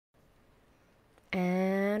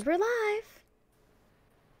And we're live.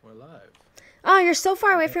 We're live. Oh, you're so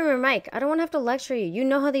far away from your mic. I don't want to have to lecture you. You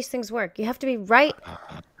know how these things work. You have to be right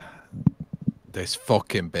This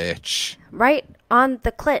fucking bitch. on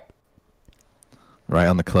the clit. Right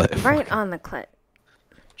on the clit. Right on the clit.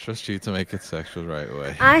 Trust you to make it sexual right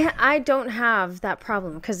away. I don't have that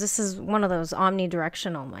problem because this is one of those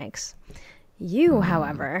omnidirectional mics. You,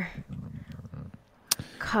 however,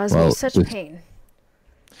 cause me such pain.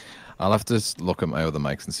 I'll have to look at my other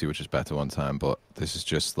mics and see which is better one time, but this is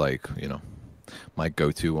just like, you know, my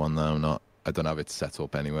go-to one now. I don't have it set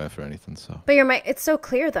up anywhere for anything, so. But your mic, it's so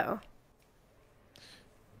clear though.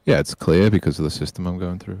 Yeah, it's clear because of the system I'm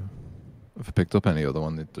going through. If I picked up any other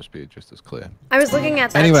one, it'd just be just as clear. I was looking at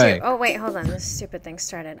that anyway. too. Oh wait, hold on. This stupid thing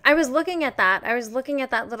started. I was looking at that. I was looking at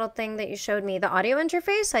that little thing that you showed me, the audio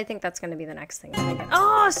interface. I think that's going to be the next thing that I get.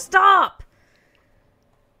 Oh, stop!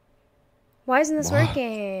 Why isn't this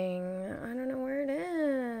working? I don't know where it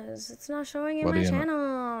is. It's not showing in my channel.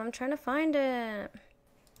 I'm trying to find it.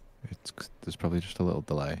 There's probably just a little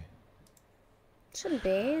delay. Shouldn't be.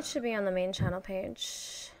 It should be on the main channel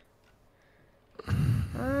page.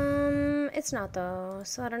 It's not though,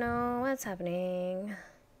 so I don't know what's happening.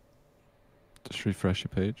 Just refresh your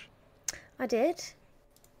page. I did.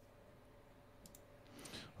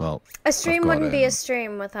 Well, a stream wouldn't be a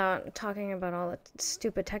stream without talking about all the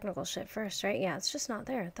stupid technical shit first, right? Yeah, it's just not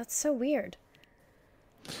there. That's so weird.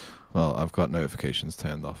 Well, I've got notifications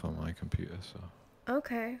turned off on my computer, so.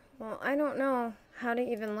 Okay. Well, I don't know how to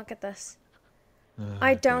even look at this.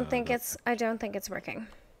 I don't think it's working.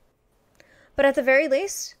 But at the very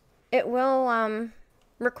least, it will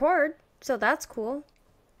record, so that's cool.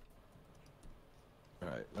 All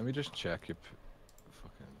right, let me just check your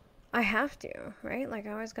fucking. I have to, right? Like,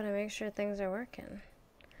 I always gotta make sure things are working.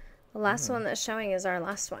 The last one that's showing is our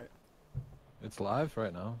last one. It's live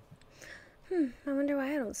right now. I wonder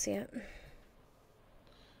why I don't see it.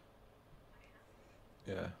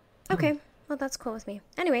 Yeah. Okay, well, that's cool with me.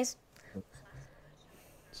 Anyways.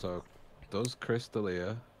 So, does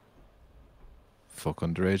Didd'lia fuck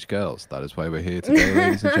underage girls? That is why we're here today,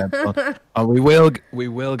 ladies and gentlemen. And we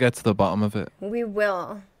will get to the bottom of it. We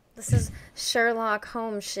will. This is Sherlock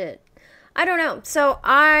Holmes shit. I don't know. So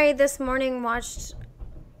I this morning watched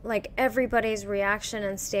like everybody's reaction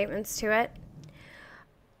and statements to it.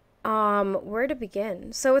 Where to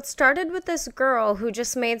begin? So it started with this girl who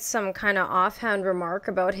just made some kind of offhand remark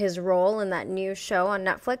about his role in that new show on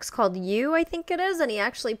Netflix called You, I think it is, and he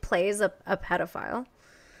actually plays a pedophile.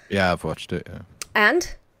 Yeah, I've watched it, yeah. And?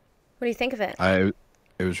 What do you think of it?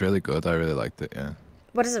 It was really good. I really liked it, yeah.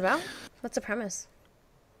 What is it about? What's the premise?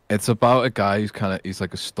 It's about a guy he's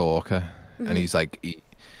like a stalker, and he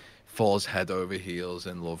falls head over heels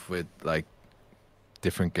in love with like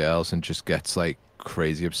different girls and just gets like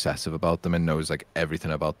crazy obsessive about them and knows like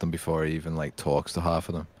everything about them before he even like talks to half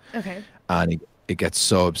of them. Okay. And it gets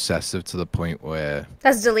so obsessive to the point where...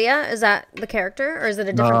 That's Didd'lia? Is that the character, or is it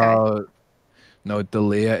a different guy? No,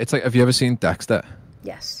 Didd'lia. It's like, have you ever seen Dexter?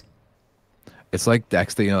 Yes. It's like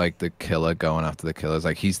Dexter, you know, like the killer going after the killers.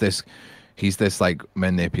 Like he's this like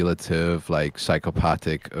manipulative, like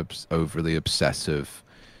psychopathic, overly obsessive,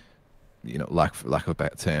 you know, lack of a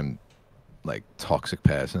better term, like toxic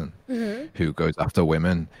person who goes after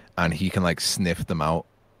women, and he can like sniff them out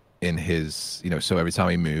in his, you know, so every time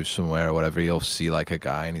he moves somewhere or whatever, he'll see like a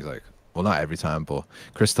guy and he's like, well, not every time, but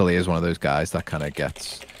Didd'lia is one of those guys that kind of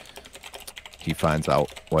he finds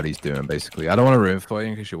out what he's doing, basically. I don't want to ruin it for you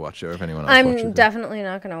in case you watch it, or if anyone else watches it. I'm definitely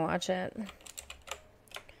not going to watch it.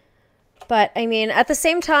 But, I mean, at the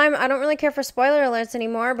same time, I don't really care for spoiler alerts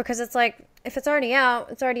anymore, because it's like, if it's already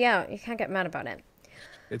out, it's already out. You can't get mad about it.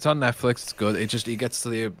 It's on Netflix. It's good. He gets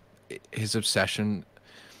to his obsession.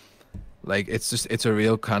 Like, it's a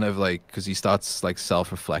real kind of like, because he starts like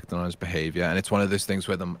self-reflecting on his behavior, and it's one of those things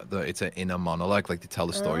where it's an inner monologue. Like, they tell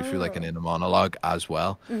the story through like an inner monologue as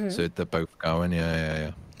well. So they're both going.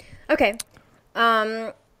 Yeah. Okay.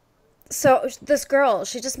 So this girl,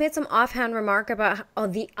 she just made some offhand remark about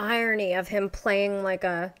the irony of him playing like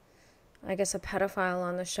I guess a pedophile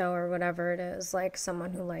on the show or whatever it is, like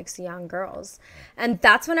someone who likes young girls. And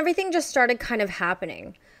that's when everything just started kind of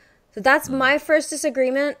happening. So that's my first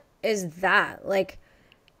disagreement, is that, like,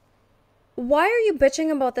 why are you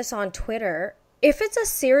bitching about this on Twitter? If it's a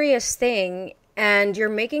serious thing and you're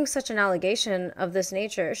making such an allegation of this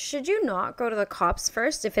nature, should you not go to the cops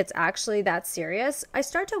first if it's actually that serious? I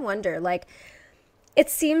start to wonder, like,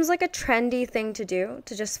 it seems like a trendy thing to do,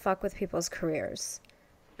 to just fuck with people's careers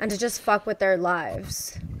and to just fuck with their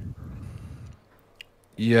lives.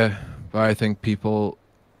 Yeah, but I think people...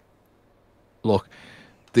 Look,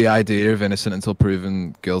 the idea of innocent until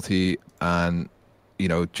proven guilty, and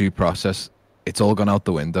due process, it's all gone out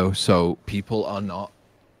the window. So people are not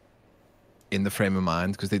in the frame of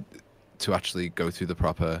mind because they to actually go through the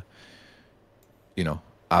proper,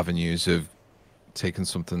 avenues of taking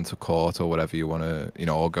something to court or whatever you want to,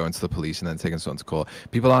 or going to the police and then taking something to court.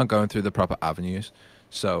 People aren't going through the proper avenues.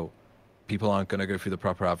 So people aren't going to go through the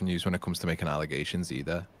proper avenues when it comes to making allegations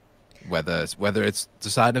either. Whether it's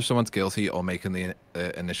deciding if someone's guilty or making the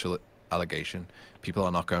initial allegation, people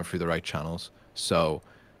are not going through the right channels. So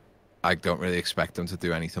I don't really expect them to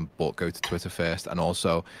do anything but go to Twitter first. And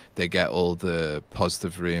also, they get all the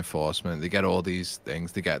positive reinforcement. They get all these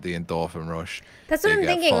things. They get the endorphin rush. That's what I'm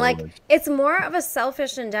thinking. Followers. Like, it's more of a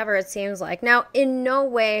selfish endeavor, it seems like. Now, in no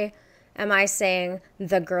way am I saying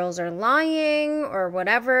the girls are lying or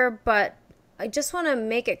whatever, but I just want to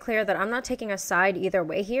make it clear that I'm not taking a side either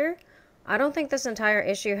way here. I don't think this entire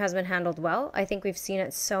issue has been handled well. I think we've seen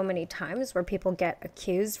it so many times where people get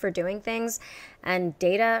accused for doing things and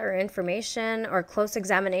data or information or close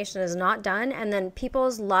examination is not done, and then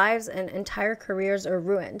people's lives and entire careers are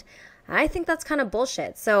ruined. And I think that's kind of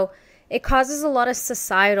bullshit. So it causes a lot of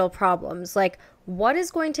societal problems. Like, what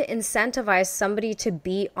is going to incentivize somebody to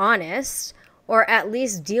be honest or at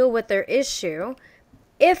least deal with their issue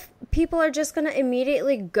if people are just going to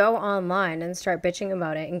immediately go online and start bitching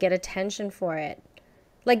about it and get attention for it?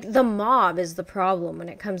 Like, the mob is the problem when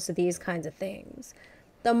it comes to these kinds of things.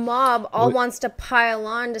 The mob all wants to pile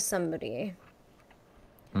on to somebody.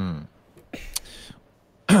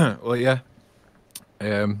 Well, yeah.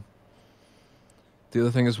 The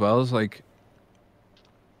other thing as well is, like,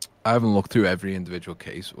 I haven't looked through every individual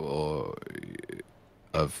case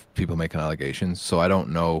of people making allegations, so I don't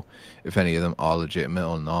know if any of them are legitimate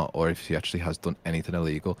or not, or if he actually has done anything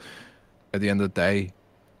illegal. At the end of the day,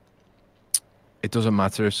 it doesn't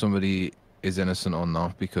matter if somebody is innocent or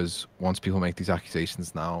not, because once people make these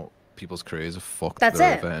accusations now, people's careers are fucked. That's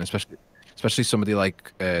it. And especially somebody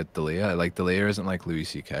like Didd'lia. Like, Didd'lia isn't like Louis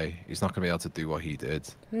C.K. He's not going to be able to do what he did.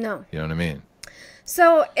 No. You know what I mean?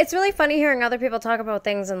 So it's really funny hearing other people talk about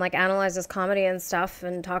things and, like, analyze this comedy and stuff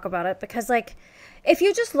and talk about it, because, like, if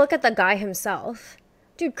you just look at the guy himself,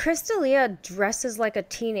 dude, Chris D'Elia dresses like a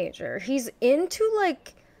teenager. He's into,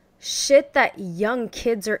 like, shit that young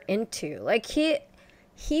kids are into. Like, he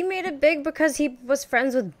made it big because he was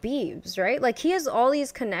friends with Biebs, right? Like, he has all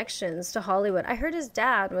these connections to Hollywood. I heard his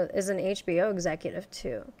dad is an HBO executive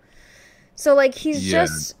too. So, like, he's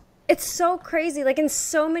just, it's so crazy. Like, in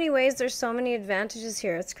so many ways, there's so many advantages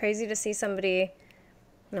here. It's crazy to see somebody,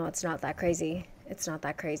 no, it's not that crazy. It's not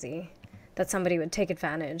that crazy that somebody would take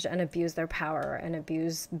advantage and abuse their power and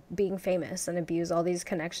abuse being famous and abuse all these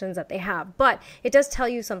connections that they have. But it does tell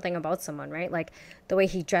you something about someone, right? Like, the way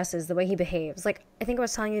he dresses, the way he behaves. Like, I think I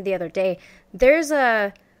was telling you the other day,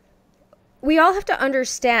 we all have to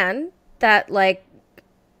understand that, like,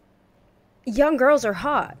 young girls are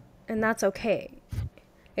hot, and that's okay.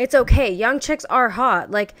 It's okay. Young chicks are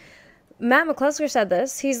hot. Like, Matt McClusker said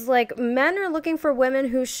this. He's like, men are looking for women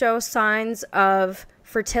who show signs of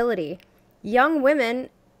fertility. Young women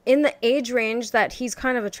in the age range that he's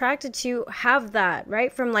kind of attracted to have that,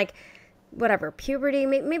 right? From, like, whatever, puberty,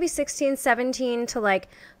 maybe 16, 17 to, like,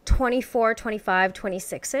 24, 25,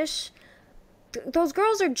 26-ish. Those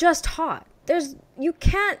girls are just hot. You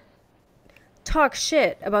can't talk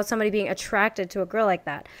shit about somebody being attracted to a girl like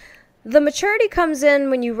that. The maturity comes in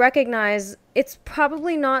when you recognize it's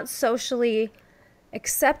probably not socially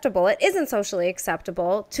acceptable. It isn't socially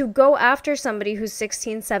acceptable to go after somebody who's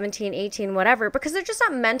 16, 17, 18, whatever, because they're just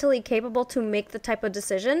not mentally capable to make the type of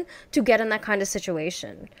decision to get in that kind of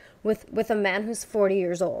situation with a man who's 40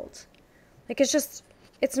 years old. Like, it's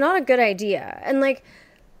not a good idea. And, like,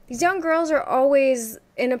 these young girls are always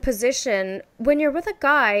in a position, when you're with a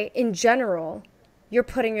guy in general, you're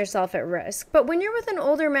putting yourself at risk. But when you're with an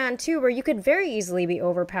older man too, where you could very easily be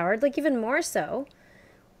overpowered, like, even more so,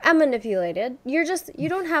 and manipulated, you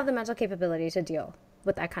don't have the mental capability to deal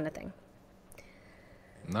with that kind of thing.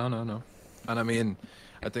 No. And I mean,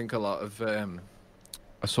 I think a lot of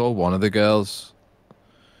I saw one of the girls,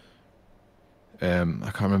 I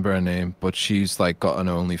can't remember her name, but she's, like, got an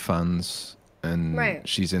OnlyFans, and right.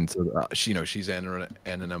 she's into that. She's earning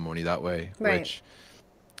her money that way, right. Which,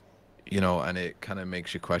 and it kind of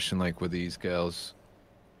makes you question, like, were these girls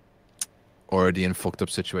already in fucked up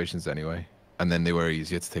situations anyway? And then they were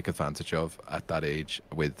easier to take advantage of at that age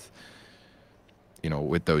with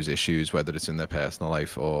those issues, whether it's in their personal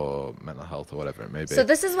life or mental health or whatever it may be. So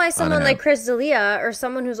this is why someone like Chris D'Elia or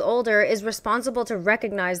someone who's older is responsible to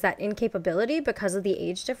recognize that incapability because of the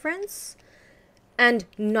age difference and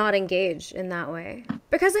not engage in that way.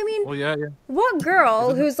 Because, I mean, Well, yeah, yeah. what girl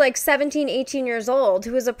Isn't it? who's like 17, 18 years old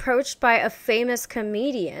who is approached by a famous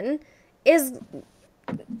comedian is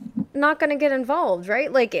not going to get involved,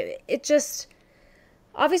 right? Like, it just.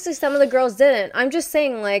 Obviously, some of the girls didn't. I'm just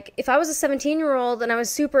saying, like, if I was a 17-year-old and I was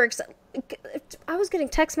super excited, I was getting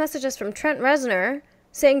text messages from Trent Reznor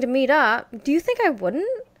saying to meet up, do you think I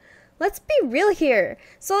wouldn't? Let's be real here.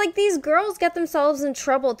 So, like, these girls get themselves in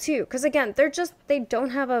trouble too, because again, they don't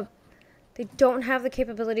have the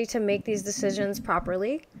capability to make these decisions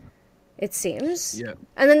properly. It seems. Yeah.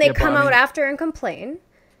 And then they Yeah, but come I out mean, after and complain.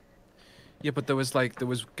 yeah, but there was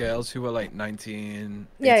girls who were like 19,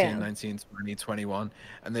 Yeah, 18, yeah. 19, 20, 21,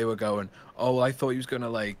 and they were going, "Oh, well, I thought he was gonna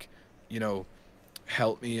like, you know,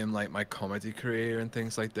 help me in like my comedy career and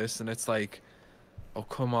things like this." And it's like, "Oh,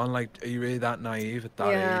 come on, like, are you really that naive at that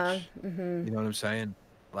Yeah. age?" You know what I'm saying?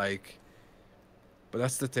 Like, but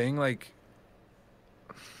that's the thing, like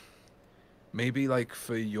maybe like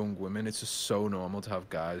for young women, it's just so normal to have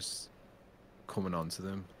guys coming on to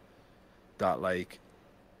them that like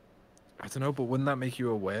I don't know, but wouldn't that make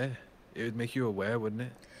you aware? It would make you aware, wouldn't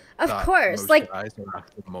it? Of That course. most Like, guys are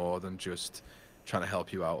after more than just trying to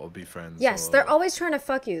help you out or be friends yes, they're or always trying to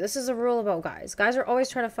fuck you. This is a rule about guys. Guys are always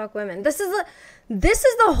trying to fuck women. This is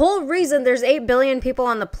the whole reason there's 8 billion people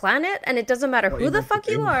on the planet and it doesn't matter what who you're the meant to fuck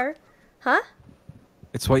you do. are. Huh?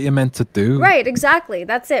 It's what you're meant to do. Right, exactly.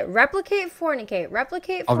 That's it. Replicate, fornicate.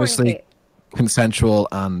 Replicate, Obviously, fornicate. consensual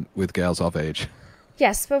and with girls of age.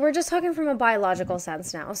 Yes, but we're just talking from a biological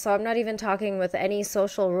sense now. So I'm not even talking with any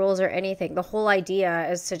social rules or anything. The whole idea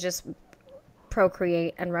is to just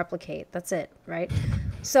procreate and replicate. That's it, right?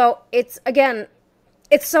 So it's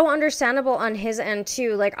so understandable on his end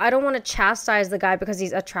too. Like, I don't want to chastise the guy because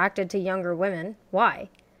he's attracted to younger women. Why?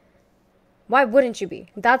 Why wouldn't you be?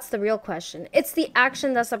 That's the real question. It's the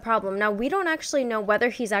action that's the problem. Now, we don't actually know whether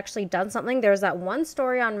he's actually done something. There's that one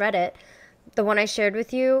story on Reddit, the one I shared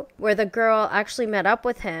with you, where the girl actually met up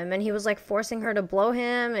with him and he was like forcing her to blow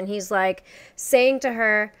him, and he's like saying to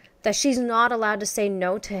her that she's not allowed to say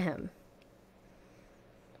no to him.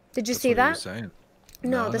 Did you That's see what he that? was saying.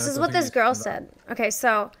 No, No, this I is don't what think this girl said. Okay,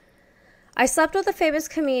 so I slept with a famous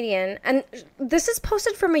comedian, and this is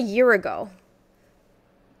posted from a year ago.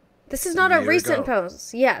 This is not a year recent ago.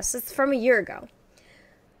 post. Yes, it's from a year ago.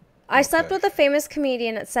 I slept Okay. with a famous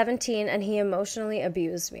comedian at 17 and he emotionally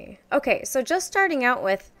abused me. Okay, so just starting out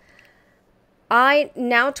with, I,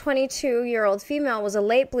 now 22-year-old female, was a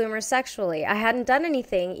late bloomer sexually. I hadn't done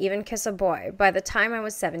anything, even kiss a boy, by the time I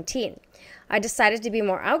was 17. I decided to be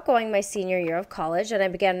more outgoing my senior year of college, and I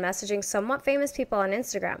began messaging somewhat famous people on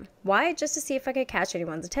Instagram. Why? Just to see if I could catch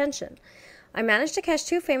anyone's attention. I managed to catch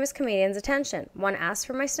 2 famous comedians' attention. One asked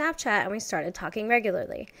for my Snapchat, and we started talking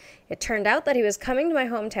regularly. It turned out that he was coming to my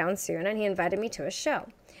hometown soon, and he invited me to a show.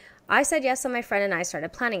 I said yes, and my friend and I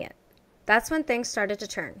started planning it. That's when things started to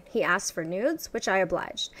turn. He asked for nudes, which I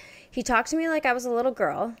obliged. He talked to me like I was a little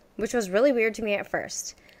girl, which was really weird to me at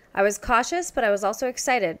first. I was cautious, but I was also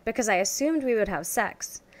excited because I assumed we would have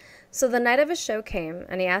sex. So the night of his show came,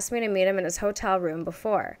 and he asked me to meet him in his hotel room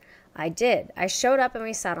before. I did. I showed up and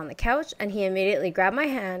we sat on the couch, and he immediately grabbed my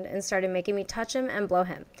hand and started making me touch him and blow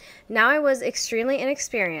him. Now I was extremely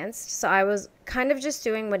inexperienced, so I was kind of just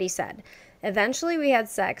doing what he said. Eventually we had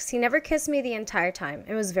sex. He never kissed me the entire time.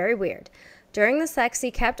 It was very weird. During the sex, he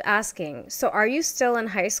kept asking, "So are you still in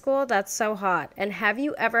high school? That's so hot. And have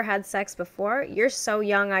you ever had sex before? You're so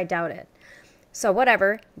young, I doubt it." So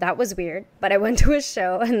whatever, that was weird, but I went to his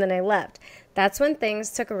show and then I left. That's when things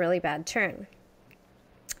took a really bad turn.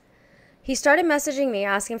 He started messaging me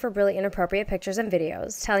asking for really inappropriate pictures and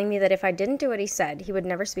videos, telling me that if I didn't do what he said, he would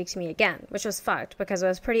never speak to me again, which was fucked because I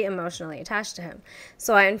was pretty emotionally attached to him.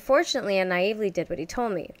 So I unfortunately and naively did what he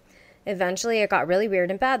told me. Eventually it got really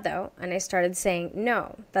weird and bad though, and I started saying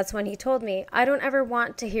no. That's when he told me, "I don't ever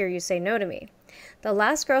want to hear you say no to me. The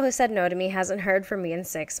last girl who said no to me hasn't heard from me in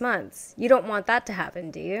 6 months. You don't want that to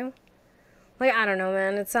happen, do you?" Like, I don't know,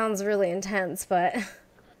 man. It sounds really intense, but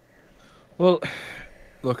Well,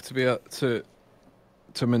 look, to be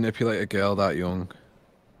to manipulate a girl that young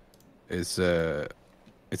is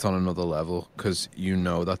it's on another level because you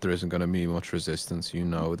know that there isn't going to be much resistance. You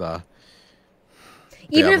know that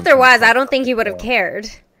they even if haven't there come was, I across don't think that he would have before. cared.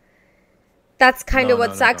 That's kind No, of what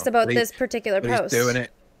no, no, sucks no. about But this particular but post. he's doing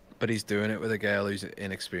it. But he's doing it with a girl who's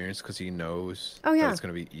inexperienced because he knows Oh, that yeah. it's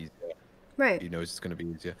going to be easier. Right. He knows it's going to be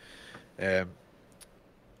easier.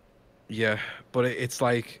 Yeah, but it's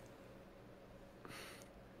like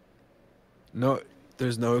no,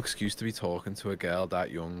 there's no excuse to be talking to a girl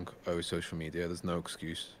that young over social media. There's no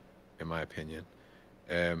excuse, in my opinion.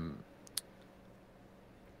 Um,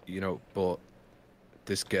 you know, but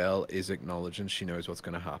this girl is acknowledging she knows what's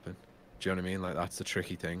going to happen. Do you know what I mean? Like, that's the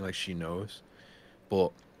tricky thing. Like, she knows,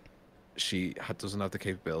 but doesn't have the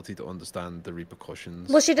capability to understand the repercussions.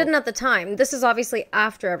 Well, she didn't at the time. This is obviously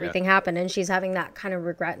after Yeah. everything happened, and she's having that kind of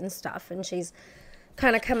regret and stuff, and she's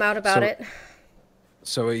kind of come out about it.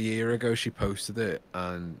 So a year ago, she posted it,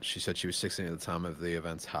 and she said she was 16 at the time of the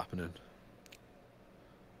events happening.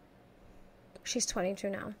 She's 22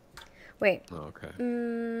 now. Wait. Oh, okay.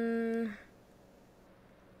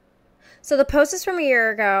 So the post is from a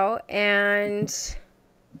year ago, and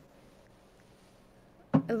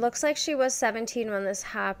it looks like she was 17 when this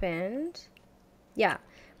happened. Yeah,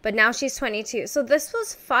 but now she's 22. So this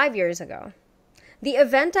was 5 years ago. The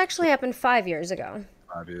event actually happened 5 years ago.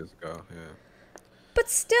 5 years ago, yeah. But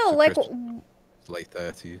still, So like... late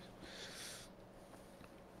 30s.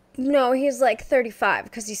 No, he's like 35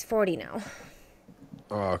 because he's 40 now.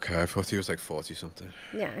 Oh, okay. I thought he was like 40 something.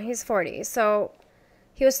 Yeah, he's 40. So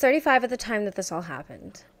he was 35 at the time that this all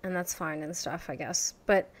happened. And that's fine and stuff, I guess.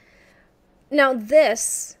 But now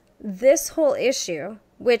this whole issue,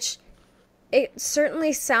 which it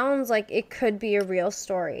certainly sounds like it could be a real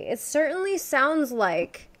story. It certainly sounds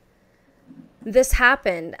like this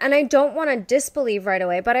happened. And I don't want to disbelieve right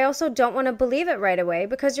away, but I also don't want to believe it right away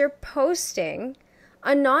because you're posting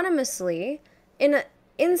anonymously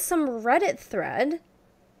in some Reddit thread.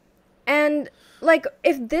 And like,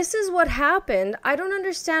 if this is what happened, I don't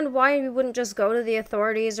understand why we wouldn't just go to the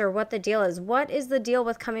authorities or what the deal is. What is the deal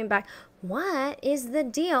with coming back? What is the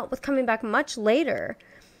deal with coming back much later?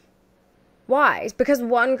 Why? Because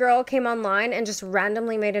one girl came online and just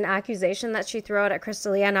randomly made an accusation that she threw out at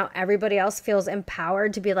Didd'lia. Now everybody else feels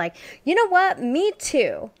empowered to be like, you know what? Me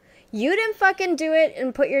too. You didn't fucking do it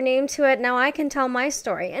and put your name to it. Now I can tell my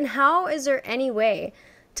story. And how is there any way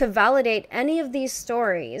to validate any of these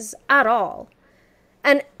stories at all?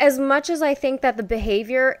 And as much as I think that the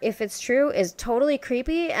behavior, if it's true, is totally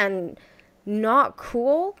creepy and not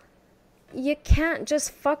cool, you can't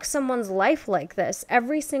just fuck someone's life like this.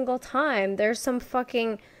 Every single time there's some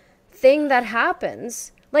fucking thing that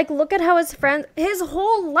happens. Like, look at how his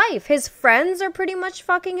whole life, his friends are pretty much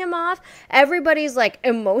fucking him off. Everybody's like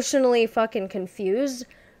emotionally fucking confused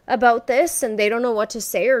about this and they don't know what to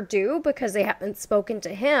say or do because they haven't spoken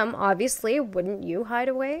to him. Obviously, wouldn't you hide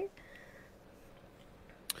away?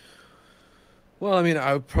 Well, I mean,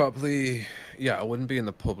 I would probably, yeah, I wouldn't be in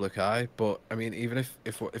the public eye, but I mean, even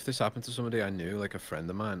if this happened to somebody I knew, like a friend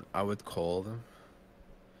of mine, I would call them.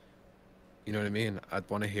 You know what I mean? I'd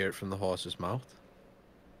want to hear it from the horse's mouth.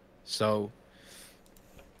 So,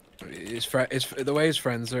 the way his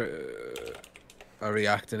friends are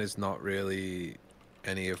reacting is not really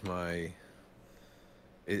any of my.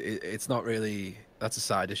 It's not really. That's a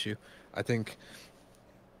side issue. I think.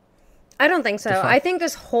 I don't think so. I think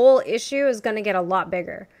this whole issue is going to get a lot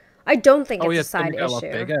bigger. I don't think it's a side issue. A lot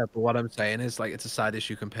bigger, but what I'm saying is, like, it's a side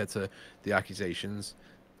issue compared to the accusations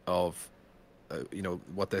of,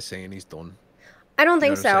 what they're saying he's done. I don't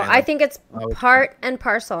think so. I think it's part and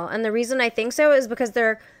parcel. And the reason I think so is because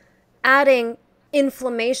they're adding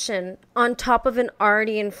inflammation on top of an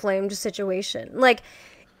already inflamed situation. Like,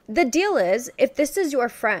 the deal is, if this is your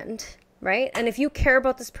friend, right? And if you care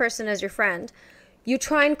about this person as your friend, you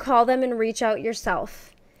try and call them and reach out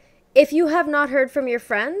yourself. If you have not heard from your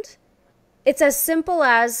friend, it's as simple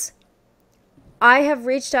as, I have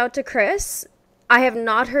reached out to Chris, I have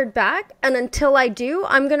not heard back, and until I do,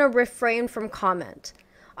 I'm going to refrain from comment.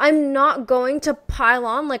 I'm not going to pile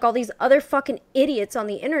on like all these other fucking idiots on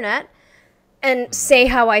the internet and say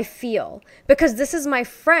how I feel. Because this is my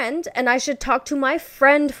friend, and I should talk to my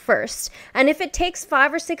friend first. And if it takes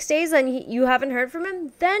 5 or 6 days and you haven't heard from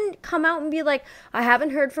him, then come out and be like, I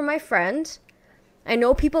haven't heard from my friend. I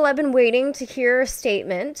know people have been waiting to hear a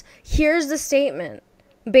statement. Here's the statement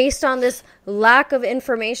based on this lack of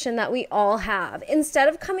information that we all have, instead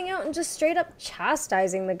of coming out and just straight up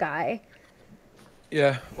chastising the guy.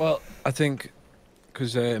 Yeah, well, I think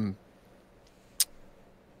because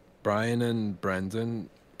Brian and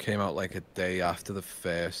Brendan came out like a day after the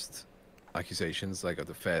first accusations, like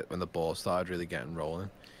when the ball started really getting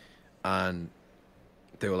rolling, and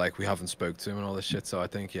they were like, we haven't spoke to him and all this shit. So I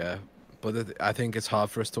think, yeah, but I think it's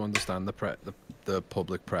hard for us to understand the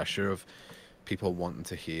public pressure of people wanting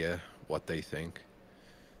to hear what they think.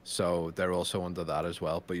 So they're also under that as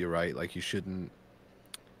well. But you're right, like you shouldn't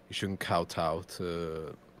kowtow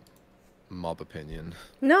to mob opinion.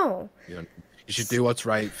 No. You should do what's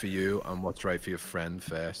right for you and what's right for your friend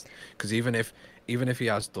first. Because even if he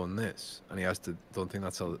has done this and he has done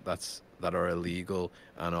things that are illegal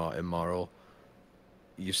and are immoral,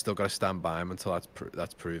 you've still got to stand by him until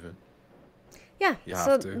that's proven. Yeah. You have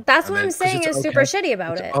So to. that's And what I'm then, because saying it's is super okay. shitty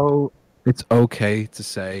about It's it. it's okay to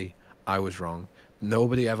say I was wrong.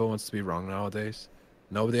 Nobody ever wants to be wrong nowadays.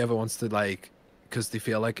 Nobody ever wants to like, because they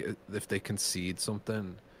feel like if they concede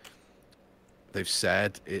something they've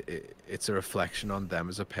said, it's a reflection on them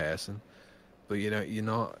as a person. But you know, you're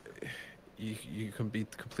not. You can be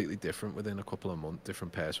completely different within a couple of months,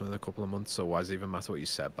 different person within a couple of months. So why does it even matter what you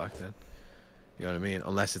said back then? You know what I mean?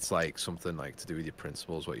 Unless it's like something like to do with your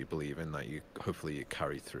principles, what you believe in, that you hopefully you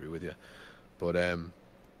carry through with you. But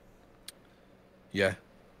yeah,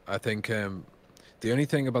 I think the only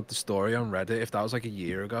thing about the story on Reddit, if that was like a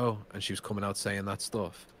year ago and she was coming out saying that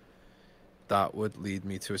stuff, that would lead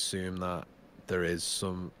me to assume that there is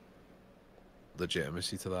some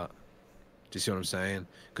legitimacy to that. Do you see what I'm saying?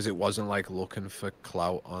 Because it wasn't like looking for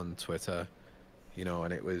clout on Twitter, you know,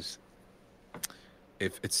 and it was.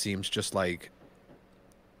 If it seems just like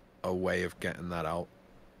a way of getting that out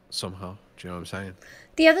somehow. Do you know what I'm saying?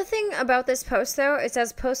 The other thing about this post, though, it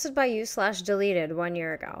says posted by you/deleted 1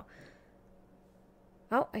 year ago.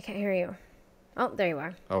 Oh, I can't hear you. Oh, there you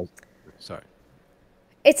are. Oh, sorry.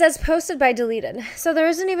 It says posted by deleted. So there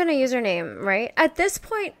isn't even a username, right? At this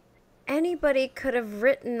point, anybody could have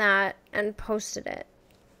written that and posted it.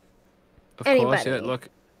 Of Anybody. course, yeah. Look,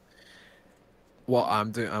 what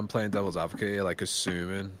I'm doing, I'm playing devil's advocate here, like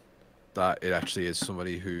assuming that it actually is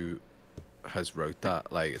somebody who has wrote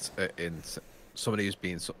that, like it's in somebody who's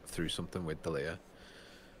been through something with Didd'lia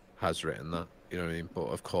has written that. You know what I mean? But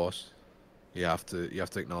of course, you have to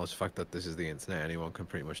acknowledge the fact that this is the internet. Anyone can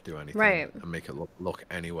pretty much do anything Right. and make it look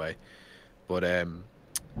anyway. But I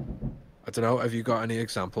don't know. Have you got any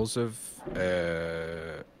examples of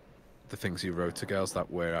the things he wrote to girls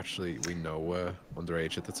that we know were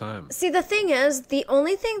underage at the time? See, the thing is, the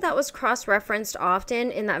only thing that was cross-referenced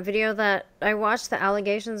often in that video that I watched, the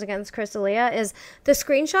allegations against Didd'lia, is the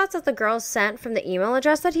screenshots that the girls sent from the email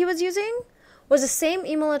address that he was using was the same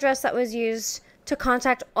email address that was used to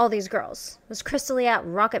contact all these girls. It was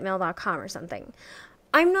Didd'lia@rocketmail.com or something.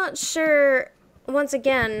 I'm not sure, once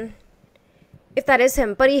again, if that is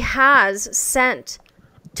him, but he has sent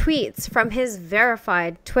tweets from his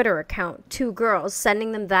verified Twitter account to girls,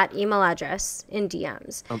 sending them that email address in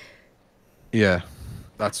DMs. Yeah,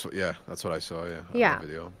 that's what I saw. Yeah, Yeah. on the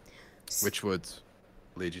video, which would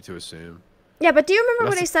lead you to assume. Yeah, but do you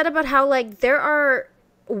remember what I said about how like there are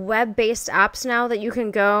web-based apps now that you can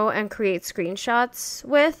go and create screenshots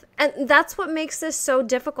with, and that's what makes this so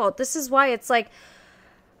difficult. This is why it's like,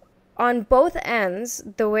 on both ends,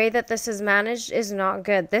 the way that this is managed is not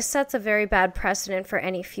good. This sets a very bad precedent for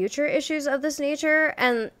any future issues of this nature,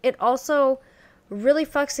 and it also really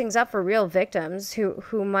fucks things up for real victims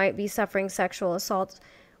who might be suffering sexual assault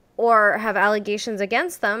or have allegations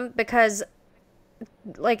against them, because,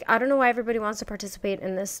 like, I don't know why everybody wants to participate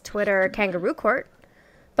in this Twitter kangaroo court,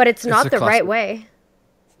 but it's not the right way.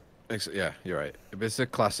 Yeah, you're right. It's a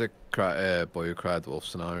classic boy who cried wolf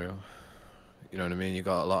scenario. You know what I mean? You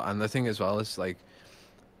got a lot, and the thing as well is like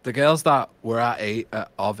the girls that were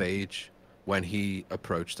of age when he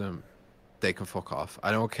approached them, they can fuck off.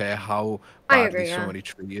 I don't care how badly somebody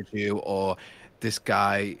treated you, or this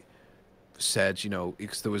guy said, you know,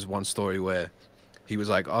 because there was one story where he was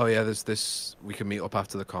like, "Oh yeah, there's this. We can meet up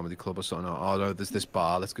after the comedy club or something." Or, "Oh no, there's this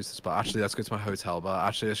bar. Let's go to this bar. Actually, let's go to my hotel bar.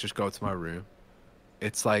 Actually, let's just go to my room."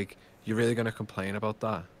 It's like, you're really gonna complain about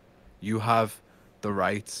that? You have the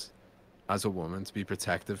right as a woman to be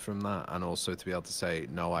protected from that, and also to be able to say,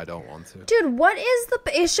 no, I don't want to. Dude, what is the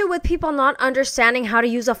issue with people not understanding how to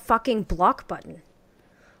use a fucking block button?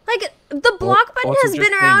 Like, the block button has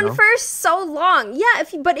been around for so long. Yeah,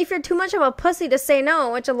 but if you're too much of a pussy to say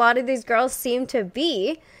no, which a lot of these girls seem to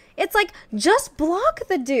be, it's like, just block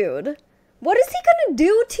the dude. What is he gonna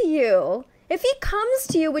do to you? If he comes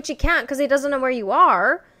to you, which he can't because he doesn't know where you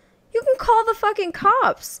are, you can call the fucking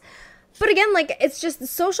cops. But again, like, it's just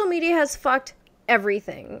social media has fucked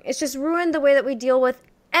everything. It's just ruined the way that we deal with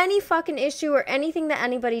any fucking issue or anything that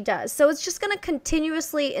anybody does. So it's just going to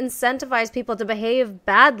continuously incentivize people to behave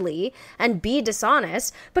badly and be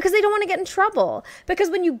dishonest because they don't want to get in trouble. Because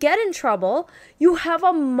when you get in trouble, you have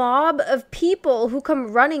a mob of people who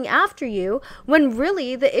come running after you, when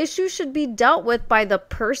really the issue should be dealt with by the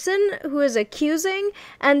person who is accusing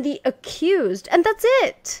and the accused. And that's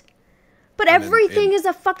it. But everything is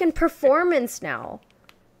a fucking performance now.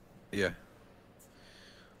 Yeah.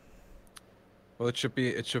 Well, it should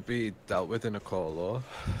be dealt with in a court of law.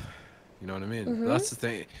 You know what I mean? Mm-hmm. That's the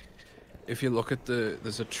thing. If you look at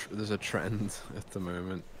there's a trend at the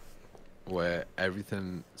moment where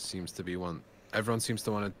everyone seems to want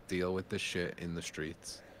to deal with this shit in the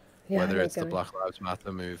streets. Yeah, whether it's the Black Lives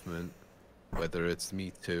Matter movement, whether it's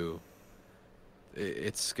Me Too,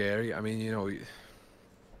 it's scary. I mean,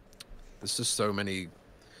 there's just so many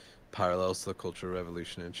parallels to the Cultural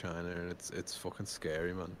Revolution in China, and it's fucking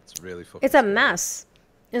scary, man. It's really fucking It's a scary. mess,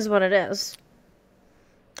 is what it is.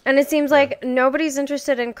 And it seems Yeah. like nobody's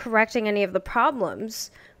interested in correcting any of the problems.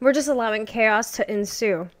 We're just allowing chaos to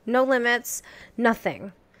ensue. No limits,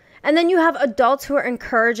 nothing. And then you have adults who are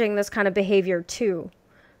encouraging this kind of behavior too,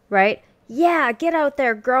 right? Yeah, get out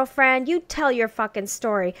there, girlfriend. You tell your fucking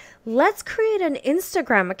story. Let's create an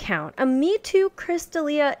Instagram account, a Me Too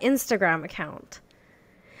Didd'lia Instagram account.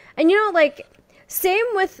 And like, same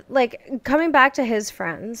with, like, coming back to his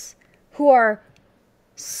friends who are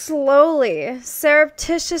slowly,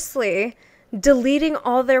 surreptitiously deleting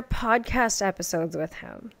all their podcast episodes with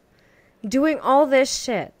him, doing all this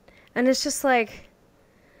shit. And it's just like,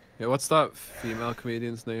 Yeah, what's that female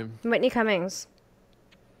comedian's name? Whitney Cummings.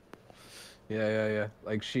 Yeah.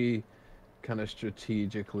 Like, she kind of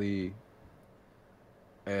strategically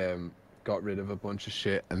got rid of a bunch of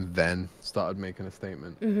shit and then started making a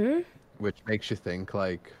statement. Mm-hmm. Which makes you think,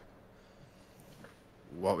 like,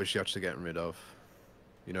 what was she actually getting rid of?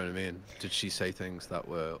 You know what I mean? Did she say things that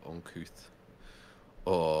were uncouth?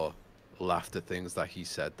 Or laughed at things that he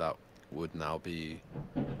said that would now be,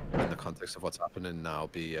 in the context of what's happening, now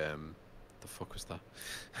be, the fuck was that?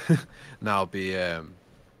 Now be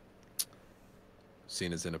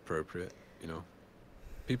seen as inappropriate,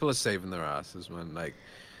 People are saving their asses, man. Like,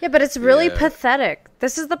 Yeah, but it's really Yeah. pathetic.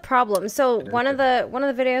 This is the problem. So It is one of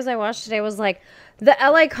the videos I watched today was like, the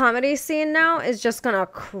LA comedy scene now is just gonna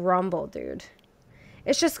crumble, dude.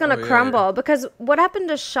 It's just gonna yeah. crumble because what happened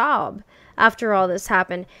to Schaub after all this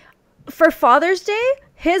happened? For Father's Day,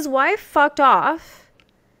 his wife fucked off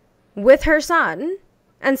with her son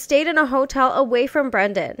and stayed in a hotel away from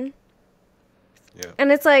Brendan. Yeah.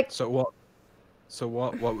 And it's like, So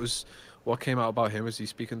what came out about him? Was he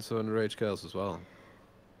speaking to underage girls as well?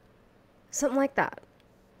 something like that.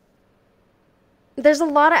 There's a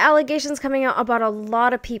lot of allegations coming out about a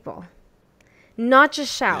lot of people, not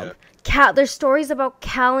just Schaub. There's stories about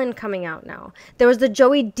Callan coming out now. There was the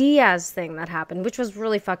Joey Diaz thing that happened, which was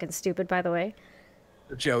really fucking stupid, by the way.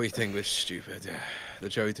 The Joey thing was stupid. The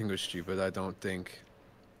Joey thing was stupid. I don't think.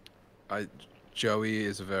 Joey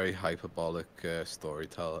is a very hyperbolic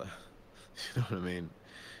storyteller. You know what I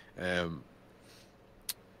mean?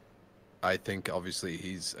 I think obviously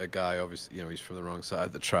he's a guy. Obviously, he's from the wrong side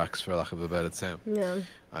of the tracks, for lack of a better term. Yeah.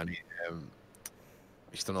 And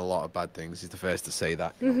he's done a lot of bad things. He's the first to say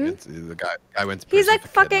that. Mm-hmm. The guy went to He's prison like for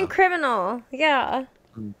fucking kidnapping. criminal. Yeah.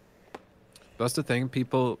 That's the thing.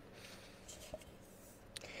 People.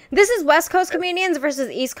 This is West Coast comedians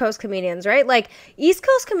versus East Coast comedians, right? Like, East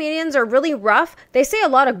Coast comedians are really rough. They say a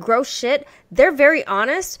lot of gross shit. They're very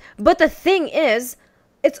honest. But the thing is,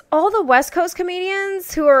 it's all the West Coast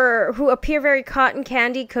comedians who appear very cotton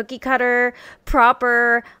candy, cookie cutter,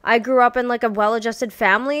 proper, I grew up in like a well-adjusted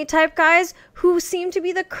family type guys who seem to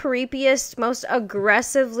be the creepiest, most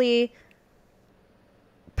aggressively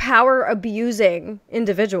power abusing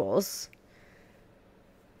individuals.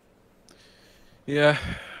 Yeah.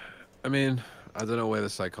 I mean, I don't know where the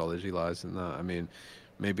psychology lies in that. I mean,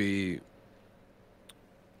 maybe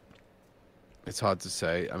it's hard to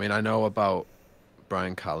say. I mean, I know about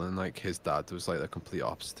Brian Callen, like his dad was like the complete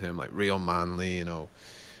opposite to him, like real manly,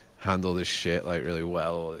 handled his shit like really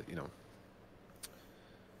well,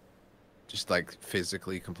 just like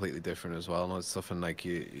physically completely different as well and all that stuff. And like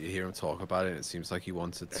you hear him talk about it, and it seems like he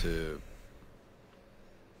wanted to.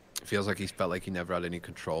 It feels like he felt like he never had any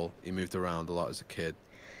control. He moved around a lot as a kid.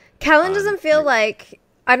 Callan doesn't feel like,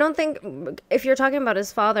 I don't think, if you're talking about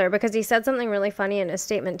his father, because he said something really funny in his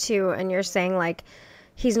statement too, and you're saying like,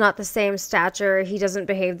 he's not the same stature, he doesn't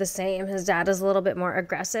behave the same, his dad is a little bit more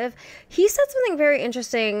aggressive. He said something very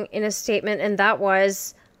interesting in his statement, and that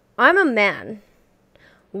was, I'm a man.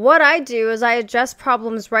 What I do is I address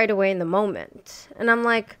problems right away in the moment. And I'm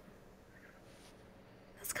like,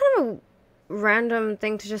 that's kind of a random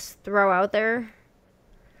thing to just throw out there.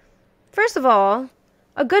 First of all,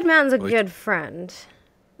 a good man's a good friend.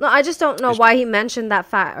 No, I just don't know why he mentioned that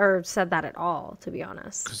fact or said that at all, to be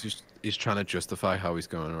honest. Because he's trying to justify how he's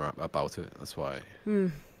going about it. That's why.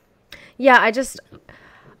 Yeah,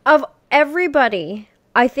 of everybody,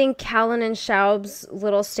 I think Callan and Schaub's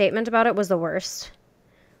little statement about it was the worst.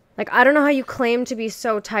 Like, I don't know how you claim to be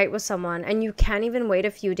so tight with someone and you can't even wait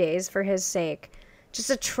a few days for his sake just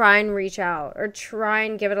to try and reach out or try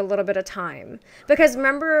and give it a little bit of time. Because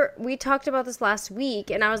remember, we talked about this last week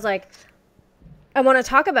and I was like, I want to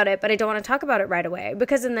talk about it, but I don't want to talk about it right away.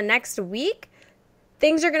 Because in the next week,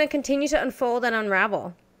 things are going to continue to unfold and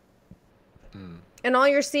unravel. And all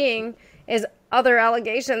you're seeing is other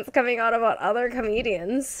allegations coming out about other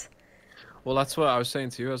comedians. Well, that's what I was saying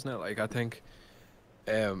to you, wasn't it? Like, I think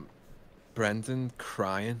um, Brendan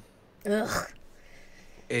crying, Ugh.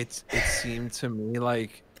 it seemed to me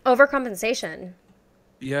like, Overcompensation.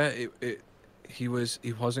 yeah, he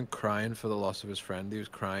wasn't crying for the loss of his friend. He was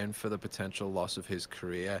crying for the potential loss of his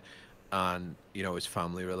career and, his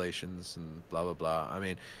family relations and blah, blah, blah. I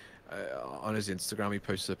mean, on his Instagram, he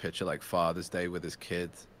posted a picture like Father's Day with his kid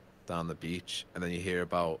down the beach. And then you hear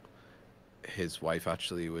about his wife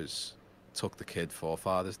actually took the kid for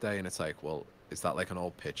Father's Day. And it's like, well, is that like an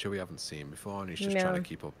old picture we haven't seen before? And he's just trying to No.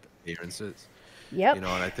 keep up appearances, Yep. and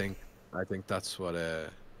I think that's what,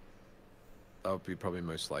 that would be probably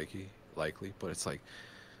most likely. But it's like,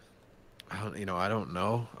 I don't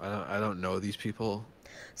know. I don't know these people.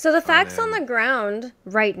 So the And facts on the ground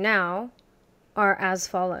right now are as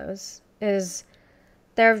follows: is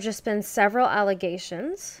there have just been several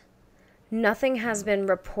allegations. Nothing has been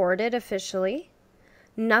reported officially.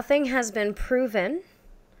 Nothing has been proven.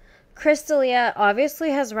 Chris D'Elia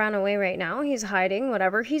obviously has run away right now. He's hiding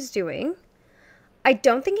whatever he's doing. I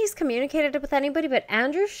don't think he's communicated with anybody, but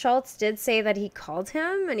Andrew Schultz did say that he called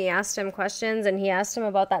him and he asked him questions, and he asked him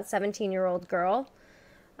about that 17-year-old girl,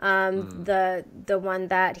 the one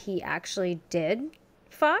that he actually did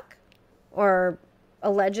fuck or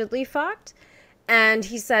allegedly fucked. And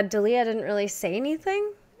he said D'Elia didn't really say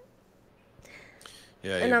anything.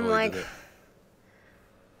 Yeah, he And I'm avoided like,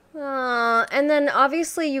 it. and then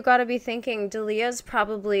obviously you got to be thinking D'Elia's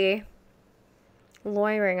probably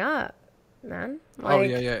lawyering up, man. Oh Like,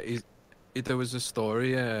 yeah, yeah. There was a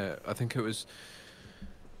story. I think it was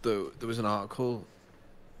there was an article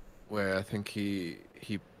where I think he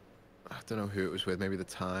I don't know who it was with, maybe the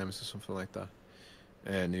Times or something like that,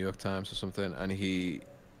 New York Times or something, and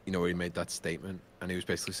where he made that statement, and he was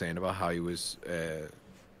basically saying about how he was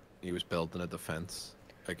building a defense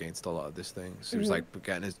against a lot of these things. He was like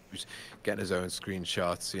he was getting his own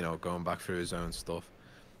screenshots, going back through his own stuff,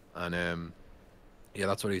 and yeah,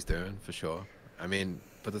 that's what he's doing for sure. I mean,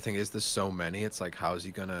 but the thing is, there's so many. It's like, how's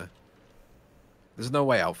he gonna? There's no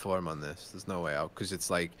way out for him on this. There's no way out, because it's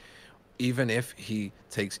like, even if he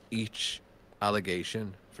takes each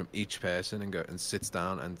allegation from each person and sits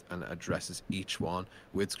down and addresses each one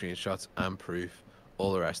with screenshots and proof,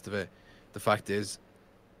 all the rest of it, the fact is,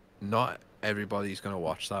 not everybody's gonna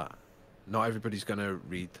watch that. Not everybody's gonna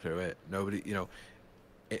read through it. Nobody,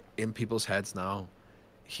 in people's heads now,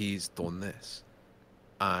 he's done this.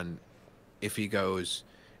 And if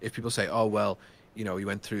people say, oh, well, he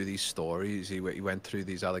went through these stories, he went through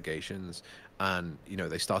these allegations, and,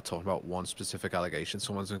 they start talking about one specific allegation,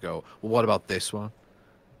 someone's going to go, well, what about this one?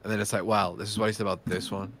 And then it's like, well, this is what he said about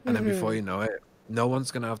this one. And then before you know it, no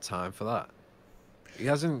one's going to have time for that.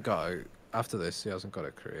 After this, he hasn't got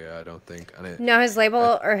a career, I don't think. And no, his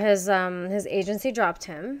label or his agency dropped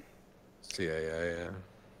him. CAA, yeah.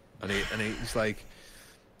 And he's like,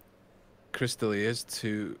 Chris D'Elia is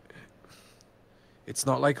too. It's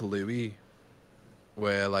not like Louis,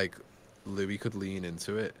 where like Louis could lean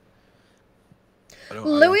into it.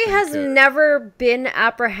 Louis has never been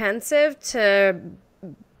apprehensive to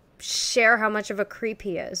share how much of a creep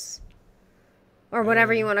he is, or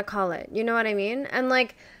whatever you want to call it. You know what I mean? And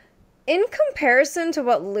like, in comparison to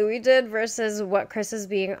what Louis did versus what Chris is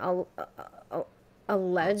being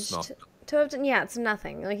alleged to have done, yeah, it's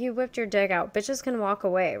nothing. Like, you whipped your dick out. Bitches can walk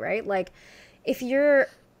away, right? Like, if you're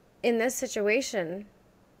in this situation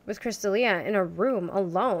with Chris D'Elia in a room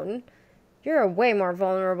alone, you're way more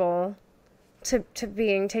vulnerable to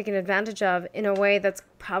being taken advantage of in a way that's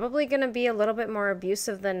probably going to be a little bit more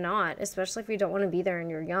abusive than not, especially if you don't want to be there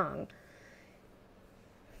and you're young.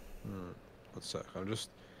 One sec, I'm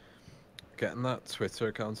just getting that Twitter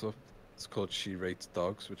account up. It's called She Rates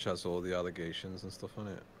Dogs, which has all the allegations and stuff on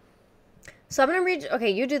it. So I'm going to read,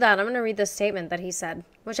 okay, you do that. I'm going to read the statement that he said,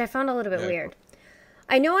 which I found a little bit weird. Cool.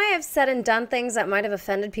 I know I have said and done things that might have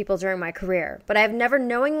offended people during my career, but I have never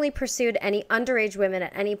knowingly pursued any underage women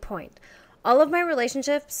at any point. All of my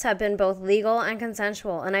relationships have been both legal and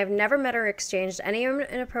consensual, and I've never met or exchanged any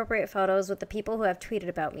inappropriate photos with the people who have tweeted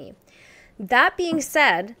about me. That being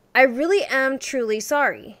said, I really am truly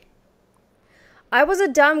sorry. I was a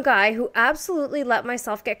dumb guy who absolutely let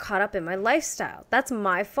myself get caught up in my lifestyle. That's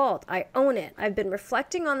my fault. I own it. I've been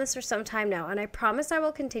reflecting on this for some time now, and I promise I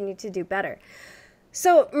will continue to do better.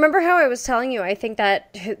 So, remember how I was telling you I think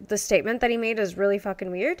that the statement that he made is really fucking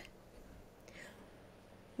weird?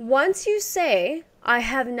 Once you say, I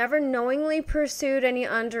have never knowingly pursued any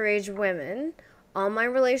underage women, all my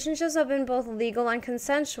relationships have been both legal and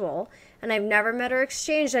consensual, and I've never met or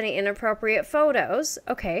exchanged any inappropriate photos,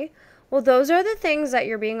 okay, Well, those are the things that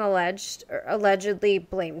you're being alleged or allegedly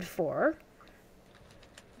blamed for.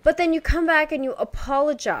 But then you come back and you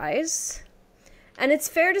apologize. And it's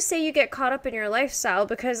fair to say you get caught up in your lifestyle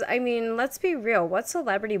because, I mean, let's be real. What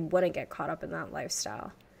celebrity wouldn't get caught up in that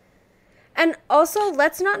lifestyle? And also,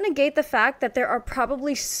 let's not negate the fact that there are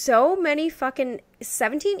probably so many fucking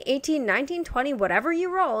 17, 18, 19, 20, whatever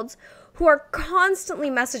year olds who are constantly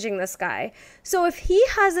messaging this guy. So if he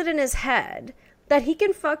has it in his head that he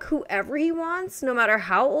can fuck whoever he wants, no matter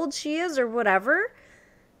how old she is or whatever,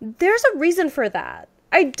 there's a reason for that.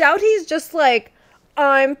 I doubt he's just like,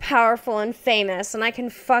 I'm powerful and famous and I can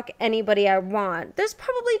fuck anybody I want. There's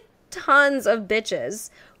probably tons of bitches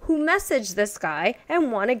who message this guy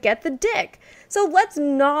and want to get the dick. So let's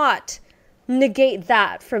not negate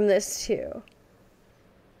that from this too.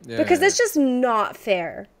 Yeah, because it's just not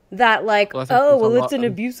fair that like, it's an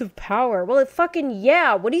abuse of power. Well, it fucking,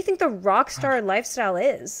 yeah. What do you think the rock star lifestyle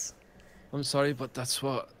is? I'm sorry, but that's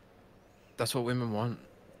what women want.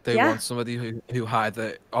 They want somebody who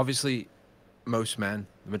either, obviously most men,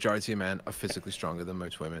 the majority of men are physically stronger than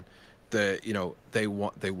most women. They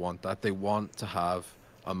want that. They want to have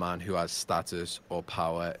a man who has status or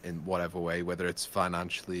power in whatever way, whether it's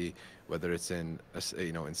financially, whether it's in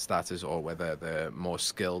status, or whether they're more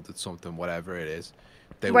skilled at something, whatever it is.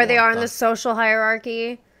 Where they are in the social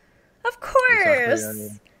hierarchy. Of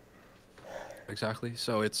course. Exactly.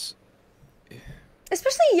 So it's...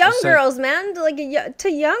 Especially young girls, man. Like,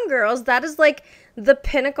 to young girls, that is like the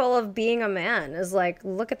pinnacle of being a man. Is like,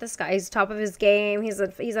 look at this guy. He's top of his game. He's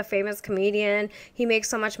a famous comedian. He makes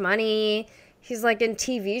so much money. He's like in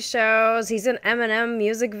TV shows. He's in Eminem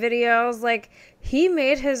music videos. Like, he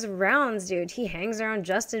made his rounds, dude. He hangs around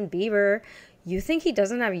Justin Bieber. You think he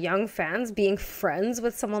doesn't have young fans being friends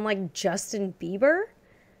with someone like Justin Bieber?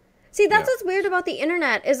 See, that's what's weird about the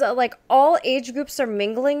internet is that, like, all age groups are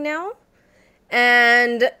mingling now.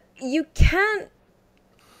 And you can't...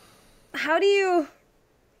 How do you...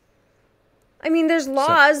 I mean, there's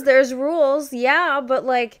laws, there's rules, yeah, but,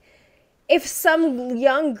 like, if some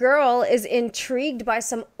young girl is intrigued by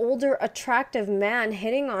some older, attractive man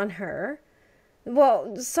hitting on her,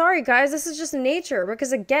 well, sorry, guys, this is just nature.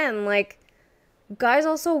 Because, again, like, guys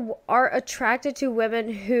also are attracted to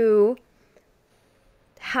women who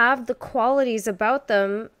have the qualities about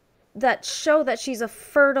them that show that she's a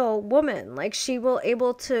fertile woman. Like, she's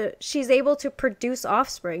able to produce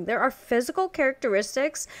offspring. There are physical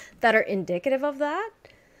characteristics that are indicative of that.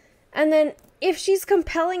 And then if she's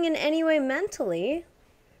compelling in any way mentally,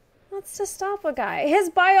 what's to stop a guy? His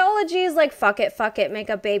biology is like, fuck it, make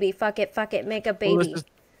a baby, fuck it, make a baby. Well,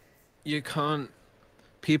 you can't...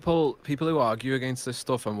 People who argue against this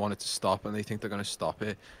stuff and want it to stop and they think they're going to stop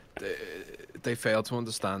it, they fail to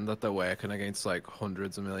understand that they're working against like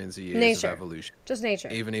hundreds of millions of years of evolution. Just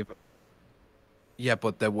nature. Yeah,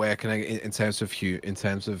 but they're working in terms of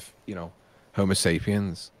Homo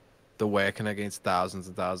sapiens. They're working against thousands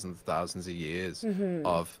and thousands and thousands of years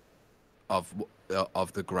of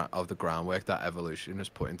the groundwork that evolution has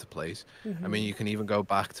put into place. I mean, you can even go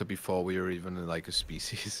back to before we were even like a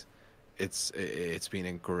species. It's been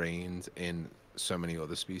ingrained in so many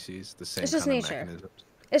other species. The same kind of mechanisms.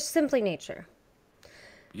 It's simply nature.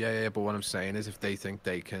 Yeah, but what I'm saying is, if they think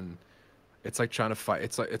they can, it's like trying to fight.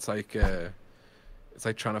 It's like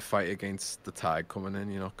trying to fight against the tide coming in.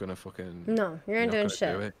 You're not gonna fucking. No, you're not doing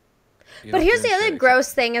shit. But here's the other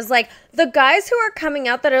gross thing: is like the guys who are coming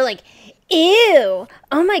out that are like, ew,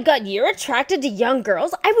 oh my god, you're attracted to young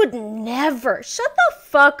girls? I would never. Shut the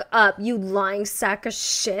fuck up, you lying sack of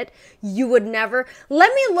shit. You would never.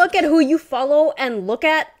 Let me look at who you follow and look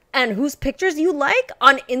at and whose pictures you like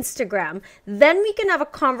on Instagram. Then we can have a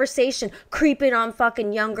conversation creeping on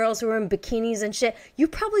fucking young girls who are in bikinis and shit. You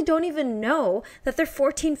probably don't even know that they're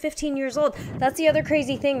 14, 15 years old. That's the other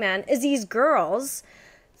crazy thing, man, is these girls...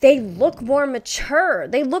 They look more mature.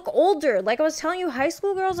 They look older. Like I was telling you, high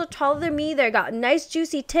school girls are taller than me. They got nice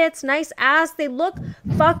juicy tits, nice ass. They look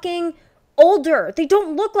fucking older. They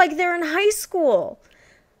don't look like they're in high school.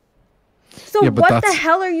 So what the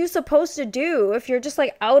hell are you supposed to do if you're just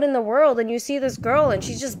like out in the world and you see this girl and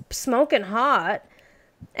she's just smoking hot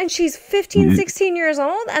and she's 15, 16 years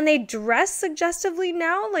old and they dress suggestively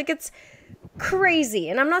now? Like, it's crazy.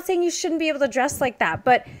 And I'm not saying you shouldn't be able to dress like that,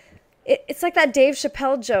 but... It's like that Dave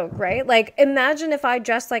Chappelle joke, right? Like, imagine if I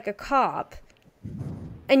dressed like a cop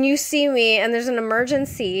and you see me and there's an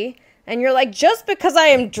emergency and you're like, just because I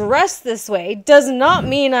am dressed this way does not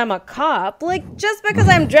mean I'm a cop. Like, just because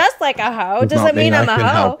I'm dressed like a hoe doesn't mean I'm a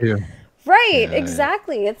hoe. Right, yeah,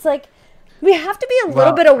 exactly. Yeah. It's like, we have to be a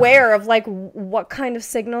little bit aware of, like, what kind of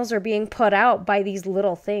signals are being put out by these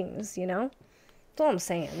little things, you know? That's all I'm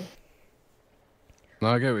saying. No,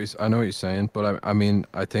 I know what you're saying, but I mean,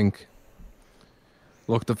 I think,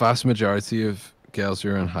 look, the vast majority of girls who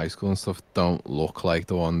are in high school and stuff don't look like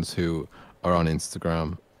the ones who are on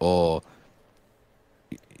Instagram, or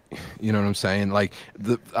you know what I'm saying? Like,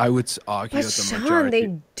 I would argue But that the Sean, majority,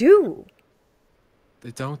 they do.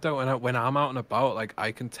 they don't though. When I'm out and about, like,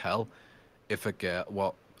 I can tell if a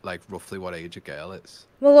girl, like, roughly what age a girl is.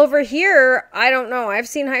 Well, over here, I don't know. I've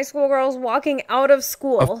seen high school girls walking out of Of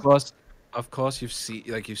school. course, you've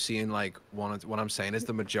seen like what I'm saying is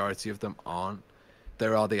the majority of them aren't.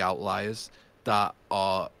 There are the outliers that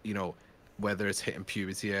are, whether it's hitting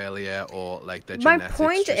puberty earlier or like their My genetics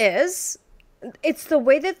point just. is, it's the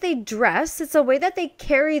way that they dress, it's the way that they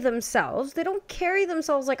carry themselves. They don't carry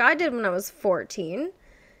themselves like I did when I was 14.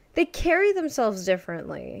 They carry themselves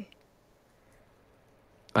differently.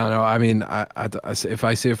 I don't know. I mean, if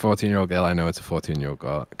I see a 14-year-old girl, I know it's a 14-year-old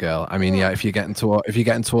girl. I mean, yeah, if you're getting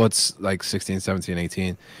towards like 16, 17,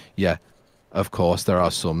 18, yeah, of course there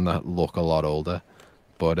are some that look a lot older,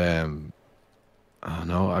 but I don't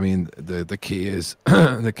know. I mean, the key is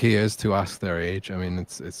the key is to ask their age. I mean,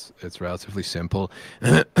 it's relatively simple,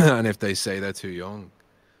 and if they say they're too young,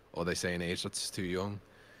 or they say an age that's too young,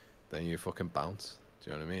 then you fucking bounce.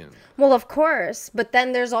 Do you know what I mean? Well, of course, but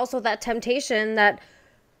then there's also that temptation that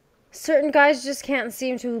certain guys just can't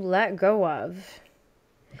seem to let go of.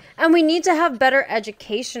 And we need to have better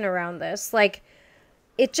education around this. Like,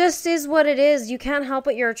 it just is what it is. You can't help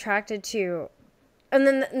what you're attracted to. And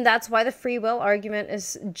then that's why the free will argument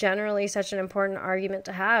is generally such an important argument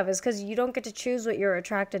to have, is because you don't get to choose what you're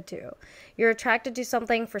attracted to. You're attracted to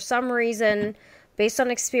something for some reason, based on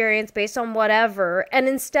experience, based on whatever. And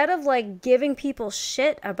instead of like giving people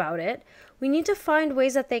shit about it, we need to find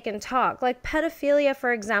ways that they can talk. Like pedophilia,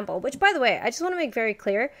 for example, which, by the way, I just want to make very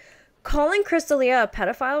clear, calling Crystalia a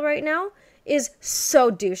pedophile right now is so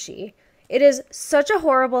douchey. It is such a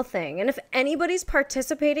horrible thing. And if anybody's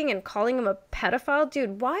participating in calling him a pedophile,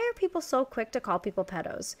 dude, why are people so quick to call people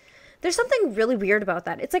pedos? There's something really weird about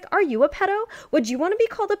that. It's like, are you a pedo? Would you want to be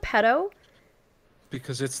called a pedo?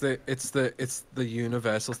 Because it's the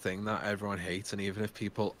universal thing that everyone hates, and even if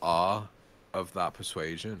people are of that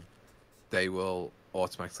persuasion, they will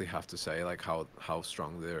automatically have to say like how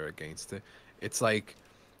strong they're against it. It's like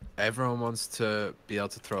everyone wants to be able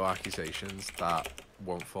to throw accusations that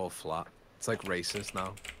won't fall flat. It's like racist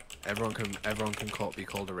now. Be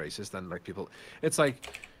called a racist, and like people, it's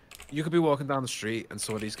like you could be walking down the street and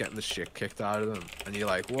somebody's getting the shit kicked out of them, and you're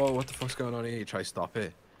like, whoa, what the fuck's going on here? You try to stop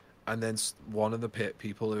it, and then one of the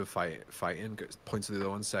people who are fighting points to the other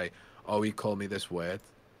one and say, oh, he called me this word,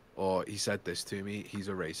 or he said this to me, he's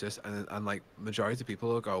a racist, and like majority of people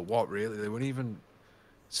will go, what, really? They wouldn't even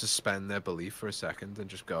suspend their belief for a second and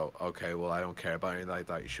just go, okay, well, I don't care about anything like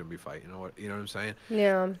that, you shouldn't be fighting, or you know what I'm saying?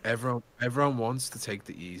 Yeah. Everyone wants to take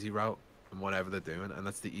the easy route in whatever they're doing, and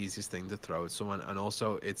that's the easiest thing to throw at someone, and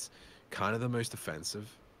also it's kind of the most offensive.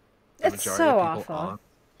 It's so awful. Aren't.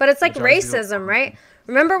 But it's like Majority of people racism, aren't. right?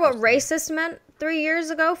 Remember what racist meant 3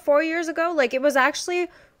 years ago, 4 years ago? Like, it was actually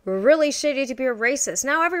really shitty to be a racist.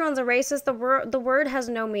 Now everyone's a racist. The word has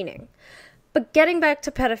no meaning. But getting back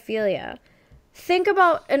to pedophilia, think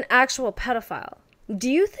about an actual pedophile. Do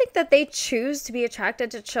you think that they choose to be attracted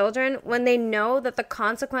to children when they know that the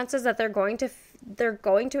consequences that they're going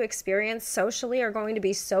to experience socially are going to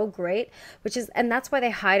be so great, and that's why they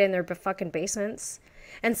hide in their fucking basements,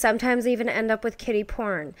 and sometimes even end up with kiddie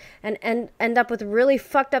porn and end up with really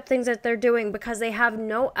fucked up things that they're doing because they have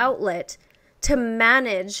no outlet to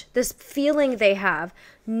manage this feeling they have.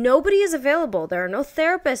 Nobody is available. There are no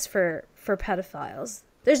therapists for pedophiles.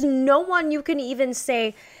 There's no one you can even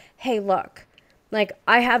say, hey, look, like,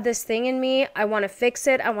 I have this thing in me. I want to fix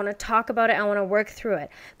it. I want to talk about it. I want to work through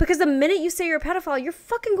it. Because the minute you say you're a pedophile, you're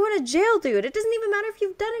fucking going to jail, dude. It doesn't even matter if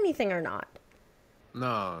you've done anything or not.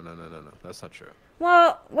 No. That's not true.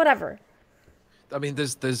 Well, whatever. I mean,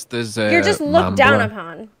 there's You're just looked down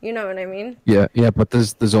upon. You know what I mean? Yeah, but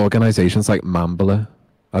there's organizations like Mambla.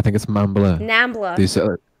 I think it's Mambla. Nambla. These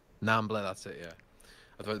Nambla, that's it. Yeah,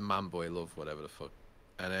 I thought Manboy Love, whatever the fuck.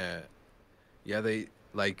 And yeah, they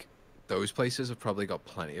like those places have probably got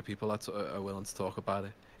plenty of people that are willing to talk about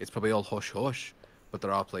it. It's probably all hush hush, but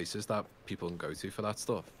there are places that people can go to for that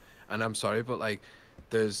stuff. And I'm sorry, but like,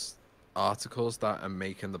 there's articles that are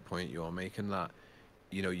making the point you're making, that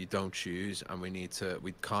you don't choose, and we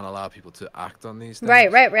can't allow people to act on these things.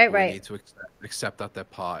 Right. We need to accept that they're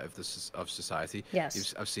part of society.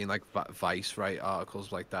 Yes. I've seen like Vice write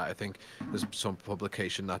articles like that. I think there's some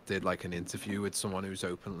publication that did like an interview with someone who's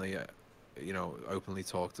openly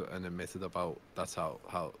talked and admitted about that's how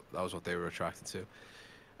that was what they were attracted to.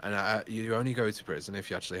 And you only go to prison if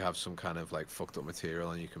you actually have some kind of like fucked up material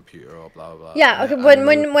on your computer or blah blah blah. Yeah, okay,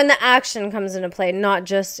 when the action comes into play, not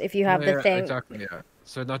just if you have the thing. Exactly, yeah.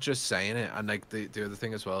 So not just saying it, and like the other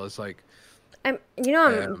thing as well is like, I'm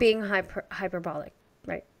being hyperbolic,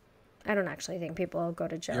 right? I don't actually think people will go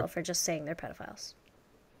to jail for just saying they're pedophiles.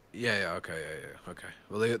 Yeah, okay, okay.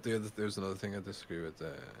 Well, there's another thing I disagree with.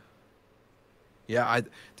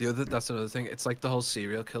 That's another thing. It's like the whole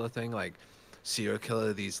serial killer thing. Like, serial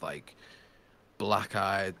killer, these like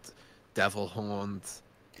black-eyed, devil-horned,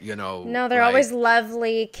 No, they're always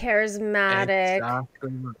lovely, charismatic.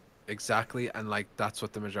 Exactly, and like that's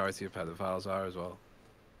what the majority of pedophiles are as well.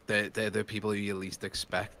 They're the people who you least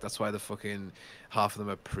expect. That's why the fucking half of them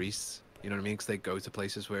are priests. You know what I mean? Because they go to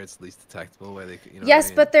places where it's least detectable, where they, Yes, what I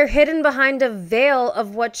mean? But they're hidden behind a veil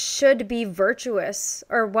of what should be virtuous,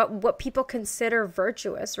 or what people consider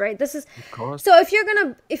virtuous, right? This is, of course. So if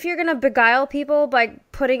you're gonna beguile people by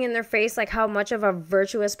putting in their face like how much of a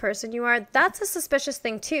virtuous person you are, that's a suspicious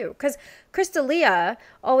thing too. Because Didd'lia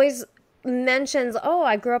always mentions, oh,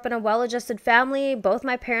 I grew up in a well-adjusted family, both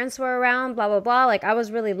my parents were around, blah blah blah, like I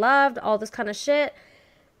was really loved, all this kind of shit.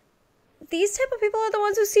 These type of people are the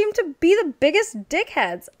ones who seem to be the biggest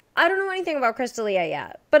dickheads. I don't know anything about Didd'lia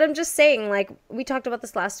yet, but I'm just saying, like, we talked about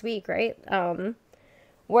this last week, right?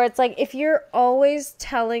 Where it's like, if you're always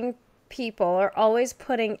telling people or always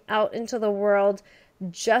putting out into the world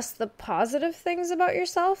just the positive things about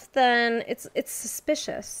yourself, then it's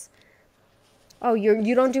suspicious. Oh,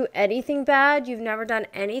 you don't do anything bad? You've never done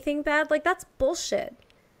anything bad? Like, that's bullshit.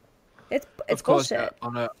 It's of course, bullshit.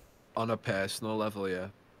 Yeah, on a personal level, yeah.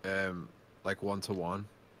 Like one-to-one,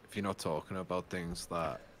 if you're not talking about things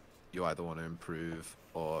that you either want to improve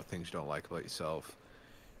or things you don't like about yourself,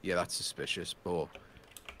 yeah, that's suspicious. But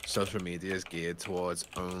social media is geared towards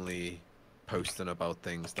only posting about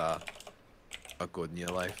things that are good in your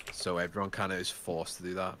life, so everyone kind of is forced to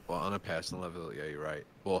do that. But on a personal level, yeah, you're right.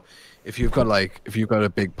 But if you've got a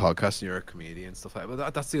big podcast and you're a comedian and stuff like that,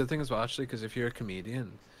 but that's the other thing as well, actually, because if you're a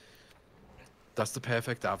comedian, that's the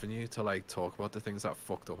perfect avenue to like talk about the things that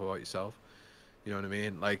fucked up about yourself. You know what I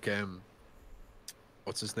mean? Like,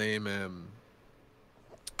 what's his name?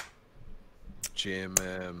 Jim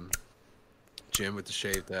with the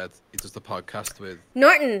shaved head. He does the podcast with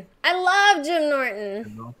Norton. I love Jim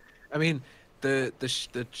Norton. I mean, the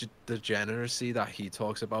degeneracy that he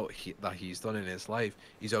talks about, that he's done in his life,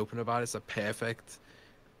 he's open about it. It's a perfect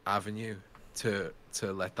avenue to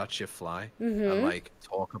let that shit fly and like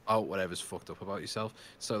talk about whatever's fucked up about yourself.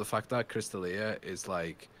 So the fact that Didd'lia is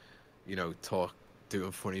like,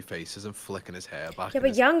 doing funny faces and flicking his hair back. Yeah,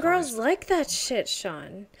 but young girls like that shit,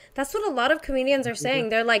 Sean. That's what a lot of comedians are saying.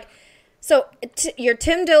 They're like, so your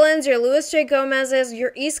Tim Dillons, your Louis J. Gomez's,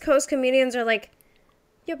 your East Coast comedians are like,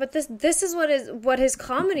 yeah, but this is what his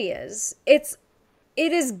comedy is. It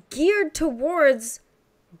is geared towards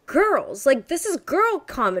girls. Like, this is girl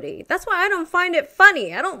comedy. That's why I don't find it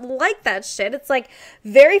funny. I don't like that shit. It's like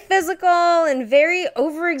very physical and very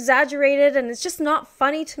over exaggerated, and it's just not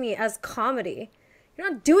funny to me as comedy. You're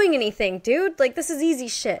not doing anything, dude. Like, this is easy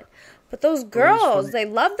shit. But those girls, they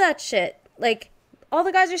love that shit. Like, all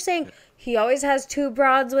the guys are saying he always has 2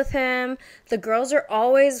 broads with him. The girls are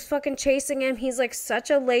always fucking chasing him. He's like such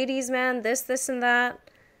a ladies' man, this and that.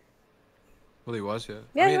 Well, he was, yeah.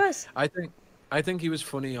 Yeah, he was. I think he was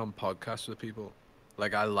funny on podcasts with people.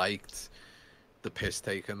 Like, I liked the piss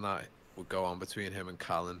taking that would go on between him and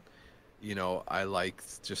Callan. I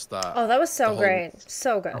liked just that. Oh, that was so great.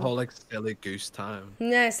 So good. The whole, like, silly goose time.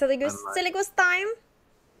 Yeah, silly goose time.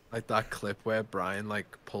 Like that clip where Brian, like,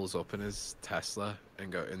 pulls up in his Tesla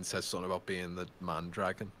and says something about being the man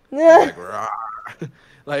dragon. Yeah. Like,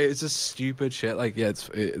 like, it's just stupid shit. Like, yeah,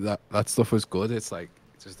 that stuff was good. It's like,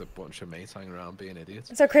 just a bunch of mates hanging around being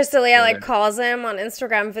idiots. So Didd'lia calls him on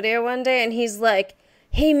Instagram video one day, and he's like,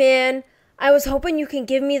 "Hey man, I was hoping you can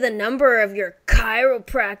give me the number of your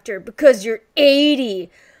chiropractor because you're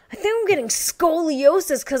 80. I think I'm getting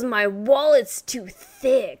scoliosis because my wallet's too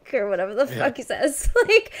thick," or whatever the fuck he says.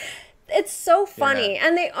 Like, it's so funny,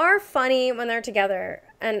 and they are funny when they're together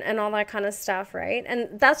and all that kind of stuff, right?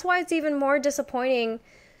 And that's why it's even more disappointing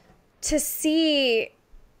to see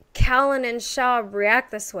Callan and Shaw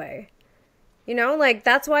react this way. Like,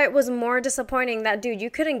 that's why it was more disappointing that, dude,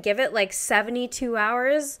 you couldn't give it like 72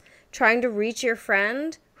 hours trying to reach your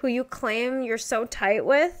friend who you claim you're so tight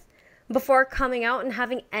with before coming out and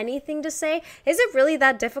having anything to say. Is it really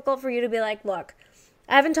that difficult for you to be like, look,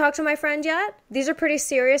 I haven't talked to my friend yet. These are pretty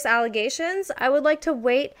serious allegations. I would like to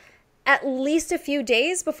wait at least a few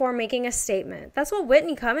days before making a statement. That's what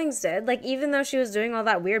Whitney Cummings did. Like, even though she was doing all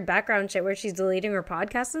that weird background shit where she's deleting her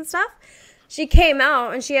podcast and stuff, she came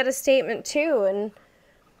out and she had a statement too, and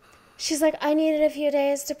she's like, I needed a few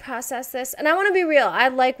days to process this. And I want to be real. I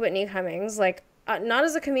like Whitney Cummings, like, not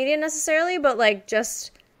as a comedian necessarily, but like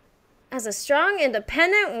just as a strong,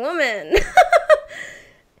 independent woman.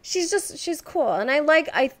 She's cool. And I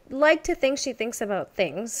like to think she thinks about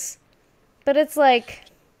things. But it's like,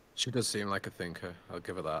 she does seem like a thinker. I'll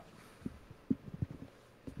give her that.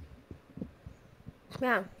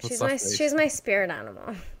 Yeah, she's my spirit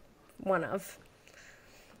animal. One of.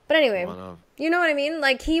 But anyway, you know what I mean?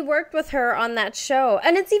 Like, he worked with her on that show.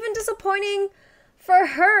 And it's even disappointing for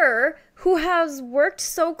her, who has worked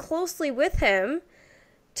so closely with him,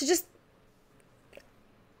 to just...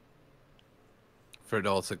 For it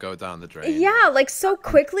all to go down the drain. Yeah, like, so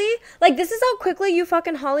quickly. Like, this is how quickly you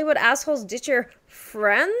fucking Hollywood assholes ditch your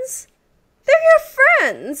friends? They're your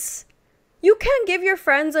friends. You can't give your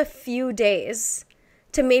friends a few days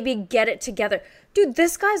to maybe get it together. Dude,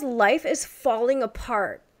 this guy's life is falling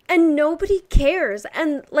apart and nobody cares.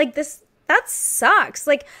 And like that sucks.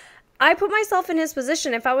 Like, I put myself in his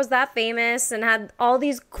position if I was that famous and had all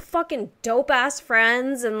these fucking dope ass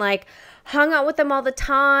friends and like hung out with them all the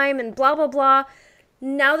time and blah, blah, blah.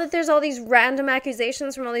 Now that there's all these random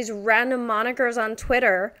accusations from all these random monikers on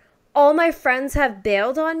Twitter, all my friends have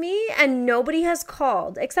bailed on me and nobody has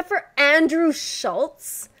called except for Andrew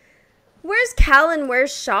Schultz. Where's Callan?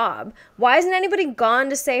 Where's Schaub? Why hasn't anybody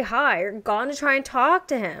gone to say hi or gone to try and talk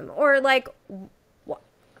to him? Or like,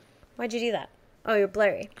 why'd you do that? Oh, you're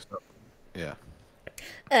blurry. Yeah.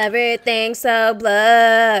 Everything's so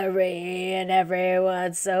blurry and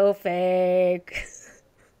everyone's so fake.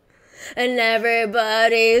 And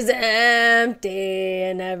everybody's empty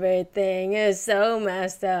and everything is so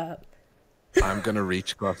messed up. I'm gonna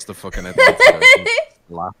reach across the fucking Atlantic and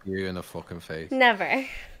slap you in the fucking face. Never.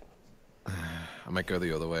 I might go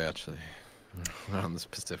the other way, actually. Around this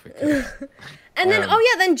Pacific coast. And then,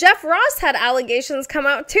 then Jeff Ross had allegations come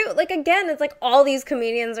out, too. Like, again, it's like all these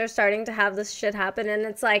comedians are starting to have this shit happen, and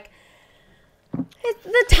it's like,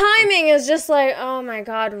 the timing is just like, oh my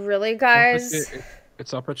God, really, guys?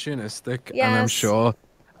 It's opportunistic, yes. And I'm sure,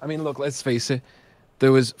 I mean, look, let's face it,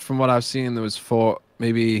 there was, from what I've seen, there was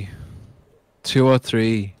maybe 2 or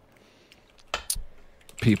 3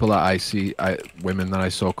 people that women that I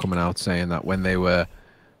saw coming out saying that when they were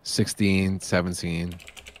 16, 17,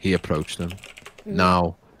 he approached them. Mm-hmm.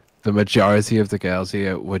 Now, the majority of the girls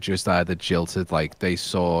here were just either jilted, like they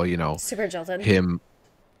saw, super jilted. Him,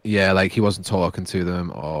 yeah, like he wasn't talking to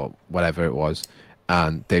them or whatever it was,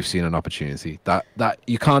 and they've seen an opportunity. That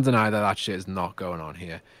you can't deny that shit is not going on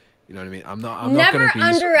here. You know what I mean? I'm not Never gonna be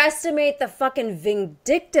underestimate the fucking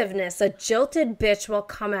vindictiveness a jilted bitch will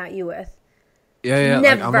come at you with. Yeah.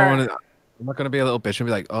 Never. Like, I'm not gonna be a little bitch and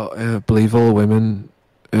be like, believe all women,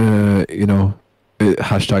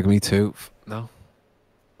 hashtag me too. No,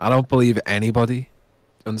 I don't believe anybody.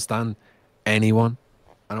 Understand? Anyone.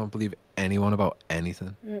 I don't believe anyone about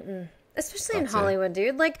anything. Mm-mm. Especially in Hollywood,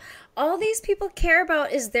 dude. Like, all these people care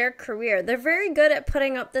about is their career. They're very good at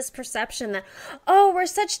putting up this perception that, oh, we're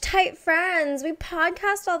such tight friends. We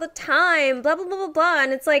podcast all the time. Blah, blah, blah, blah, blah.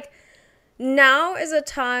 And it's like, now is a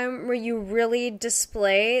time where you really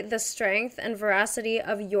display the strength and veracity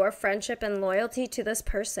of your friendship and loyalty to this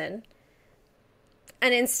person.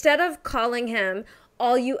 And instead of calling him,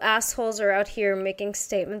 all you assholes are out here making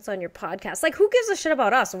statements on your podcast. Like, who gives a shit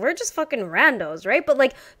about us? We're just fucking randos, right? But,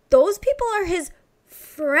 like, those people are his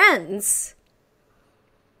friends.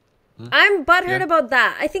 I'm butthurt about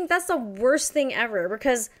that. I think that's the worst thing ever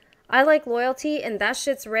because I like loyalty and that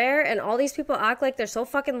shit's rare and all these people act like they're so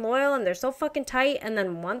fucking loyal and they're so fucking tight and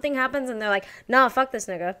then one thing happens and they're like, nah, fuck this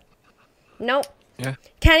nigga. Nope. Yeah.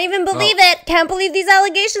 Can't even believe it. Can't believe these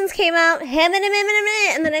allegations came out. And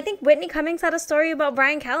then I think Whitney Cummings had a story about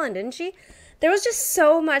Brian Callen, didn't she? There was just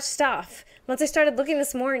so much stuff once I started looking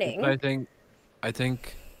this morning. I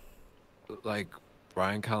think like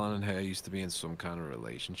Brian Callen and her used to be in some kind of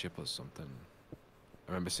relationship or something.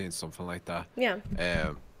 I remember seeing something like that. Yeah.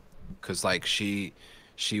 Because like she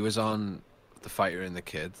was on The Fighter and the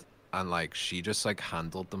Kid and like she just like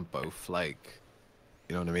handled them both like,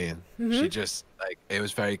 you know what I mean? Mm-hmm. She just like, it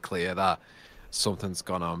was very clear that something's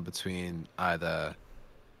gone on between either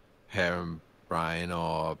her and Brian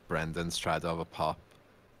or Brendan's tried to have a pop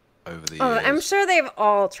over the years. Oh, I'm sure they've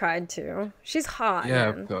all tried to. She's hot.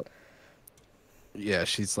 Yeah, man. but yeah,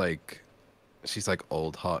 she's like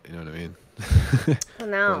old hot, you know what I mean?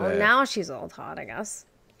 Now she's old hot, I guess.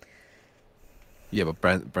 Yeah, but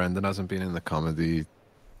Brendan hasn't been in the comedy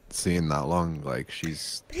scene that long. Like,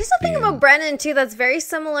 she's. But here's the thing about Brendan too that's very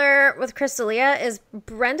similar with Didd'lia is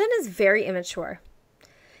Brendan is very immature.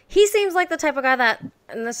 he seems like the type of guy that,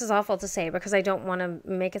 and this is awful to say because I don't want to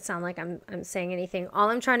make it sound like I'm saying anything. All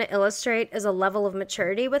I'm trying to illustrate is a level of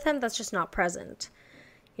maturity with him that's just not present.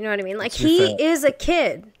 You know what I mean? Like, he is a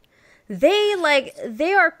kid. They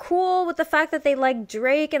are cool with the fact that they like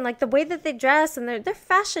Drake and like the way that they dress, and they're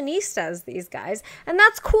fashionistas, these guys. And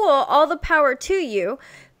that's cool. All the power to you.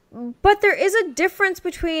 But there is a difference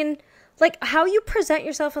between, like, how you present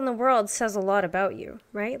yourself in the world says a lot about you,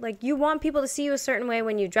 right? Like, you want people to see you a certain way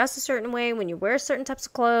when you dress a certain way, when you wear certain types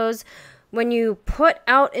of clothes, when you put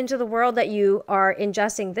out into the world that you are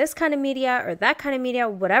ingesting this kind of media or that kind of media,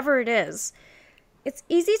 whatever it is. It's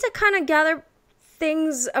easy to kind of gather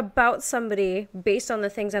things about somebody based on the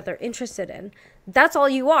things that they're interested in. That's all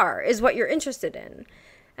you are, is what you're interested in.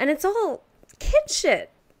 And it's all kid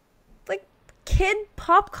shit. Like, kid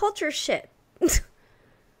pop culture shit.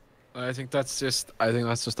 I think that's just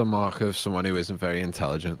a mark of someone who isn't very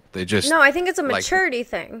intelligent. They just No, I think it's a maturity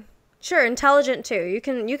thing. Sure, intelligent too. You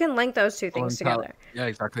can link those two things together. Yeah,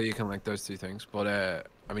 exactly. You can link those two things. But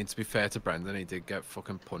I mean, to be fair to Brendan, he did get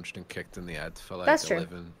fucking punched and kicked in the head for like That's a true.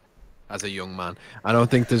 living as a young man. I don't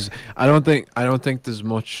think there's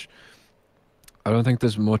much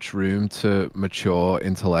room to mature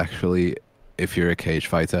intellectually if you're a cage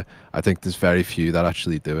fighter. I think there's very few that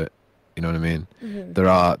actually do it. You know what I mean? Mm-hmm.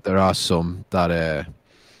 There are some that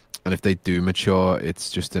and if they do mature, it's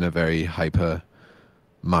just in a very hyper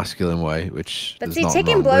masculine way, which But there's see, nothing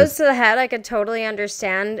taking wrong blows with. to the head, I could totally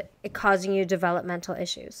understand it causing you developmental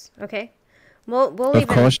issues. Okay, we'll Of even.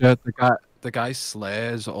 course, yeah. The guy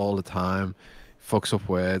slays all the time, fucks up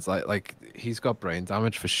words. Like he's got brain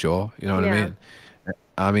damage for sure. You know what Yeah.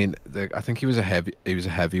 I mean? I think he was a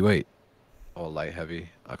heavyweight or light heavy.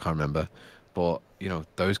 I can't remember. But you know,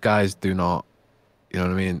 those guys do not. You know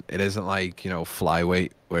what I mean? It isn't like, you know,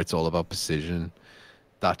 flyweight where it's all about precision.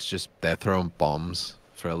 That's just they're throwing bombs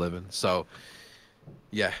for a living. So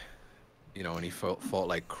yeah, you know, and he fought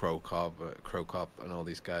like Crow Cop and all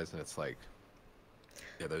these guys, and it's like,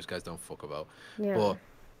 yeah, those guys don't fuck about. Yeah. But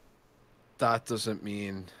that doesn't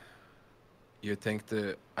mean you think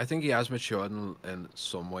I think he has matured in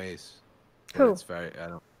some ways. But Who? it's very, I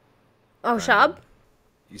don't. Oh, Shab?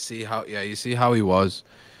 You see how he was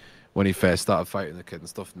when he first started fighting the kid and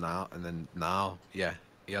stuff now, and then now, yeah,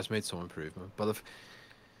 he has made some improvement. But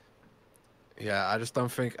I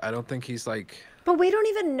don't think he's like. But we don't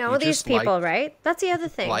even know He these just people, likes- right? That's the other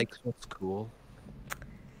thing. Likes what's cool.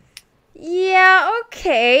 Yeah,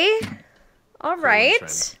 okay. All Cool and right.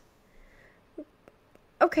 trendy.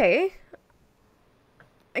 Okay.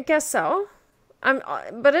 I guess so.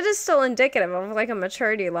 But it is still indicative of like a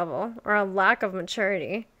maturity level or a lack of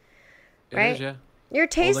maturity. It Right? is, yeah. Your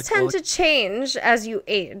tastes tend to change as you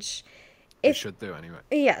age. It should do anyway.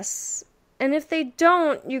 Yes. And if they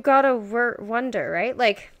don't, you gotta wonder, right?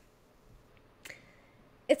 Like,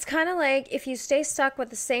 it's kind of like if you stay stuck with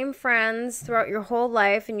the same friends throughout your whole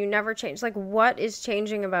life and you never change, like, what is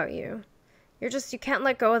changing about you? You can't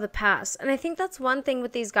let go of the past. And I think that's one thing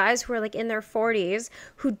with these guys who are like in their 40s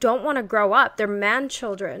who don't want to grow up. They're man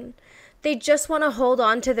children. They just want to hold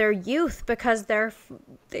on to their youth because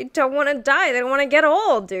they don't want to die. They don't want to get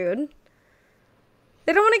old, dude.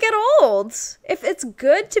 They don't want to get old. If it's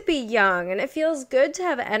good to be young and it feels good to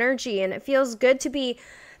have energy and it feels good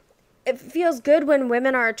when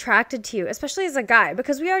women are attracted to you, especially as a guy,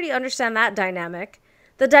 because we already understand that dynamic.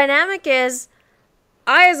 The dynamic is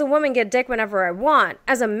I, as a woman, get dick whenever I want.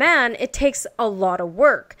 As a man, it takes a lot of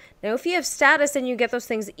work. Now, if you have status and you get those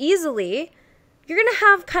things easily, you're going to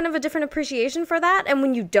have kind of a different appreciation for that. And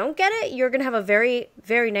when you don't get it, you're going to have a very,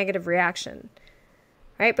 very negative reaction.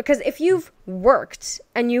 Right? Because if you've worked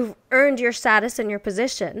and you've earned your status and your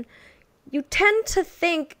position, you tend to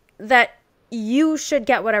think that you should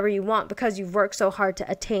get whatever you want because you've worked so hard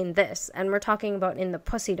to attain this. And we're talking about in the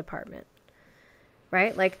pussy department.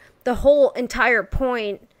 Right? Like, the whole entire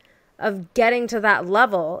point of getting to that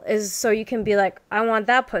level is so you can be like, I want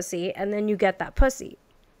that pussy, and then you get that pussy.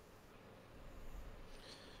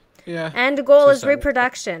 Yeah. And the goal So is sorry.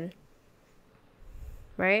 reproduction.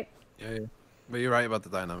 Right? Yeah. But you're right about the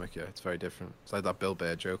dynamic, yeah. It's very different. It's like that Bill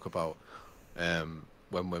Burr joke about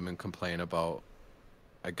when women complain about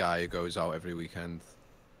a guy who goes out every weekend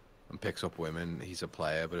and picks up women, he's a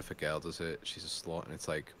player, but if a girl does it, she's a slut. And it's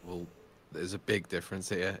like, well, there's a big difference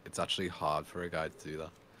here. It's actually hard for a guy to do that.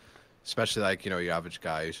 Especially like, you know, your average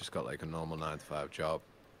guy who's just got like a normal 9-to-5 job.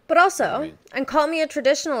 But also, You know what I mean? and call me a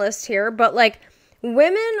traditionalist here, but like,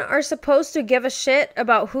 women are supposed to give a shit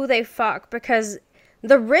about who they fuck because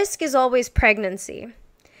the risk is always pregnancy.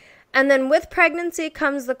 And then with pregnancy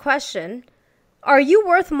comes the question, are you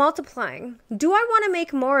worth multiplying? Do I want to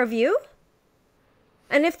make more of you?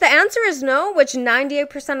 And if the answer is no, which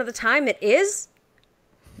 98% of the time it is,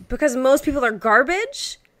 because most people are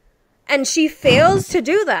garbage, and she fails to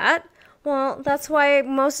do that, well, that's why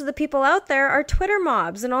most of the people out there are Twitter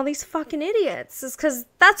mobs and all these fucking idiots. Is because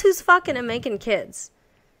that's who's fucking and making kids.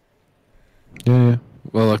 Yeah.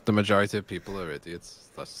 Well, look, the majority of people are idiots.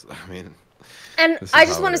 That's, I mean... And I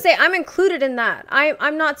just want to say I'm included in that.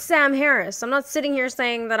 I'm not Sam Harris. I'm not sitting here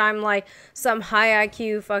saying that I'm like some high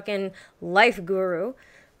IQ fucking life guru,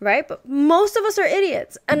 right? But most of us are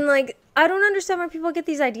idiots. And like, I don't understand why people get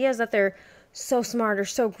these ideas that they're so smart or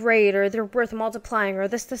so great or they're worth multiplying or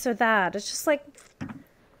this or that. It's just like,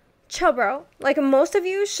 chill, bro. Like, most of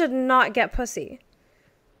you should not get pussy.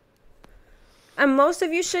 And most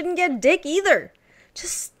of you shouldn't get dick either.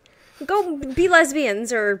 Just go be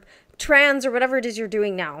lesbians or trans or whatever it is you're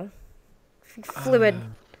doing now. Fluid.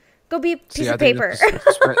 Go be a piece of paper.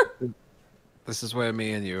 This is where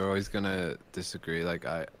me and you are always going to disagree. Like,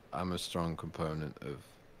 I'm a strong component of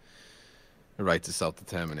the right to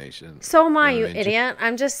self-determination. So am I, you idiot.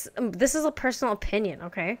 This is a personal opinion,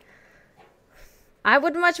 okay? I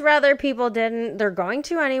would much rather people didn't. They're going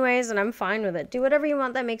to anyways, and I'm fine with it. Do whatever you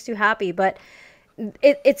want that makes you happy, but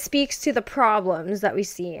it speaks to the problems that we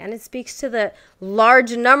see, and it speaks to the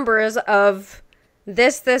large numbers of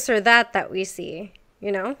this or that we see,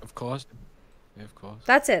 you know? Of course. Yeah, of course.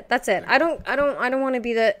 That's it. I don't want to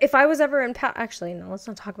be the... If I was ever in power... Actually, no, let's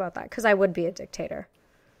not talk about that, because I would be a dictator.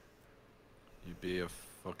 You'd be a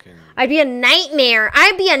fucking... I'd be a nightmare.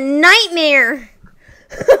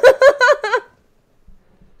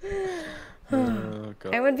 Oh,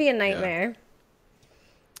 God. I would be a nightmare. Yeah.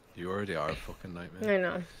 You already are a fucking nightmare. I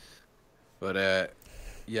know. But,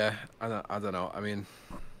 yeah, I don't know. I mean,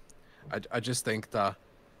 I just think that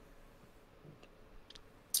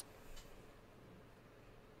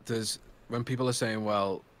when people are saying,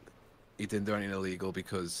 well, he didn't do anything illegal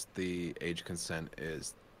because the age of consent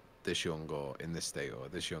is this young or in this state or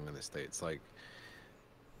this young in this state, it's like,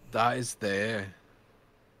 that is there.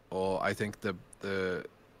 Or I think the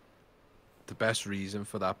best reason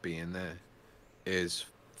for that being there is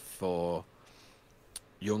for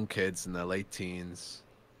young kids in their late teens,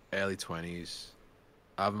 early 20s,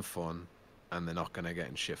 having fun, and they're not going to get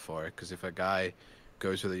in shit for it. Because if a guy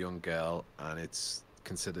goes with a young girl and it's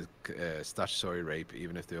considered statutory rape,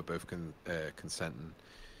 even if they were both consenting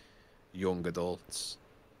young adults,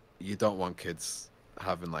 you don't want kids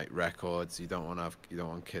having like records. You don't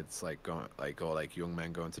want kids like going or young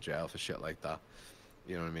men going to jail for shit like that.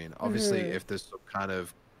 You know what I mean? Obviously, if there's some kind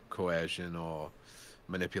of coercion or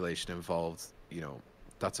manipulation involved, you know,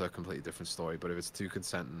 that's a completely different story. But if it's two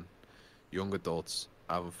consenting young adults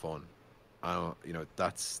having fun, you know,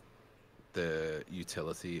 that's the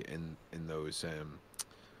utility in those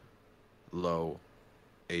low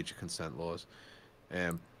age of consent laws.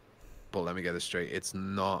 But let me get this straight: it's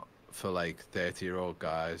not for like 30-year-old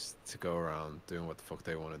guys to go around doing what the fuck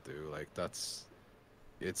they want to do. Like,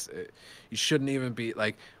 you shouldn't even be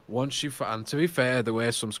like, once you... And to be fair, there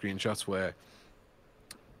were some screenshots where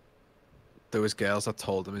there was girls that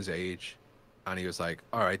told him his age, and he was like,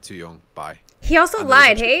 all right, too young, bye. He also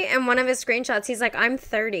lied, hey? In one of his screenshots, he's like, I'm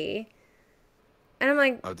 30. And I'm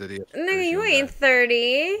like, oh, did he? No, you ain't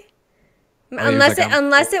 30. Oh,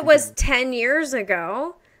 unless it was 10 years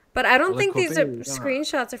ago. But I don't think these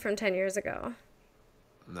screenshots are from 10 years ago.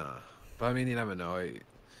 Nah. But I mean, you never know.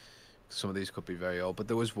 Some of these could be very old. But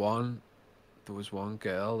there was one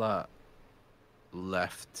girl that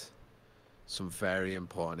left some very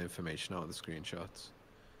important information out of the screenshots.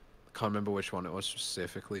 I can't remember which one it was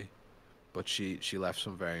specifically, but she left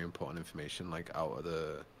some very important information like out of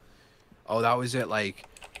the... Oh, that was it. Like,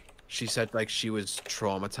 she said like she was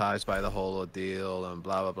traumatized by the whole ordeal and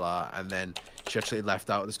blah blah blah, and then she actually left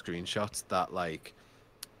out the screenshots that like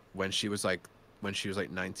when she was like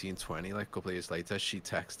 19, 20, like a couple of years later, she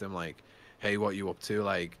texted him like, hey, what you up to?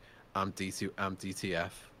 Like, I'm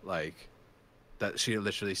DTF. Like, that she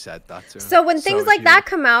literally said that to him. So when things like that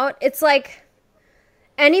come out, it's like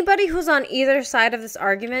anybody who's on either side of this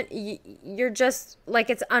argument, you're just like,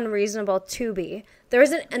 it's unreasonable to be. There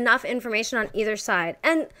isn't enough information on either side.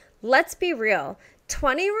 And let's be real.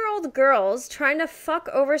 20-year-old girls trying to fuck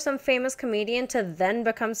over some famous comedian to then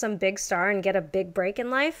become some big star and get a big break in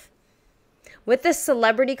life. With this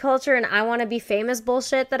celebrity culture and I want to be famous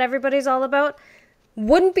bullshit that everybody's all about,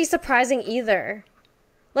 wouldn't be surprising either.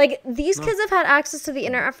 Like, these kids have had access to the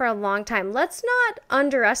internet for a long time. Let's not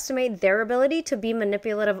underestimate their ability to be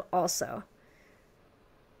manipulative also.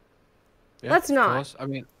 Yeah, Let's not. Of course. I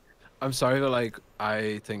mean, I'm sorry, but like,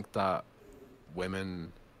 I think that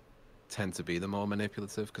women tend to be the more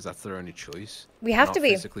manipulative because that's their only choice. We They're have to not be.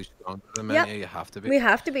 physically stronger than men. Yep. Yeah, you have to be. We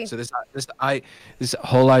have to be. So this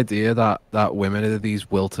whole idea that women are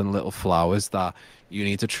these wilting little flowers that you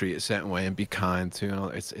need to treat a certain way and be kind to,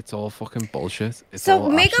 it's all fucking bullshit. It's So all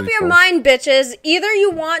make up absolute your bullshit. mind, bitches. Either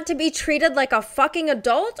you want to be treated like a fucking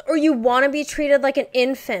adult or you want to be treated like an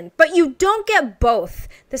infant. But you don't get both.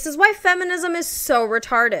 This is why feminism is so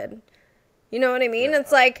retarded. You know what I mean? Yeah.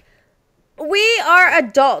 It's like, we are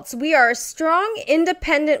adults. We are strong,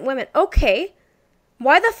 independent women. Okay.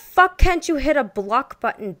 Why the fuck can't you hit a block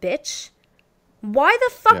button, bitch? Why the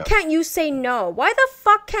fuck Yeah. can't you say no? Why the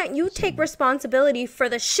fuck can't you take responsibility for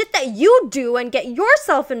the shit that you do and get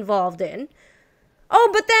yourself involved in? Oh,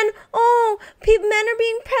 but then, men are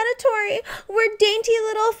being predatory. We're dainty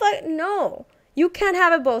little fuck. No, you can't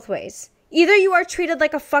have it both ways. Either you are treated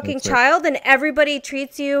like a fucking That's it. child and everybody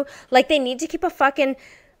treats you like they need to keep a fucking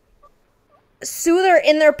soother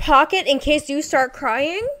in their pocket in case you start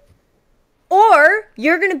crying. Or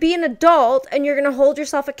you're going to be an adult and you're going to hold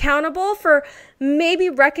yourself accountable for maybe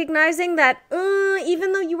recognizing that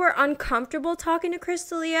even though you were uncomfortable talking to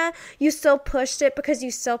Didd'lia, you still pushed it because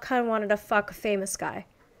you still kind of wanted to fuck a famous guy.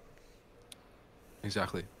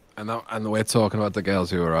 Exactly. And we're talking about the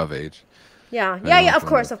girls who are of age. Yeah, of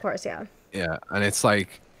course, yeah. Yeah, and it's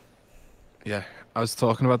like, yeah, I was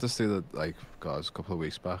talking about this the other, it was a couple of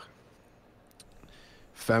weeks back.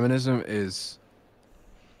 Feminism has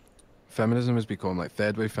become like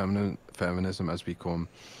third wave feminism has become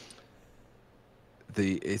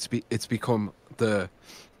it's become the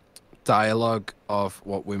dialogue of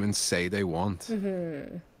what women say they want.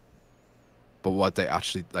 Mm-hmm. But what they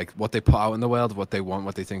actually what they put out in the world, what they want,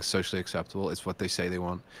 what they think is socially acceptable, is what they say they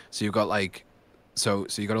want. So you've got so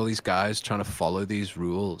you got all these guys trying to follow these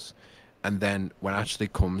rules, and then when it actually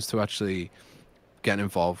comes to actually getting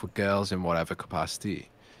involved with girls in whatever capacity,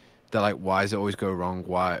 they're like, why does it always go wrong?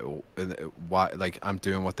 Why I'm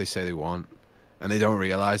doing what they say they want, and they don't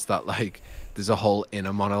realize that there's a whole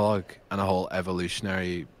inner monologue and a whole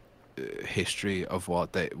evolutionary history of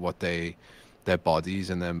their bodies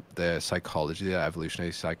and their psychology, their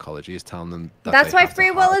evolutionary psychology is telling them that That's they why have to free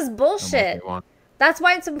have will is and what bullshit. they want. That's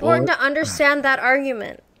why it's important to understand that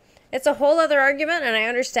argument. It's a whole other argument, and I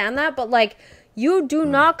understand that, but you do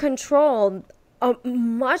not control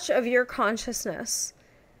much of your consciousness.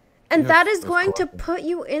 And that is going to put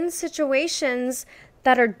you in situations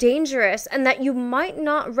that are dangerous and that you might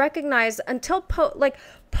not recognize until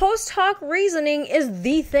post hoc reasoning is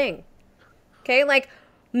the thing. Okay?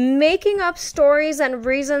 Making up stories and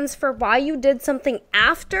reasons for why you did something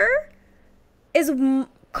after is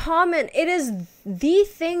common. It is the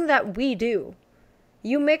thing that we do.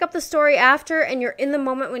 You make up the story after and you're in the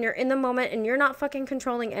moment when you're in the moment and you're not fucking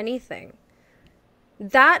controlling anything.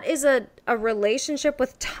 That is a relationship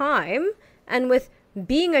with time and with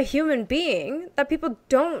being a human being that people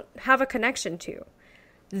don't have a connection to.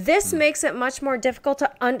 This makes it much more difficult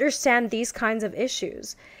to understand these kinds of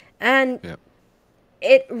issues. And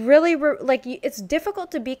it really, it's difficult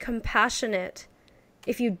to be compassionate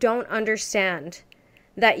if you don't understand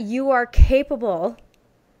that you are capable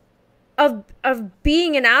of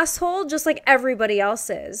being an asshole just like everybody else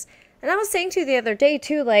is. And I was saying to you the other day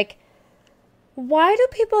too, why do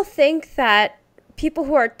people think that people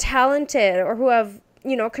who are talented or who have,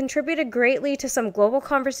 contributed greatly to some global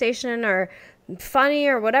conversation or funny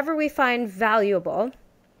or whatever we find valuable,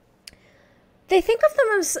 they think of them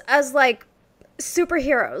as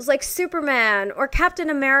superheroes, like Superman or Captain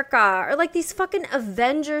America or these fucking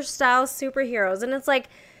Avengers style superheroes. And it's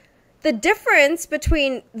the difference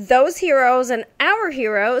between those heroes and our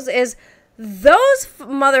heroes is those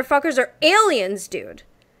motherfuckers are aliens, dude.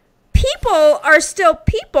 People are still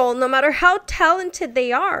people, no matter how talented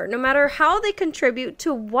they are, no matter how they contribute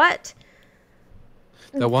to what.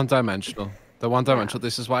 They're one-dimensional.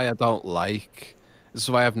 This is why this is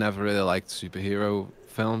why I've never really liked superhero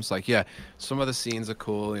films. Some of the scenes are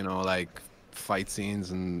cool, fight scenes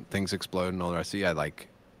and things explode and all the rest.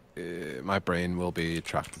 My brain will be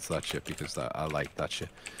attracted to that shit because I like that shit.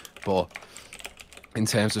 But in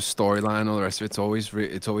terms of storyline and all the rest of it,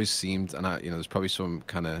 it's always seemed, and there's probably some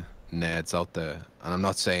kind of nerds out there, and I'm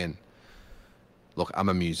not saying, look, I'm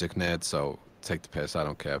a music nerd, so take the piss, I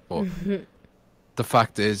don't care. But the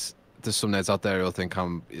fact is, there's some nerds out there who'll think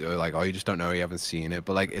I'm oh, you just don't know, you haven't seen it.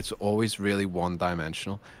 But it's always really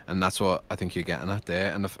one-dimensional, and that's what I think you're getting at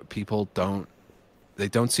there. And people don't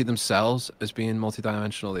see themselves as being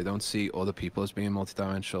multidimensional. They don't see other people as being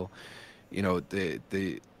multidimensional.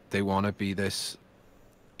 They want to be this,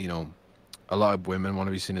 a lot of women want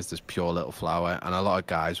to be seen as this pure little flower, and a lot of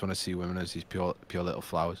guys want to see women as these pure little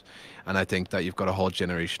flowers. And I think that you've got a whole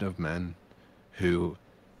generation of men who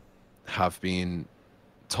have been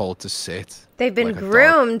told to sit. They've been like a dog.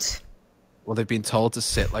 groomed. Well, they've been told to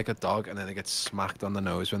sit like a dog, and then they get smacked on the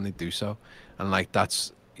nose when they do so. And like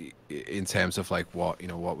that's in terms of like what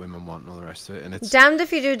what women want and all the rest of it. And it's Damned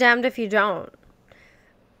if you do, damned if you don't.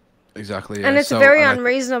 exactly. And Yeah. it's very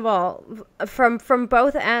unreasonable from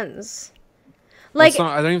both ends. Like, well,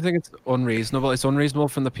 I don't even think it's unreasonable. It's unreasonable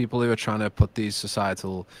from the people who are trying to put these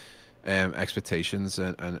societal expectations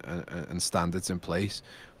and standards in place.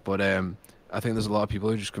 But I think there's a lot of people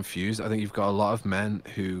who are just confused. I think you've got a lot of men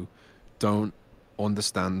who don't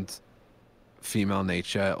understand female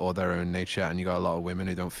nature or their own nature, and you got a lot of women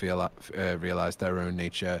who don't realize their own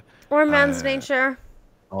nature or men's nature.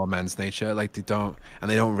 Or men's nature. Like they don't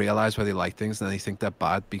realize why they like things, and they think they're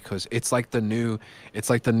bad because it's like the new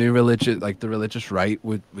religion. Like the religious right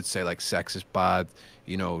would say like sex is bad,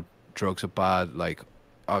 drugs are bad. Like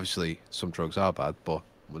obviously some drugs are bad, but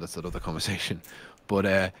that's another conversation.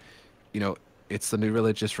 But it's the new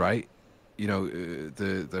religious right,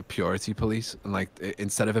 the purity police, and like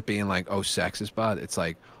instead of it being like, oh, sex is bad, it's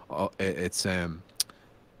like, oh, it's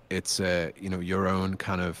your own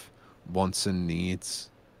kind of wants and needs.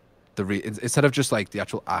 Instead of just like the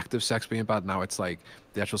actual act of sex being bad, now it's like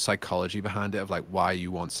the actual psychology behind it of like why you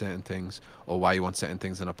want certain things or why you want certain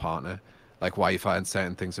things in a partner, like why you find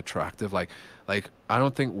certain things attractive. Like I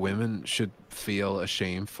don't think women should feel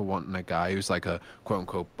ashamed for wanting a guy who's like a quote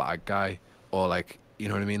unquote bad guy, or like, you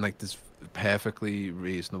know what I mean? Like there's perfectly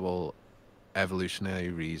reasonable evolutionary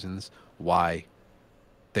reasons why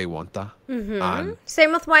they want that. Mm-hmm. And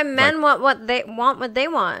same with why men want what they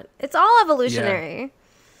want. It's all evolutionary. Yeah.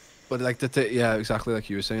 But like yeah, exactly like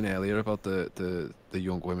you were saying earlier about the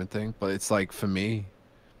young women thing. But it's like for me,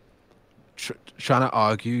 trying to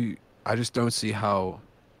argue, I just don't see how,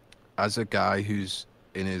 as a guy who's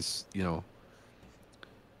in his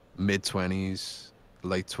mid-20s,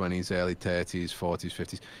 late 20s, early 30s, 40s,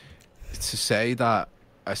 50s, to say that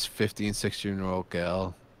a 15, 16-year-old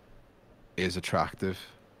girl is attractive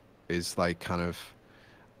is like kind of,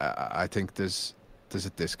 I think there's a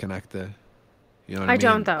disconnect there. You know what I mean? I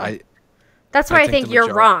don't though. That's why I think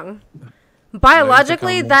you're wrong.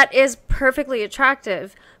 Biologically, that is perfectly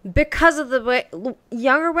attractive because of the way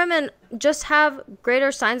younger women just have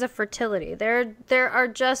greater signs of fertility. There are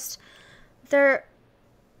just their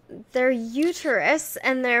uterus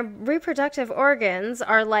and their reproductive organs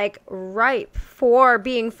are like ripe for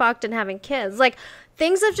being fucked and having kids. Like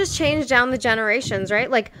things have just changed down the generations,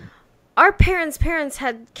 right? Like our parents'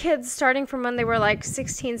 had kids starting from when they were like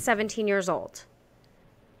 16, 17 years old.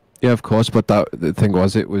 Yeah, of course, but the thing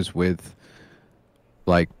was, it was with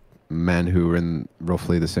like men who were in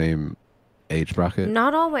roughly the same age bracket.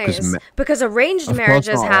 Not always, because arranged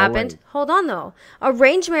marriages happened. Always. Hold on, though.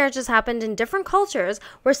 Arranged marriages happened in different cultures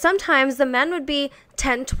where sometimes the men would be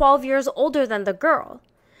 10, 12 years older than the girl,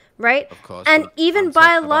 right? Of course. And even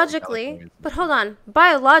biologically, but hold on,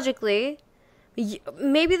 biologically,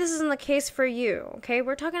 maybe this isn't the case for you, okay?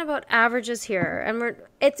 We're talking about averages here, and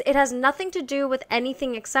it has nothing to do with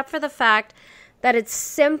anything except for the fact that it's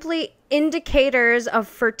simply indicators of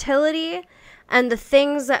fertility and the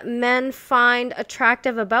things that men find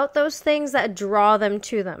attractive about those things that draw them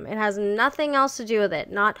to them. It has nothing else to do with it.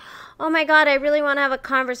 Not, oh my God, I really want to have a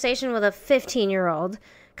conversation with a 15-year-old.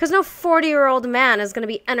 Because no 40-year-old man is going to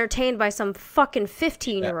be entertained by some fucking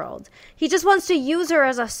 15-year-old. Yeah. He just wants to use her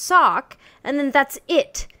as a sock, and then that's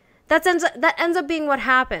it. That ends up being what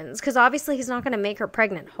happens. Because obviously he's not going to make her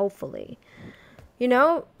pregnant, hopefully.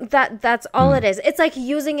 That's all it is. It's like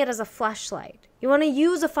using it as a fleshlight. You want to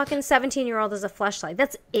use a fucking 17-year-old as a fleshlight.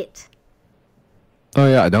 That's it. Oh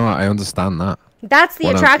yeah, I understand that. That's the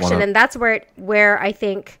attraction, and that's where I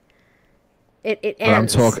think it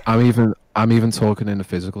ends. But I'm even talking in a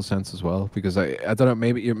physical sense as well, because I don't know,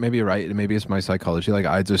 maybe you're right, maybe it's my psychology. Like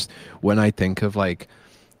I just, when I think of like,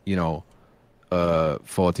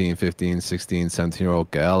 14, 15, 16,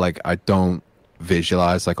 17-year-old girl, like I don't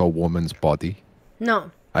visualize like a woman's body.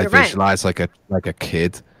 No, I visualize like a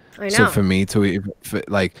kid. I know. So for me to for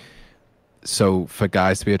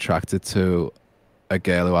guys to be attracted to a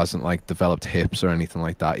girl who hasn't like developed hips or anything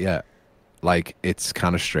like that yet, like it's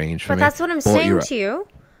kind of strange for me. But that's what I'm saying to you.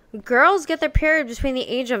 Girls get their period between the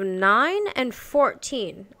age of 9 and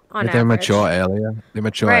 14 on average. They mature earlier. They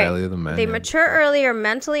mature earlier than men. They mature earlier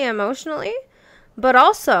mentally, emotionally, but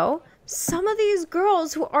also some of these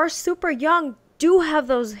girls who are super young do have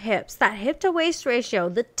those hips, that hip to waist ratio,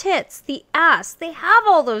 the tits, the ass. They have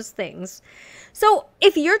all those things. So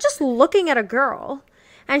if you're just looking at a girl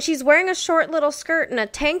and she's wearing a short little skirt and a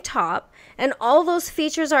tank top, and all those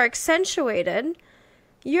features are accentuated,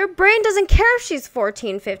 your brain doesn't care if she's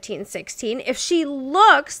 14, 15, 16. If she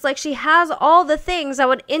looks like she has all the things that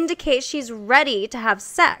would indicate she's ready to have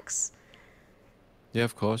sex. Yeah,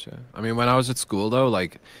 of course, yeah. I mean, when I was at school, though,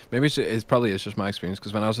 like, maybe it's probably it's just my experience,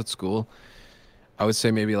 because when I was at school, I would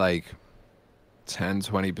say maybe, like,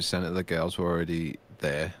 10-20% of the girls were already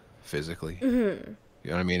there physically. Mm-hmm. You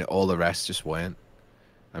know what I mean? All the rest just weren't.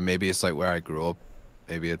 And maybe it's, like, where I grew up.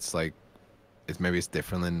 Maybe it's, like, maybe it's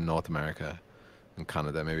different in North America and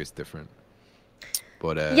Canada. Maybe it's different.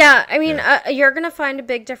 But, yeah, I mean, you're going to find a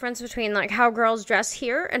big difference between, like, how girls dress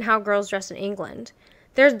here and how girls dress in England.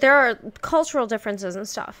 There are cultural differences and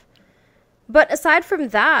stuff. But aside from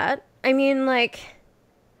that, I mean, like,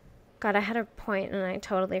 God, I had a point and I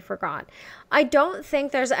totally forgot. I don't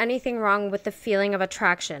think there's anything wrong with the feeling of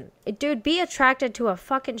attraction. Dude, be attracted to a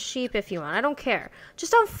fucking sheep if you want. I don't care.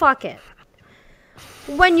 Just don't fuck it.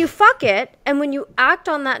 When you fuck it and when you act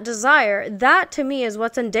on that desire, that to me is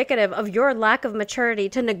what's indicative of your lack of maturity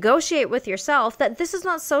to negotiate with yourself that this is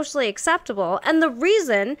not socially acceptable. And the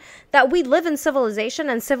reason that we live in civilization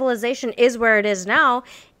and civilization is where it is now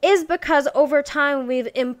is because over time we've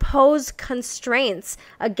imposed constraints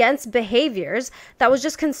against behaviors that was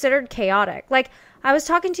just considered chaotic. Like, I was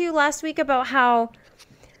talking to you last week about how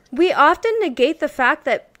we often negate the fact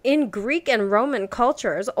that in Greek and Roman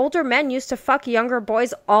cultures, older men used to fuck younger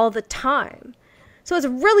boys all the time. So it's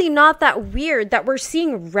really not that weird that we're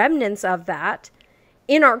seeing remnants of that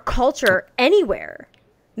in our culture anywhere.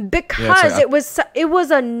 Because it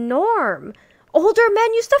was a norm. Older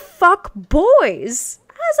men used to fuck boys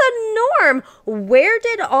as a norm. Where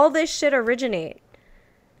did all this shit originate?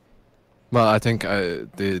 Well, I think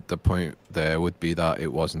the point there would be that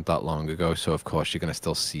it wasn't that long ago, so of course you're going to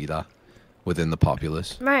still see that within the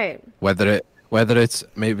populace. Right. Whether it's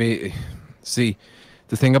maybe... See,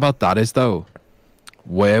 the thing about that is, though,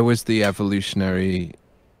 where was the evolutionary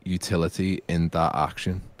utility in that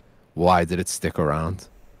action? Why did it stick around?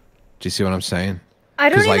 Do you see what I'm saying? I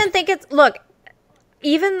don't even think it's... Look,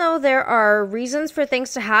 even though there are reasons for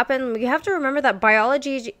things to happen, you have to remember that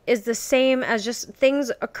biology is the same as just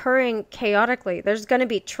things occurring chaotically. There's going to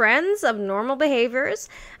be trends of normal behaviors,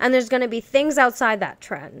 and there's going to be things outside that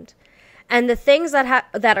trend. And the things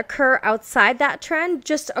that occur outside that trend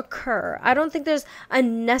just occur. I don't think there's a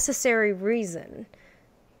necessary reason.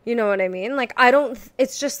 You know what I mean? Like,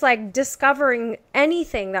 it's just like discovering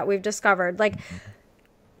anything that we've discovered. Like,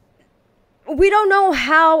 we don't know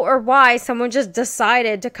how or why someone just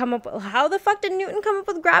decided to come up with... How the fuck did Newton come up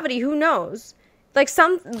with gravity? Who knows? Like,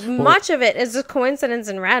 much of it is just coincidence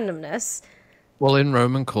and randomness. Well, in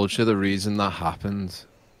Roman culture, the reason that happened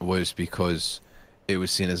was because it was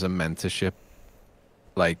seen as a mentorship.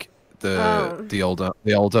 Like, the older...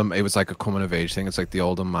 It was like a coming of age thing. It's like the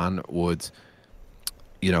older man would...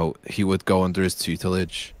 You know, he would go under his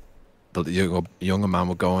tutelage. The younger man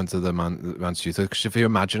would go into the man's tutelage. Because if you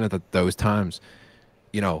imagine it at those times,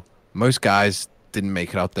 you know, most guys didn't make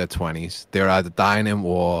it out their 20s. They were either dying in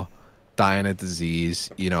war, dying of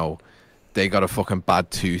disease, you know, they got a fucking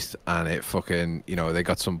bad tooth and it fucking, you know, they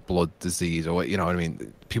got some blood disease or, you know what I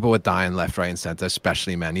mean? People were dying left, right, and center,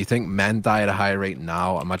 especially men. You think men die at a higher rate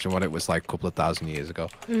now? Imagine what it was like a couple of thousand years ago.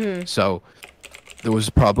 Mm-hmm. So there was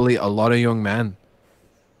probably a lot of young men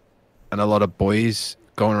and a lot of boys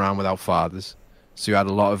going around without fathers. So you had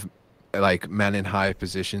a lot of like men in higher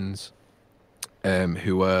positions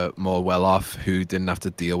who were more well off, who didn't have to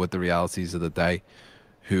deal with the realities of the day,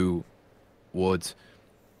 who would,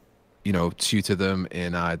 you know, tutor them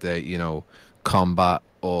in either, you know, combat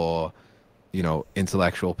or, you know,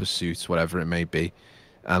 intellectual pursuits, whatever it may be.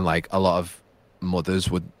 And like a lot of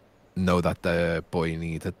mothers would know that their boy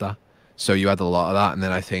needed that. So you had a lot of that. And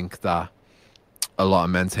then I think that a lot of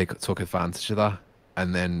men took advantage of that.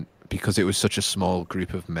 And then because it was such a small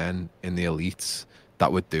group of men in the elites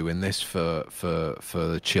that were doing this for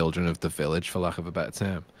the children of the village, for lack of a better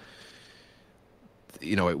term,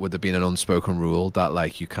 you know, it would have been an unspoken rule that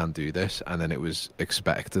like you can't do this, and then it was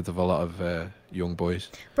expected of a lot of young boys.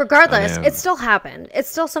 Regardless, it still happened. It's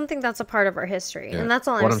still something that's a part of our history, and that's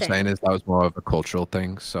all I'm saying. What I'm saying is that was more of a cultural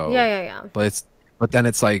thing. So yeah. But then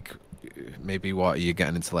it's like, maybe what are you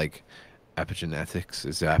getting into, like epigenetics?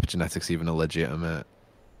 Is epigenetics even a legitimate?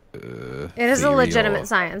 It is a legitimate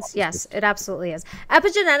science. Yes, it absolutely is.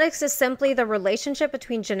 Epigenetics is simply the relationship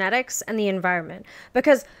between genetics and the environment,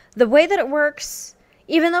 because the way that it works,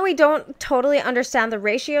 even though we don't totally understand the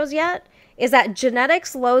ratios yet, is that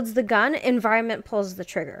genetics loads the gun, environment pulls the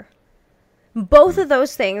trigger. Both of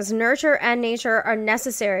those things, nurture and nature, are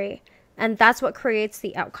necessary, and that's what creates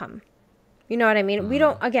the outcome. You know what I mean? We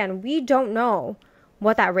don't know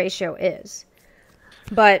what that ratio is.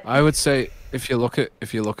 But I would say if you look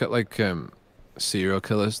at like serial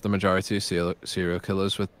killers, the majority of serial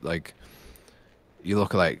killers with like, you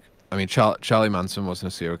look at like, I mean, Charlie Manson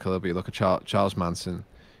wasn't a serial killer, but you look at Charles Manson,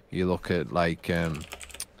 you look at like I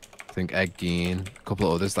think Ed Gein, a couple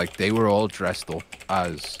of others, like they were all dressed up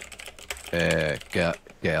as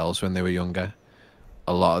girls when they were younger.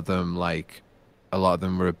 A lot of them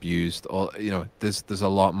were abused. Or there's a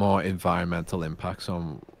lot more environmental impacts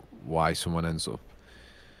on why someone ends up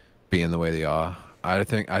being the way they are. I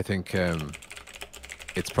think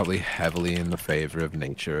it's probably heavily in the favor of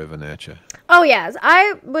nature over nurture. Oh yes,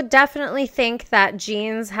 I would definitely think that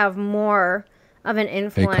genes have more of an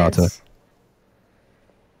influence. Hey, Carter.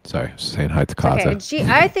 Sorry, I was saying hi to Carter. Okay,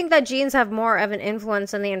 I think that genes have more of an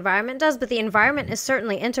influence than the environment does, but the environment is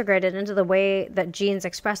certainly integrated into the way that genes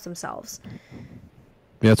express themselves.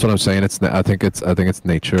 Yeah, that's what I'm saying. I think it's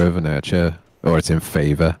nature over nurture, or it's in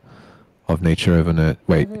favor of nature over nurture.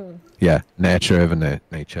 Wait, yeah, nature over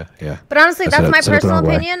nature. Yeah. But honestly, that's my personal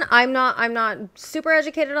opinion. I'm not super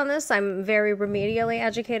educated on this. I'm very remedially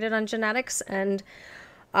educated on genetics, and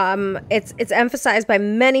it's emphasized by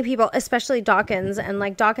many people, especially Dawkins, and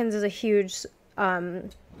like Dawkins is a huge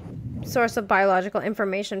source of biological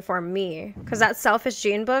information for me, because that Selfish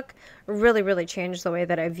Gene book really changed the way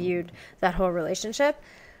that I viewed that whole relationship.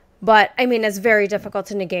 But I mean, it's very difficult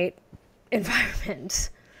to negate environment.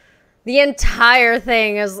 The entire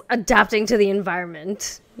thing is adapting to the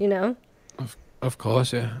environment, you know? Of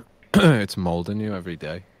course, yeah. It's molding you every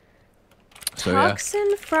day. So,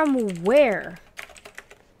 Toxin from where?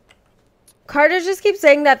 Carter just keeps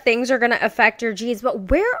saying that things are going to affect your genes, but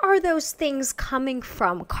where are those things coming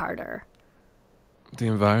from, Carter? The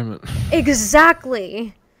environment.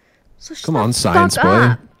 Exactly. So come on, science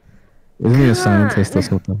boy. Isn't he a scientist or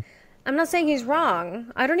something? I'm not saying he's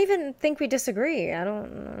wrong. I don't even think we disagree. I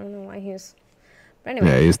don't know why he's... But anyway.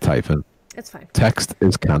 Yeah, he's typing. It's fine. Text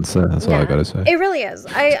is cancer. That's all I gotta say. It really is.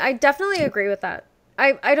 I definitely agree with that.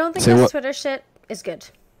 I don't think this Twitter shit is good.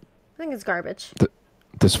 I think it's garbage.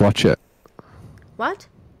 This what shit? What?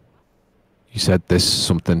 You said this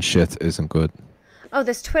something shit isn't good. Oh,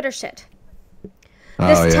 this Twitter shit.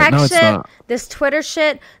 This text shit, this Twitter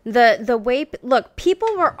shit, the way... Look, people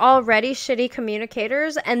were already shitty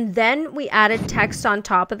communicators, and then we added text on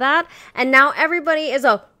top of that, and now everybody is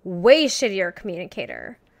a way shittier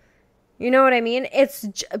communicator. You know what I mean?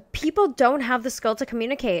 People don't have the skill to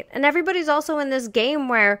communicate, and everybody's also in this game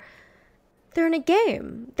where they're in a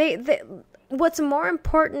game. What's more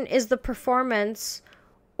important is the performance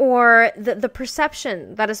or the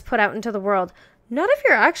perception that is put out into the world. Not if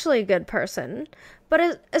you're actually a good person,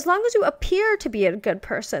 but as long as you appear to be a good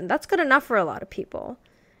person, that's good enough for a lot of people.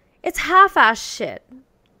 It's half-ass shit.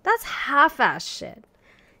 That's half-ass shit.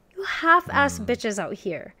 You half-ass bitches out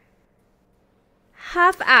here.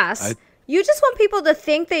 Half-ass. You just want people to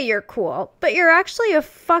think that you're cool, but you're actually a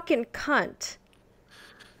fucking cunt.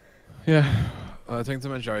 Yeah. I think the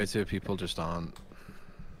majority of people just aren't.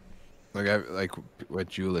 We're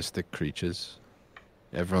dualistic creatures.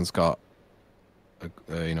 Everyone's got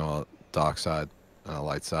a dark side and a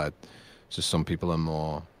light side. It's just some people are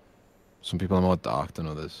more dark than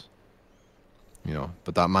others.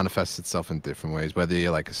 But that manifests itself in different ways. Whether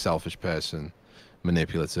you're like a selfish person,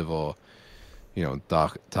 manipulative, or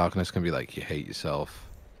darkness can be like you hate yourself.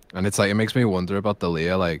 And it's like, it makes me wonder about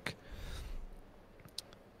Didd'lia, like,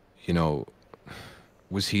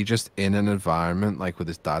 was he just in an environment like with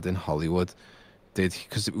his dad in Hollywood?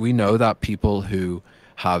 Because we know that people who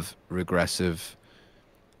have regressive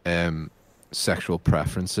sexual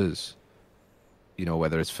preferences,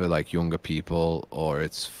 whether it's for like younger people or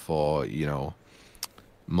it's for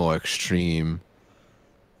more extreme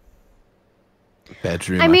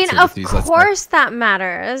bedroom activities. Of course that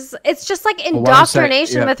matters. It's just like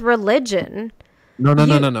indoctrination with religion. No.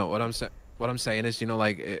 What I'm saying is,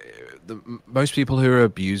 most people who are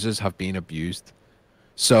abusers have been abused.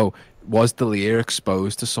 So was Didd'lia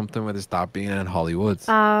exposed to something with his dad being in Hollywood?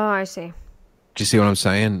 Oh, I see. Do you see what I'm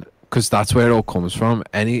saying? Because that's where it all comes from.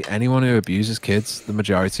 Anyone who abuses kids, the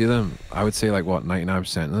majority of them, I would say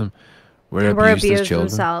 99% of them, were abused as children.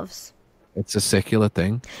 Themselves. It's a secular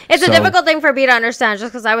thing. It's a difficult thing for me to understand,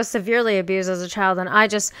 just because I was severely abused as a child, and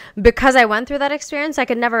because I went through that experience, I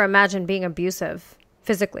could never imagine being abusive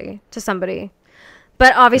physically to somebody.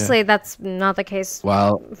 But obviously that's not the case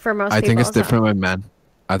for most people. I think it's different with men.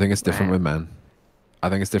 I think it's different with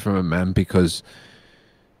men because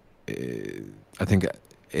I think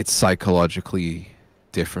it's psychologically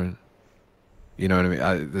different. You know what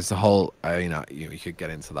I mean? There's a whole, you could get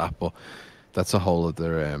into that, but that's a whole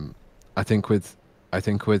other I think with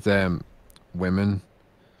women,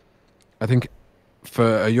 I think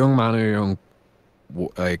for a young man or a young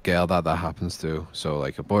a girl that happens to, so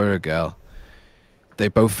like a boy or a girl, they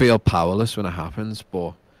both feel powerless when it happens,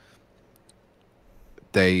 but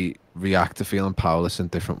they react to feeling powerless in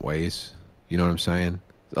different ways. You know what I'm saying?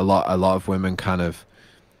 A lot of women kind of,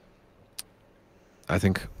 I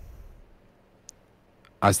think,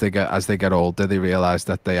 as they get older, they realize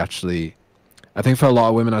that they actually. I think for a lot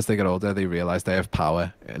of women, as they get older, they realize they have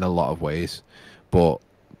power in a lot of ways, but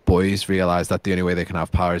boys realize that the only way they can have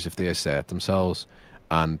power is if they assert themselves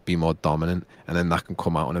and be more dominant, and then that can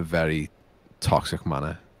come out in a very toxic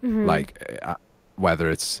manner, like whether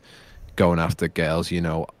it's going after girls,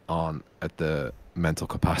 aren't at the mental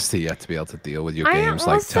capacity yet to be able to deal with your I games,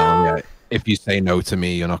 like telling also, you if you say no to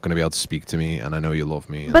me, you're not going to be able to speak to me, and I know you love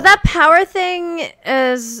me. but that power thing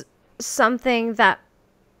is something that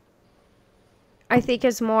I think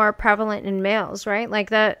is more prevalent in males, right? Like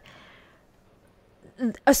that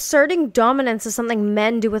asserting dominance is something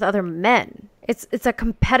men do with other men. It's a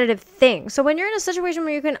competitive thing. So when you're in a situation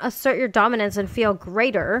where you can assert your dominance and feel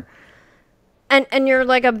greater, and you're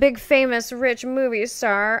like a big famous rich movie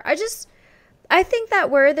star, I think that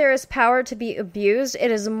where there is power to be abused,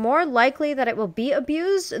 it is more likely that it will be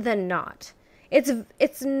abused than not.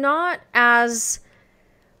 It's not as,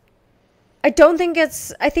 I think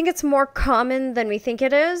it's more common than we think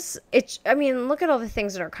it is. I mean, look at all the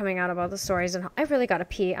things that are coming out about the stories, and I really gotta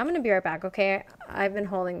pee. I'm gonna be right back, okay? I've been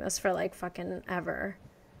holding this for like fucking ever.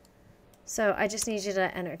 So I just need you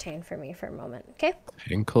to entertain for me for a moment, okay?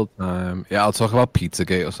 Tinkle time. Yeah, I'll talk about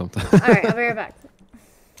Pizzagate or something. All right, I'll be right back.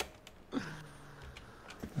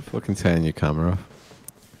 Fucking turn your camera off.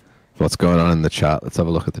 What's going on in the chat? Let's have a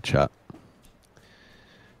look at the chat.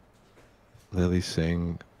 Lily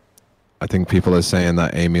Singh. I think people are saying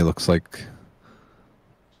that Amy looks like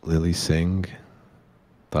Lily Singh.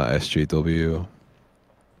 That SJW.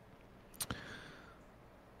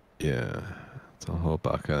 Yeah. Don't hold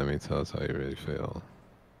back. Let me tell us how you really feel.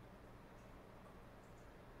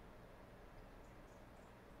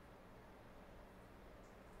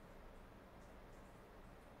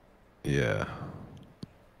 Yeah.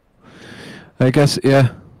 I guess,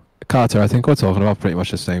 yeah. Carter, I think we're talking about pretty much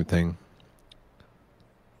the same thing.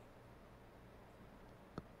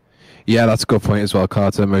 Yeah, that's a good point as well,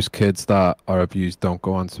 Carter. Most kids that are abused don't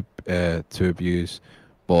go on to abuse,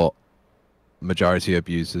 but majority of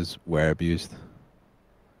abusers were abused.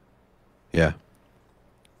 Yeah.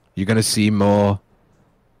 You're going to see more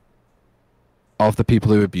of the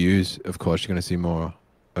people who abuse. Of course, you're going to see more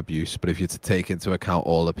abuse. But if you're to take into account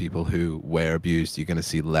all the people who were abused, you're going to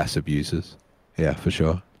see less abusers. Yeah, for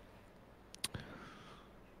sure.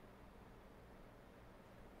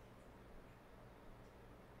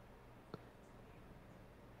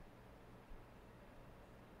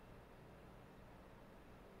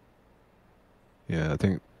 Yeah, I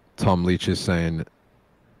think Tom Leach is saying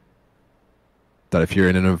that if you're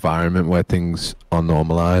in an environment where things are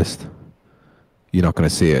normalized, you're not going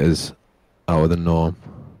to see it as out of the norm.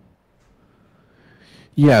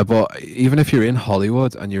 Yeah, but even if you're in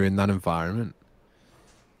Hollywood and you're in that environment,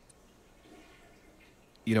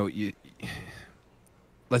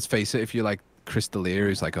 let's face it, if you're like Chris D'Elia,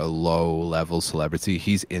 who's like a low-level celebrity,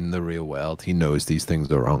 he's in the real world. He knows these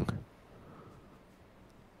things are wrong.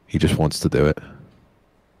 He just wants to do it.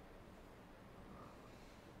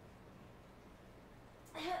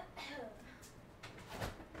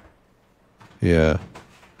 Yeah.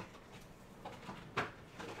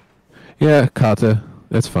 Yeah, Carter,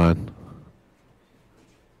 that's fine.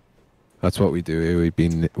 That's what we do.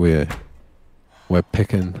 We're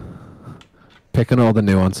picking all the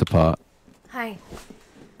nuance apart. Hi.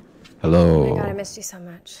 Hello. Oh my god, I missed you so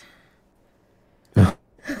much.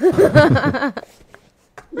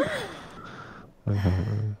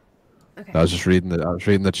 Okay. I was reading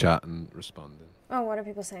the chat and responding. Oh, what are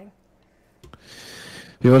people saying?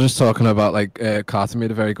 People are just talking about, like, Carter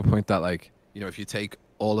made a very good point that, like, if you take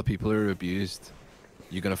all the people who are abused,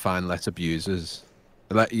 you're going to find less abusers.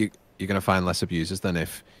 You're going to find less abusers than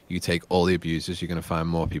if you take all the abusers, you're going to find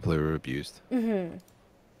more people who are abused. Mm-hmm.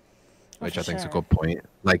 Which I think is a good point.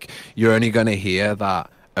 Like, you're only going to hear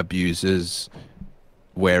that abusers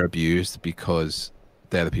were abused because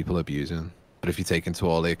they're the people abusing. But if you take into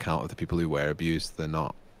all the account of the people who were abused, they're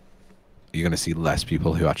not. You're going to see less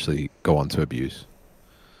people who actually go on to abuse.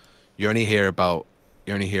 You only hear about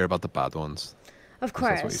the bad ones. Of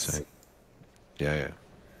course. That's what you're saying. Yeah.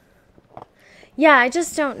 Yeah, I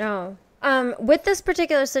just don't know. With this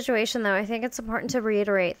particular situation, though, I think it's important to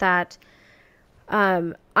reiterate that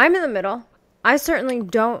I'm in the middle. I certainly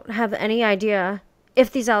don't have any idea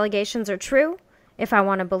if these allegations are true, if I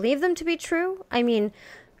want to believe them to be true. I mean,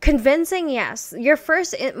 convincing, yes.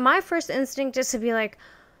 My first instinct is to be like,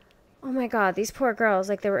 oh my God, these poor girls,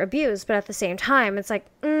 like, they were abused. But at the same time, it's like,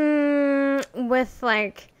 with,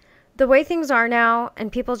 like, the way things are now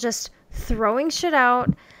and people just throwing shit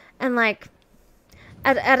out and, like,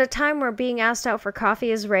 at a time where being asked out for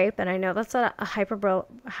coffee is rape, and I know that's a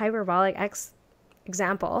hyperbolic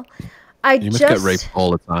example. You must get raped all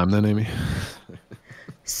the time then, Amy.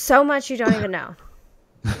 So much you don't even know.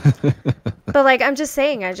 But, like, I'm just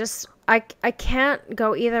saying, I can't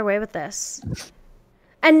go either way with this.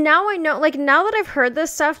 And now I know, like, now that I've heard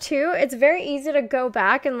this stuff too, it's very easy to go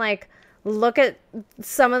back and, like, look at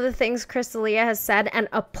some of the things Didd'lia has said and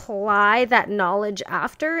apply that knowledge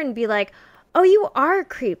after and be like, oh, you are a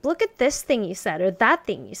creep. Look at this thing you said or that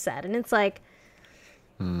thing you said. And it's like...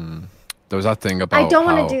 There was that thing about I don't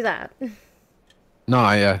want to do that.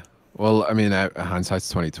 No, yeah. Well, I mean, hindsight's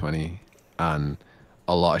 2020, and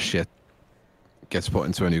a lot of shit gets put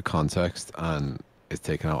into a new context and is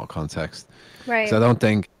taken out of context. Right. So I don't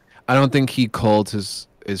think he called his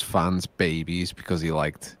fans babies because he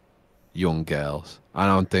liked young girls. I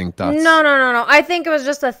don't think that's... No. I think it was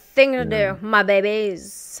just a thing to do. My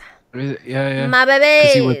babies. Yeah. My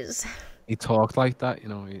babies. He talked like that, you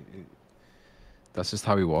know. That's just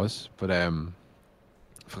how he was. But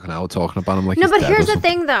fucking hell, talking about him like... No, but here's the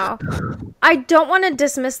thing, though. I don't want to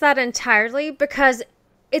dismiss that entirely, because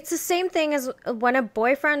it's the same thing as when a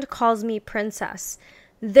boyfriend calls me princess.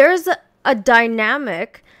 There's a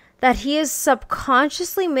dynamic that he is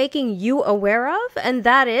subconsciously making you aware of, and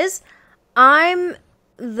that is, I'm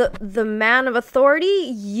the man of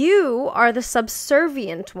authority, you are the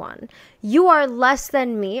subservient one. You are less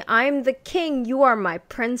than me. I'm the king, you are my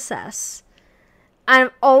princess.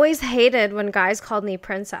 I've always hated when guys called me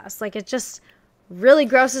princess. Like, it just really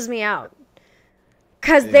grosses me out.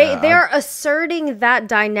 Because they're asserting that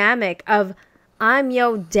dynamic of, I'm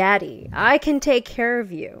your daddy. I can take care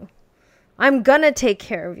of you. I'm gonna take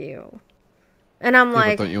care of you. And I'm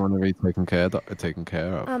like... But don't you want to be taken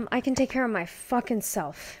care of? I can take care of my fucking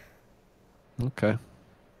self. Okay.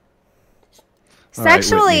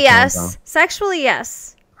 Sexually, yes. Sexually,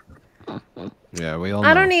 yes. Yeah, we all know.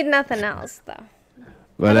 I don't need nothing else, though.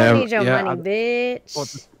 But, I don't need your money,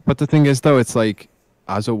 bitch. But the thing is, though, it's like,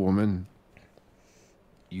 as a woman,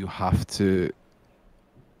 you have to...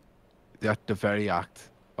 The very act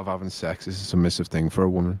of having sex is a submissive thing for a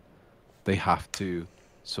woman. They have to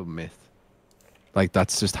submit. Like,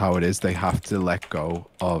 that's just how it is. They have to let go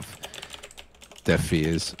of their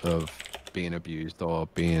fears of being abused or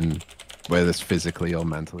being, whether it's physically or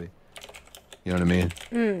mentally. You know what I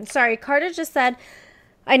mean? Sorry, Carter just said,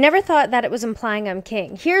 I never thought that it was implying I'm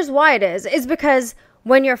king. Here's why it is. It's because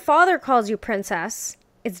when your father calls you princess,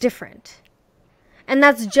 it's different. And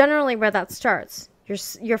that's generally where that starts.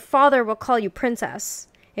 Your father will call you princess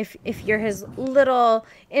if you're his little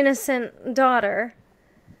innocent daughter.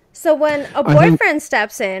 So when a boyfriend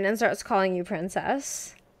steps in and starts calling you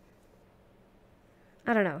princess,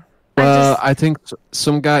 I don't know. Well, I think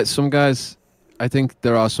some guys, I think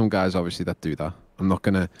there are some guys obviously that do that. I'm not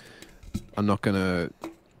gonna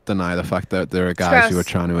deny the fact that there are guys who are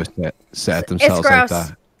trying to set themselves like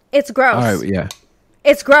that. It's gross. All right, yeah.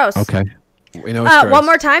 It's gross. Okay. We know it's gross. One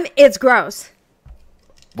more time, it's gross.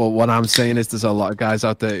 Well, what I'm saying is there's a lot of guys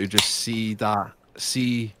out there who just see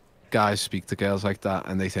guys speak to girls like that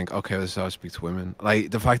and they think, okay, this is how I speak to women.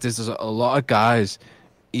 Like, the fact is there's a lot of guys,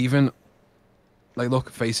 even, like, look,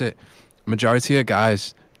 face it, majority of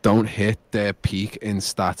guys don't hit their peak in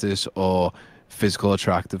status or physical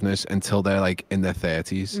attractiveness until they're, like, in their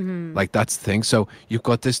 30s. Mm-hmm. Like, that's the thing. So you've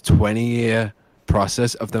got this 20-year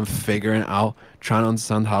process of them figuring out, trying to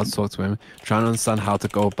understand how to talk to women, trying to understand how to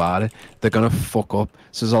go about it. They're gonna fuck up.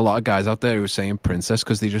 So there's a lot of guys out there who are saying princess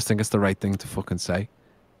because they just think it's the right thing to fucking say.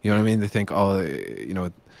 You know what I mean? They think, oh, you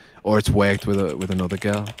know, or it's worked with another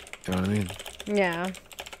girl. You know what I mean? Yeah.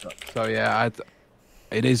 So yeah,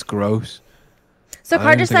 it is gross. So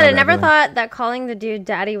Carter said, I never thought that calling the dude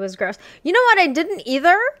daddy was gross. You know what? I didn't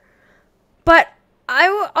either. But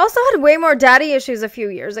I also had way more daddy issues a few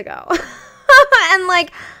years ago. And,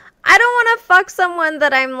 like, I don't want to fuck someone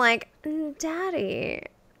that I'm like, daddy,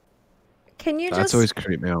 can you That's always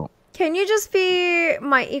creeped me out. Can you just be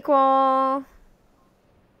my equal?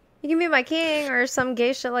 You can be my king or some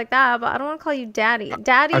gay shit like that, but I don't want to call you daddy.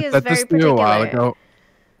 Daddy is very particular.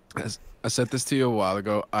 I said this to you a while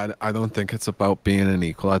ago. I don't think it's about being an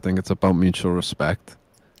equal. I think it's about mutual respect.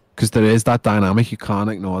 Because there is that dynamic. You can't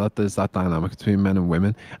ignore that. There's that dynamic between men and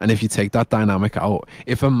women. And if you take that dynamic out,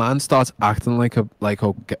 if a man starts acting like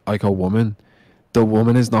a woman, the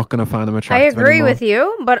woman is not going to find him I attractive agree anymore. with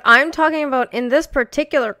you, but I'm talking about in this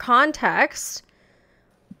particular context,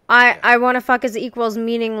 I want to fuck as equals,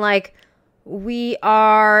 meaning like we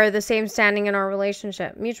are the same standing in our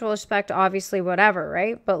relationship. Mutual respect, obviously, whatever,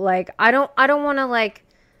 right? But like I don't want to like,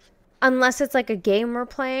 unless it's like a game we're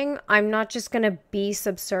playing, I'm not just going to be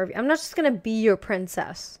subservient. I'm not just going to be your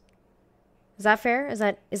princess. Is that fair? Is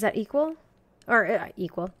that equal? Or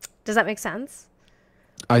equal? Does that make sense?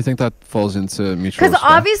 I think that falls into mutual Because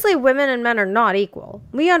respect. obviously women and men are not equal.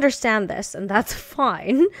 We understand this, and that's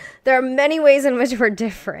fine. There are many ways in which we're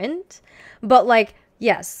different. But, like,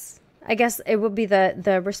 yes, I guess it would be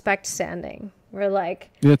the respect standing. Where,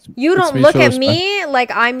 like, Yeah, you it's don't look mutual at respect. me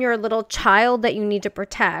like I'm your little child that you need to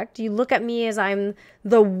protect. You look at me as I'm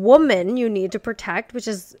the woman you need to protect, which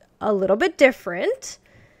is a little bit different.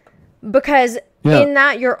 Because Yeah. in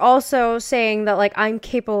that, you're also saying that, like, I'm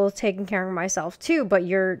capable of taking care of myself too, but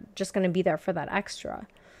you're just going to be there for that extra.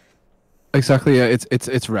 Exactly. Yeah.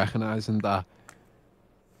 It's recognizing that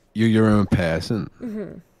you're your own person.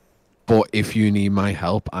 Mm-hmm. But if you need my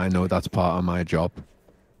help, I know that's part of my job.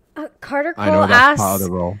 Carter I know Cole that's part of asks.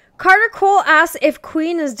 the role. Carter Cole asks if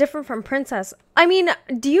queen is different from princess. I mean,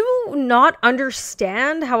 do you not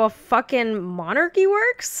understand how a fucking monarchy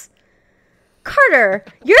works? Carter,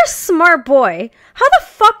 you're a smart boy. How the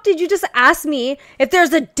fuck did you just ask me if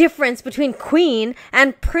there's a difference between queen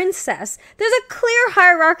and princess? There's a clear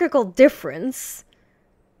hierarchical difference.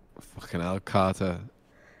 Fucking hell, Carter.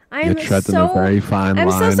 I You're am treading a very fine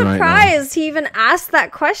I'm so line right now. surprised he even asked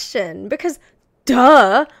that question because,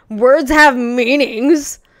 duh, words have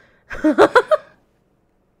meanings.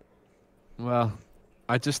 Well,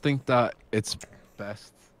 I just think that it's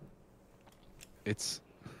best. It's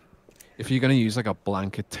if you're gonna use like a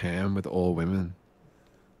blanket term with all women,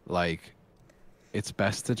 like it's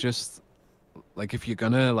best to just like if you're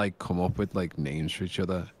gonna like come up with like names for each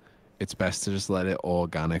other, it's best to just let it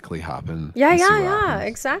organically happen. Yeah, and see what yeah, happens.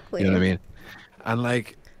 exactly. You know what I mean? And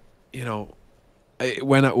like, you know,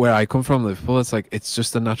 where I come from, Liverpool, it's like it's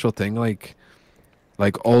just a natural thing.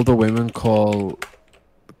 Like older women call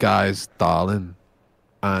guys darling,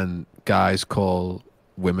 and guys call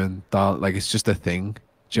women darling. Like it's just a thing.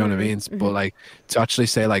 Do you know what I mean? But like to actually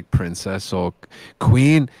say like princess or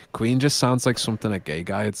queen just sounds like something a gay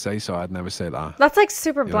guy would say. So I'd never say that. That's like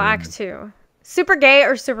super You know what I black mean? too. Super gay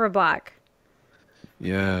or super black.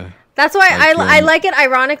 Yeah. That's why Like, I like it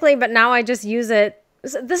ironically, but now I just use it.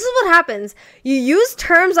 This is what happens. You use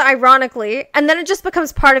terms ironically, and then it just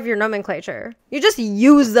becomes part of your nomenclature. You just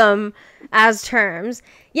use them as terms.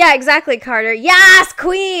 Yeah, exactly, Carter. Yes,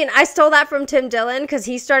 queen! I stole that from Tim Dillon because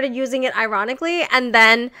he started using it ironically, and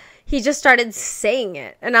then he just started saying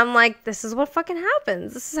it. And I'm like, this is what fucking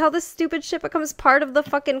happens. This is how this stupid shit becomes part of the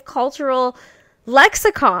fucking cultural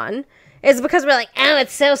lexicon. Is because we're like, oh,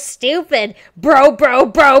 it's so stupid. Bro.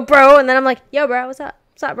 And then I'm like, yo, bro, what's up?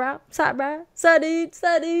 What's up, bro? What's up, bro? What's up,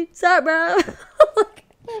 dude? What's up, bro?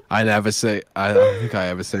 I don't think I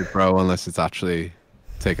ever say bro unless it's actually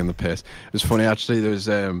taking the piss. It was funny actually. There was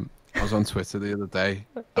I was on Twitter the other day,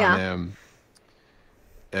 Yeah.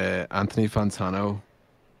 and Anthony Fantano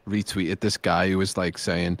retweeted this guy who was like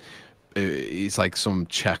saying he's like some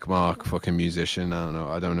checkmark fucking musician.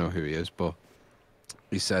 I don't know who he is, but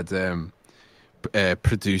he said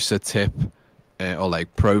producer tip. Or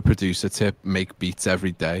like pro producer tip, make beats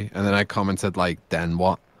every day, and then I commented like, then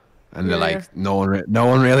what? And they're Yeah. like, no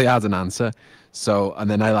one really had an answer. So and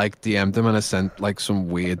then I like DM'd him and I sent like some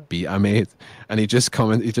weird beat I made, and he just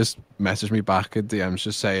messaged me back at DMs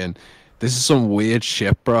just saying, this is some weird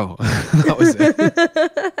shit, bro. That was it.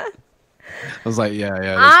 I was like, yeah.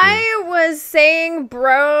 That's I was saying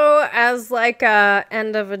bro as like a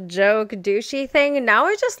end of a joke douchey thing. Now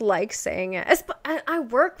I just like saying it. I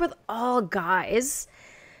work with all guys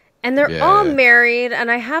and they're all Yeah. married, and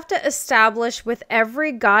I have to establish with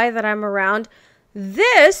every guy that I'm around,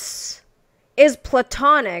 this is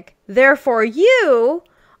platonic. Therefore, you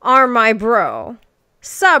are my bro.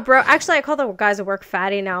 Sup, bro? Actually, I call the guys at work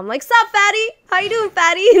fatty now. I'm like, sup, fatty? How you doing,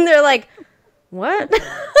 fatty? And they're like, what? At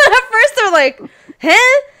first they're like,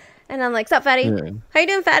 huh? And I'm like, sup, fatty? Yeah. How you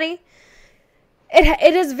doing, fatty?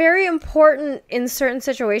 It is very important in certain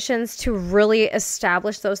situations to really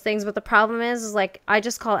establish those things, but the problem is like I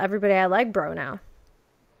just call everybody I like bro now.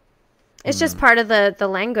 It's just part of the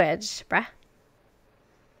language, bruh.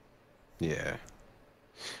 Yeah.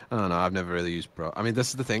 I don't know. I've never really used bro. I mean, this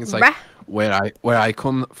is the thing. It's Bruh. like where I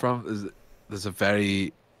come from. There's a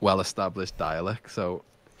very well established dialect. So,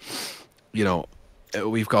 you know,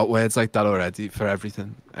 we've got words like that already for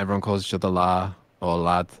everything. Everyone calls each other la or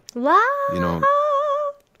lad. La. You know,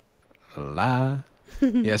 la.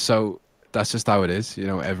 Yeah. So that's just how it is. You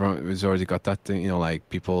know, everyone has already got that thing. You know, like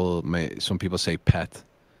some people say pet.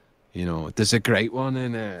 You know, there's a great one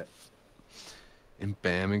in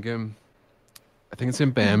Birmingham. I think it's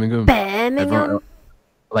in Birmingham. Everyone, Birmingham.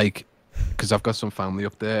 like, because I've got some family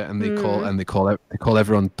up there, and they call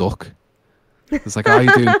everyone Duck. It's like, how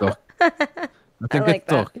you doing, Duck? I think like it's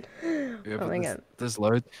Duck. that. Yeah, Oh but my God. there's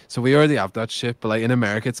loads. So we already have that shit, but like in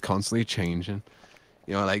America, it's constantly changing.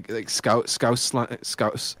 You know, like scout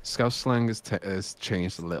slang has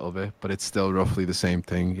changed a little bit, but it's still roughly the same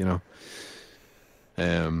thing. You know.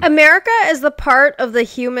 America is the part of the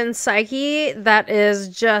human psyche that is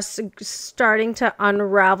just starting to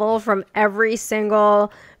unravel from every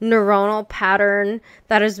single neuronal pattern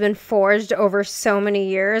that has been forged over so many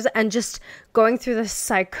years and just going through the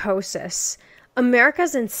psychosis.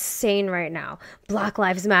 America's insane right now. Black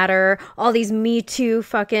Lives Matter, all these Me Too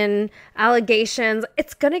fucking allegations.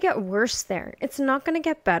 It's gonna get worse there. It's not gonna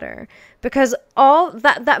get better. Because all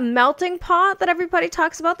that melting pot that everybody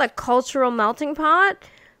talks about, that cultural melting pot,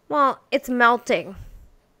 well, it's melting.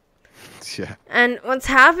 Yeah. And what's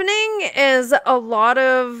happening is a lot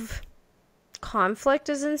of conflict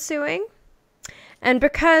is ensuing. And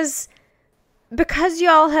because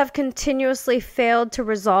y'all have continuously failed to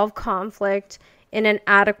resolve conflict in an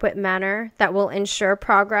adequate manner that will ensure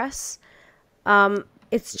progress,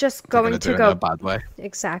 it's just going to go in a bad way.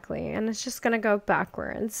 Exactly, and it's just going to go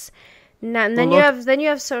backwards. And then you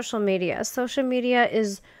have social media. Social media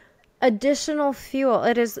is additional fuel.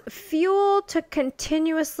 It is fuel to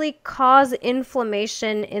continuously cause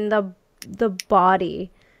inflammation in the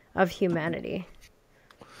body of humanity.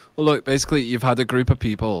 Well, look, basically, you've had a group of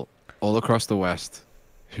people all across the West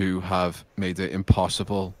who have made it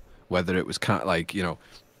impossible, whether it was kind of like, you know,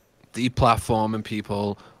 deplatforming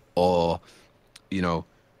people or, you know,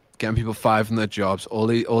 getting people fired from their jobs, all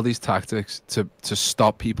these tactics to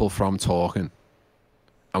stop people from talking.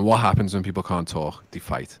 And what happens when people can't talk? They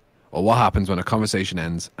fight. Or what happens when a conversation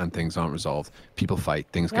ends and things aren't resolved? People fight.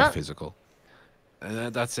 Things get physical.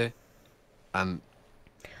 And that's it. And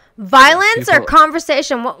violence or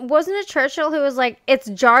conversation. Wasn't it Churchill who was like,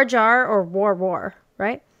 it's Jar Jar or war,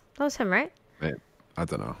 right? That was him, right? I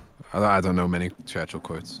don't know. I don't know many Churchill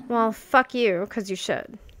quotes. Well, fuck you, because you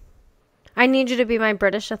should. I need you to be my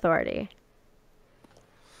British authority.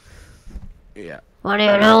 Yeah. What are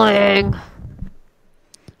you doing?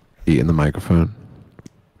 Eating the microphone.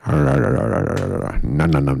 Nom,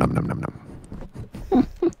 nom, nom, nom, nom, nom,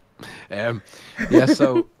 nom. Yeah,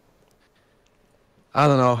 so I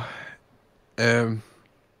don't know.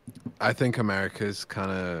 I think America's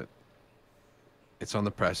kind of, it's on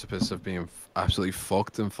the precipice of being absolutely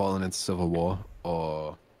fucked and falling into civil war,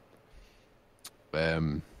 or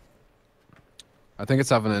I think it's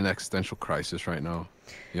having an existential crisis right now.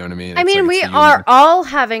 You know what I mean? I mean, we are all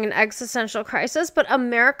having an existential crisis, but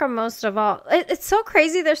America most of all. It's so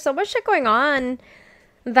crazy. There's so much shit going on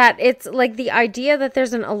that it's like the idea that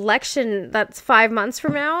there's an election that's 5 months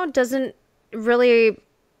from now doesn't really,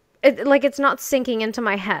 it's not sinking into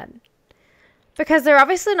my head. Because they're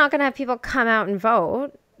obviously not going to have people come out and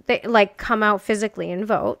vote. They come out physically and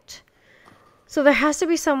vote. So there has to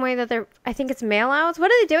be some way that I think it's mail outs. What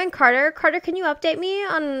are they doing, Carter? Carter, can you update me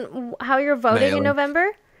on how you're voting in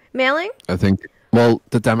November? Mailing? I think, well,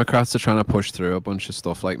 the Democrats are trying to push through a bunch of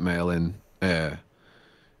stuff like mail-in, vote.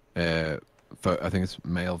 I think it's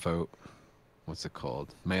mail vote. What's it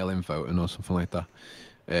called? Mail-in voting or something like that.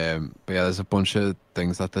 But yeah, there's a bunch of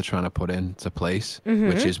things that they're trying to put into place,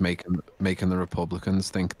 which is making the Republicans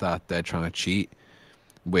think that they're trying to cheat,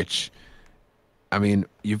 which, I mean,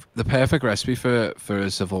 the perfect recipe for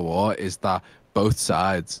a civil war is that both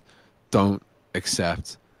sides don't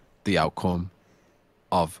accept the outcome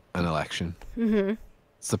of an election.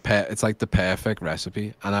 It's like the perfect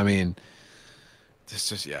recipe. And I mean,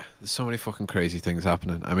 there's so many fucking crazy things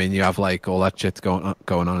happening. I mean, you have like all that shit going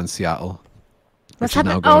on in Seattle. What's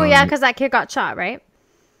happening? Oh yeah, because that kid got shot, right?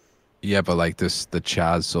 Yeah, but like the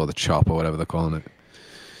Chaz or the Chop or whatever they're calling it.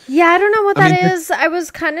 Yeah, I don't know what that is. I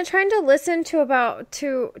was kind of trying to listen to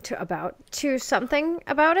something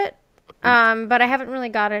about it, but I haven't really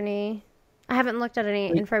got any. I haven't looked at any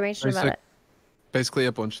information about it. Basically,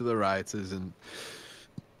 a bunch of the rioters and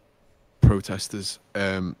protesters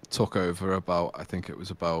took over I think it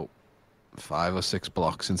was about 5 or 6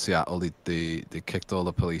 blocks in Seattle. They kicked all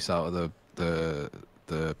the police out of the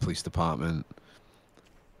police department.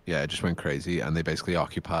 Yeah, it just went crazy, and they basically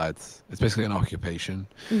occupied. It's basically an occupation.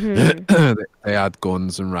 They had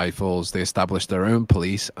guns and rifles. They established their own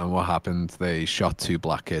police, and what happened? They shot 2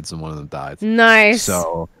 black kids, and one of them died. Nice.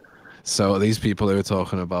 So these people who were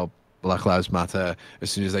talking about Black Lives Matter, as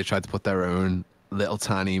soon as they tried to put their own little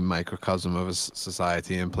tiny microcosm of a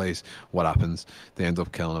society in place, what happens? They end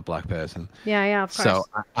up killing a black person. Yeah, of course. So,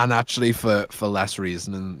 and actually for less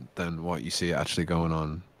reason than what you see actually going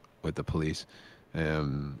on with the police.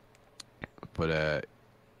 But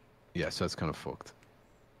yeah, so it's kind of fucked.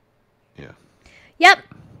 Yeah. Yep.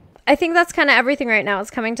 I think that's kind of everything right now.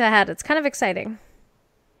 It's coming to a head. It's kind of exciting.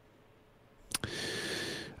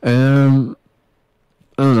 I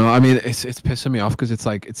don't know. I mean, it's pissing me off because it's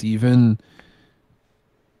like it's even.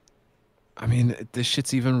 I mean, this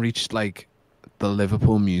shit's even reached like the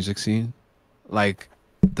Liverpool music scene, like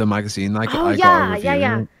the magazine. Like Oh I yeah, got a review.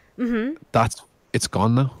 yeah. Mm-hmm. It's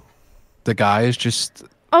gone now. The guy is just.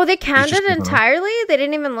 Oh, they canned just it given up. entirely? They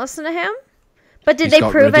didn't even listen to him? But did He's they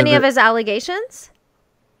got prove rid of any of it. his allegations?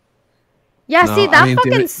 Yeah, No, see, I that mean,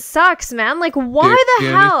 fucking sucks, man. Like, why the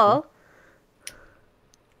the hell?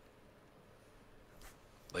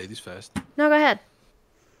 Ladies first. No, go ahead.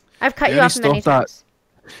 I've cut The you only off many stuff times.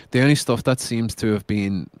 The only stuff that seems to have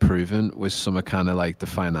been proven was some kind of like the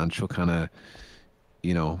financial kind of,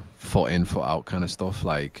 foot in, foot out kind of stuff.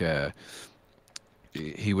 Like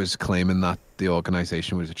he was claiming that the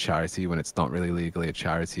organization was a charity when it's not really legally a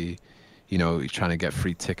charity. He's trying to get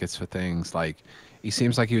free tickets for things. Like he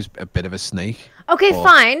seems like he was a bit of a snake. Okay, but-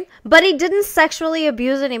 fine. But he didn't sexually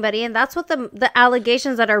abuse anybody, and that's what the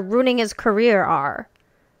allegations that are ruining his career are.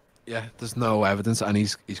 Yeah, there's no evidence, and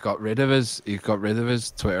he's got rid of his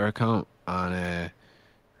Twitter account, and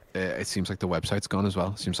it seems like the website's gone as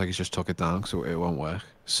well. Seems like he's just took it down, so it won't work.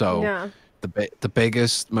 So Yeah. the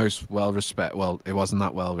biggest, most it wasn't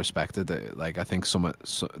that well respected. Like I think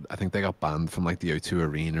I think they got banned from like the O2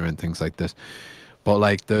 Arena and things like this. But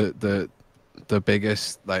like the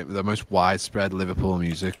biggest, like the most widespread Liverpool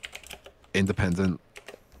independent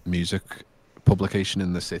music publication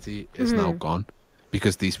in the city is now gone.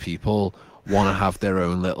 Because these people want to have their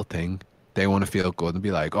own little thing. They want to feel good and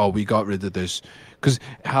be like, "Oh, we got rid of this." Because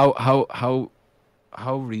how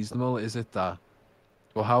reasonable is it that,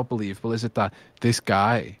 or how believable is it that this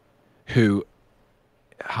guy, who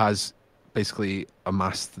has basically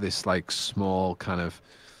amassed this like small kind of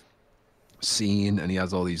scene, and he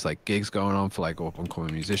has all these like gigs going on for like up and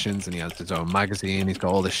coming musicians, and he has his own magazine, he's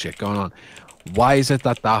got all this shit going on. Why is it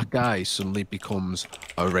that guy suddenly becomes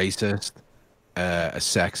a racist? A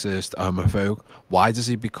sexist, homophobe? Why does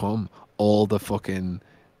he become all the fucking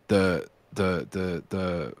the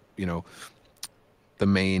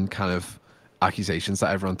main kind of accusations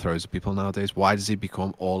that everyone throws at people nowadays? Why does he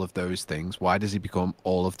become all of those things? Why does he become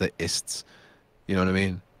all of the ists? You know what I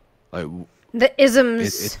mean? Like The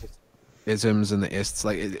isms. Isms and the ists.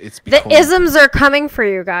 Like it's The become, isms are coming for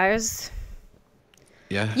you guys.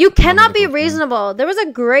 Yeah. You cannot I'm be gonna go for it. reasonable. There was a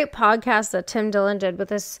great podcast that Tim Dillon did with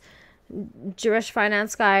this Jewish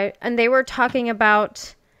finance guy, and they were talking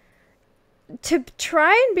about to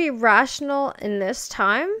try and be rational in this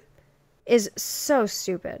time is so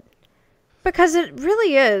stupid, because it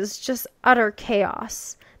really is just utter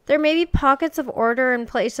chaos. There may be pockets of order in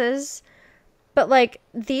places, but like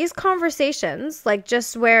these conversations, like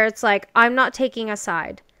just where it's like, I'm not taking a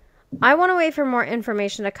side. I want to wait for more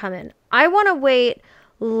information to come in. I want to wait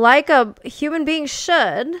like a human being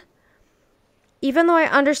should. Even though I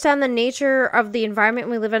understand the nature of the environment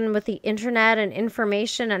we live in with the internet and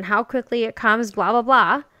information and how quickly it comes, blah, blah,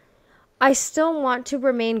 blah, I still want to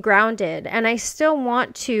remain grounded, and I still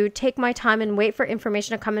want to take my time and wait for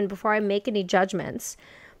information to come in before I make any judgments.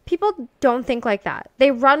 People don't think like that. They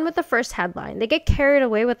run with the first headline. They get carried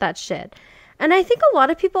away with that shit. And I think a lot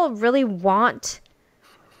of people really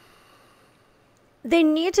they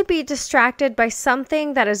need to be distracted by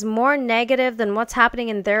something that is more negative than what's happening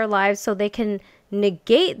in their lives, so they can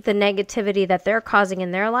negate the negativity that they're causing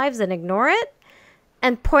in their lives and ignore it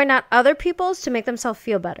and point out other people's to make themselves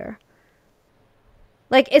feel better.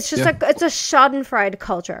 Like it's just it's a schadenfreude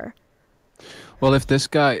culture. Well, if this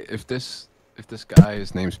guy,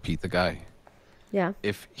 his name's Pete, the guy. Yeah.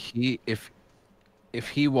 If he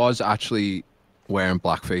was actually wearing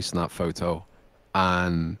blackface in that photo,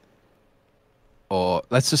 or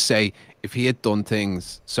let's just say if he had done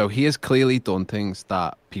things, so he has clearly done things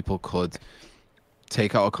that people could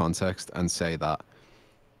take out of context and say that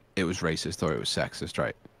it was racist or it was sexist,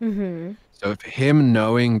 right? Mm-hmm. So if him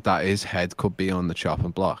knowing that his head could be on the chopping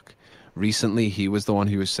block, recently he was the one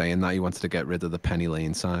who was saying that he wanted to get rid of the Penny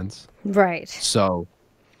Lane signs. Right. So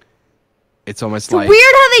it's almost It's like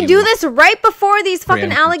weird how they do this right before these fucking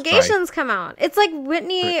Preemptive allegations strike. come out. It's like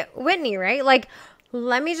Whitney, right? Like,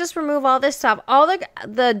 let me just remove all this stuff. All the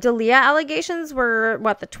Didd'lia allegations were,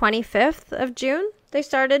 what, the 25th of June they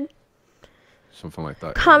started? something like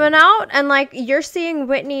that. Coming out, and like you're seeing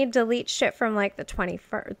Whitney delete shit from like the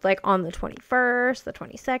 21st, like on the 21st, the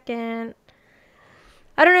 22nd.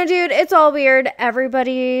 I don't know, dude. It's all weird.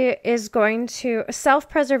 Everybody is going to...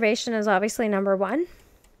 Self-preservation is obviously number one.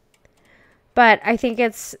 But I think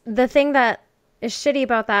it's... The thing that is shitty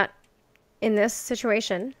about that in this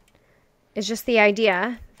situation is just the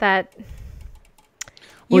idea that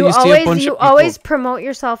you always promote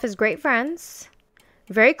yourself as great friends,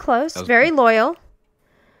 very close, very loyal.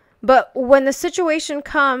 But when the situation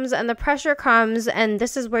comes and the pressure comes, and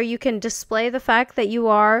this is where you can display the fact that you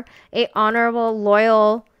are a honorable,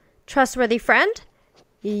 loyal, trustworthy friend,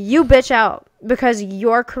 you bitch out because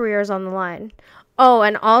your career is on the line. Oh,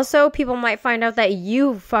 and also people might find out that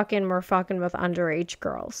you fucking were fucking with underage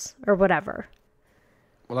girls or whatever.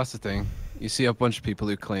 Well, that's the thing. You see a bunch of people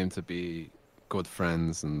who claim to be good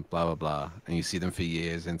friends and blah, blah, blah, and you see them for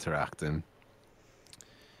years interacting.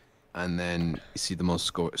 And then you see the most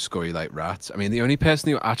scurry like rats. I mean, the only person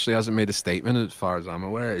who actually hasn't made a statement, as far as I'm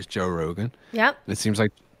aware, is Joe Rogan. Yep. And it seems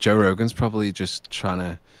like Joe Rogan's probably just trying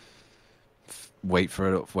to wait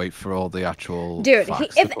for all the actual dude.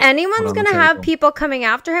 If anyone's gonna have people coming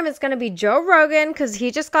after him, it's gonna be Joe Rogan, because he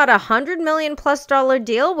just got $100 million+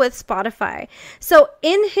 deal with Spotify. So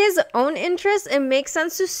in his own interest, it makes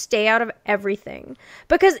sense to stay out of everything,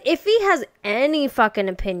 because if he has any fucking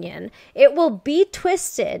opinion, it will be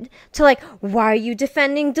twisted to like, why are you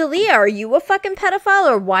defending Didd'lia? Are you a fucking pedophile?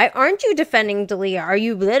 Or why aren't you defending Didd'lia? Are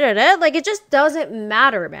you blah, blah, blah? Like, it just doesn't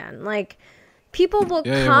matter, man. Like, people will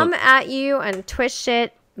come at you and twist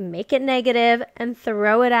shit, make it negative, and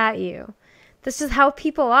throw it at you. This is how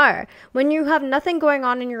people are. When you have nothing going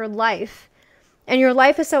on in your life, and your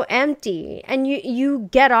life is so empty, and you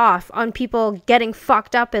get off on people getting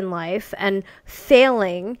fucked up in life, and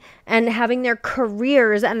failing, and having their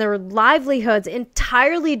careers and their livelihoods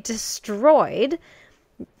entirely destroyed,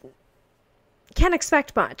 can't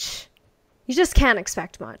expect much. You just can't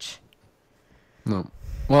expect much. No.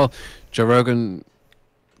 Well, Joe Rogan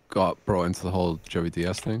got brought into the whole Joey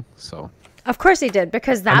Diaz thing, so... Of course he did,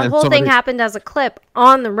 because that whole thing happened as a clip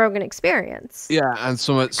on the Rogan Experience. Yeah, and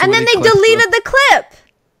and then they deleted the clip!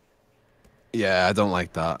 Yeah, I don't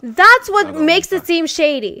like that. That's what makes it seem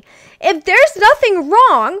shady. If there's nothing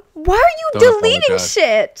wrong, why are you deleting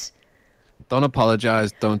shit? Don't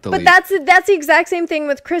apologize, don't delete. But that's the exact same thing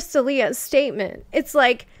with Chris D'Elia's statement. It's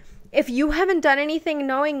like, if you haven't done anything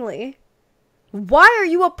knowingly... why are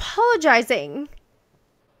you apologizing?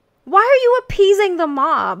 Why are you appeasing the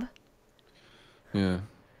mob? Yeah.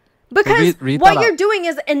 Because what you're doing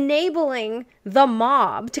is enabling the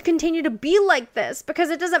mob to continue to be like this, because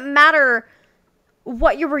it doesn't matter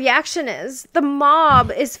what your reaction is. The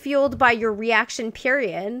mob is fueled by your reaction,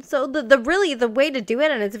 period. So the way to do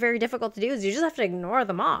it, and it's very difficult to do, is you just have to ignore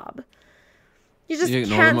the mob. You just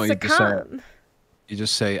can't succumb. You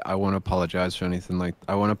just say, I want to apologize for anything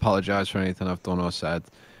I've done or said,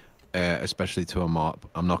 especially to a mob.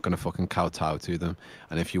 I'm not going to fucking kowtow to them.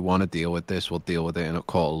 And if you want to deal with this, we'll deal with it in a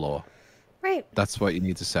court of law. Right. That's what you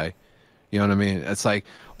need to say. You know what I mean? It's like,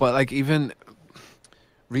 but like even,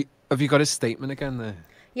 have you got his statement again there?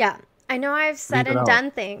 Yeah. I know I've said and done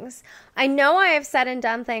things.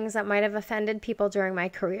 That might have offended people during my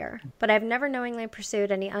career, but I've never knowingly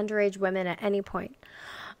pursued any underage women at any point.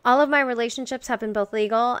 All of my relationships have been both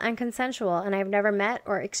legal and consensual, and I've never met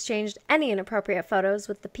or exchanged any inappropriate photos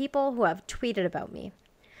with the people who have tweeted about me.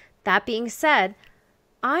 That being said,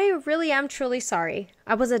 I really am truly sorry.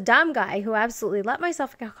 I was a dumb guy who absolutely let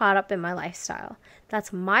myself get caught up in my lifestyle.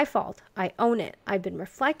 That's my fault. I own it. I've been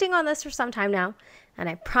reflecting on this for some time now, and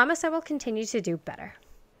I promise I will continue to do better.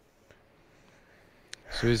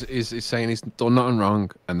 So he's saying he's done nothing wrong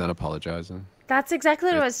and then apologizing. That's exactly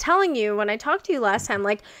what I was telling you when I talked to you last time.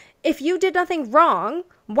 Like, if you did nothing wrong,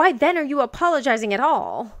 why then are you apologizing at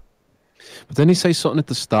all? But then he says something at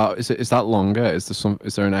the start. Is that longer? Is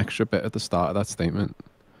there an extra bit at the start of that statement?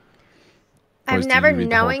 I've never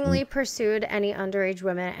knowingly pursued any underage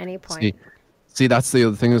women at any point. See, that's the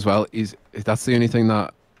other thing as well.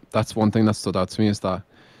 That's one thing that stood out to me, is that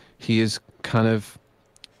he's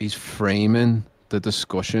framing the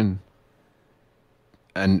discussion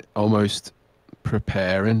and almost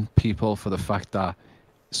preparing people for the fact that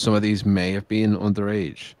some of these may have been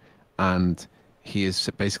underage, and he is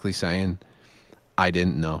basically saying, I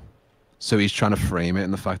didn't know. So he's trying to frame it in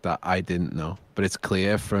the fact that I didn't know, but it's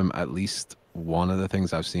clear from at least one of the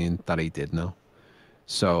things I've seen that he did know.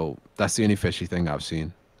 So that's the only fishy thing I've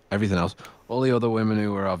seen. Everything else, all the other women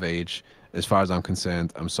who were of age, as far as I'm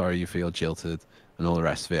concerned, I'm sorry you feel jilted and all the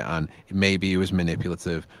rest of it, and maybe he was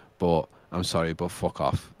manipulative, but I'm sorry, but fuck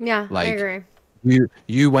off. Yeah, like, I agree.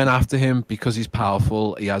 You went after him because he's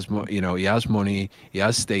powerful. He has he has money. He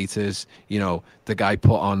has status. The guy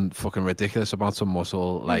put on fucking ridiculous amounts of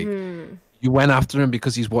muscle. Like, you went after him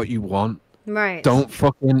because he's what you want. Right. Don't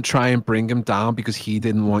fucking try and bring him down because he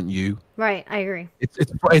didn't want you. Right. I agree.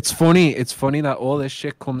 It's funny. It's funny that all this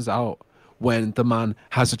shit comes out when the man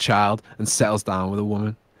has a child and settles down with a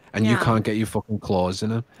woman, and you can't get your fucking claws in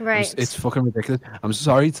him. Right. It's fucking ridiculous. I'm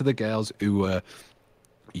sorry to the girls who were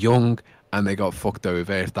young and they got fucked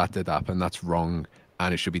over. If that did happen, that's wrong,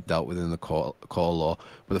 and it should be dealt with in the court law.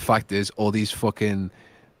 But the fact is, all these fucking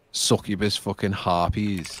succubus fucking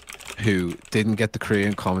harpies who didn't get the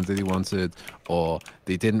Korean comedy they wanted, or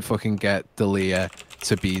they didn't fucking get Didd'lia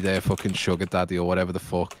to be their fucking sugar daddy or whatever the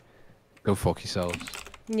fuck, go fuck yourselves.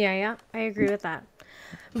 Yeah, I agree with that.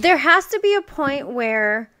 There has to be a point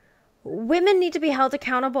where women need to be held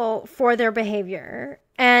accountable for their behavior.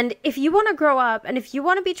 And if you want to grow up and if you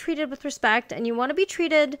want to be treated with respect and you want to be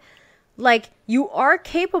treated like you are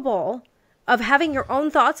capable of having your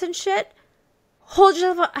own thoughts and shit, hold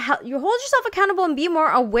yourself accountable and be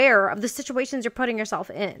more aware of the situations you're putting yourself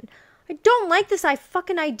in. I don't like this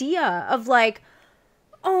fucking idea of like,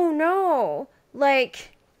 oh no,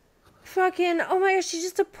 like fucking, oh my gosh, she's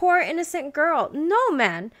just a poor innocent girl. No,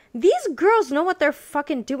 man, these girls know what they're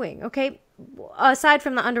fucking doing, okay? Aside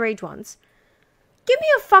from the underage ones. Give me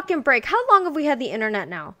a fucking break. How long have we had the internet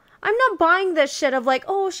now? I'm not buying this shit of like,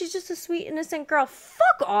 oh, she's just a sweet innocent girl.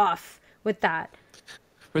 Fuck off with that.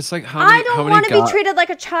 But it's like, I don't want to be treated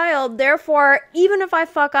like a child. Therefore, even if I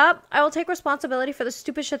fuck up, I will take responsibility for the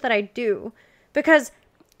stupid shit that I do. Because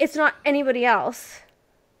it's not anybody else.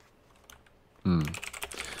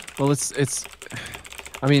 Well,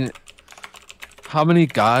 I mean, how many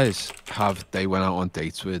guys have they went out on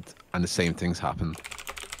dates with and the same things happen?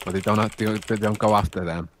 But they don't go after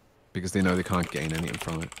them because they know they can't gain anything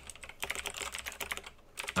from it.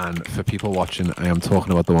 And for people watching, I am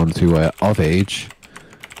talking about the ones who are of age,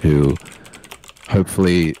 who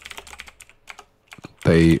hopefully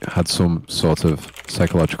they had some sort of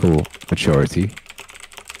psychological maturity.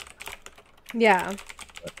 Yeah.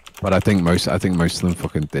 But I think most of them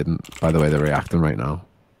fucking didn't, by the way they're reacting right now.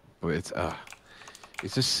 But it's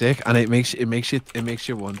just sick, and it makes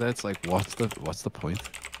you wonder. It's like, what's the point?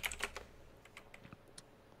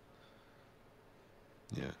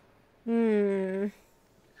 Yeah.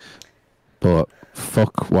 But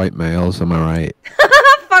fuck white males, am I right?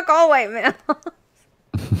 Fuck all white males.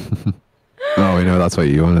 No, we know that's what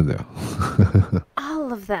you want to do.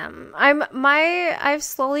 All of them. I've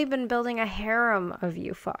slowly been building a harem of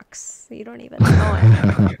you fucks. You don't even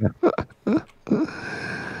know it.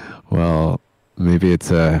 Well, maybe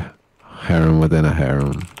it's a harem within a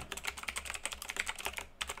harem.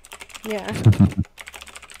 Yeah.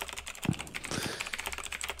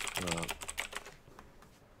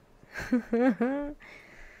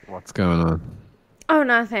 What's going on? Oh,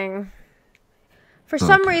 nothing. For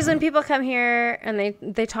some reason, people come here and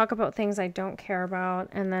they talk about things I don't care about,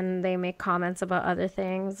 and then they make comments about other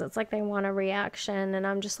things. It's like they want a reaction, and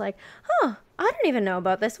I'm just like, I don't even know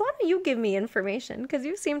about this. Why don't you give me information? Because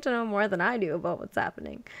you seem to know more than I do about what's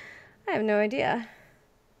happening. I have no idea.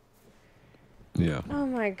 Yeah. Oh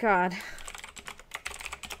my God.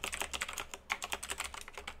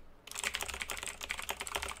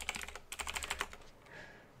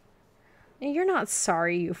 You're not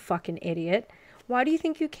sorry, you fucking idiot. Why do you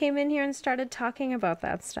think you came in here and started talking about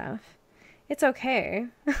that stuff? It's okay.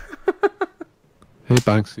 Hey,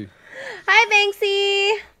 Banksy. Hi,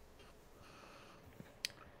 Banksy.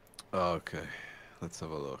 Okay, let's have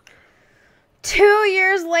a look. 2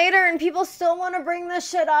 years later and people still want to bring this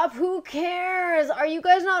shit up. Who cares? Are you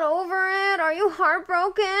guys not over it? Are you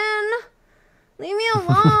heartbroken? Leave me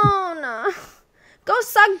alone. Go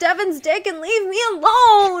suck Devin's dick and leave me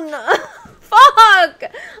alone. Fuck!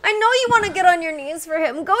 I know you want to get on your knees for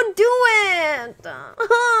him. Go do it.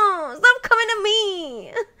 Stop coming to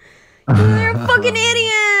me. You're fucking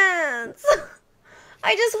idiots.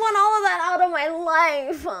 I just want all of that out of my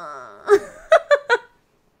life.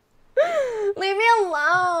 Leave me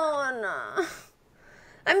alone.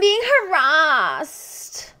 I'm being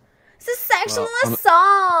harassed. This is sexual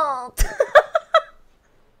assault.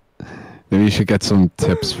 Maybe you should get some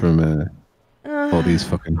tips from all these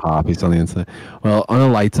fucking harpies on the internet. Well, on a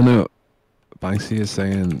lighter note, Banksy is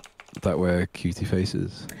saying that we're cutie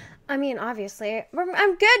faces. I mean, obviously.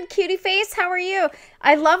 I'm good, cutie face. How are you?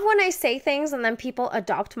 I love when I say things and then people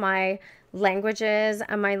adopt my languages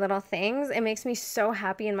and my little things. It makes me so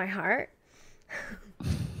happy in my heart.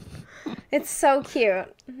 It's so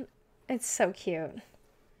cute. It's so cute.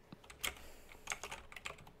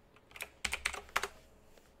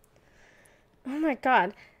 Oh my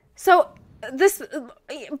God. So this,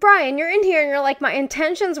 Brian, you're in here and you're like, my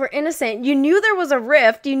intentions were innocent. You knew there was a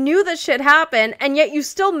rift. You knew that shit happened, and yet you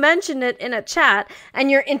still mentioned it in a chat, and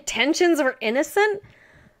your intentions were innocent.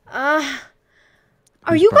 Are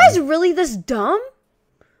Who's you Brian? guys really this dumb?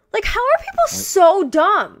 Like, how are people so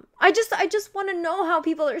dumb? I just want to know how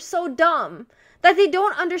people are so dumb that they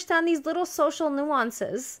don't understand these little social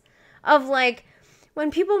nuances of, like,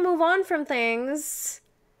 when people move on from things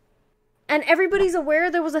and everybody's aware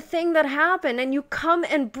there was a thing that happened and you come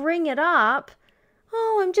and bring it up.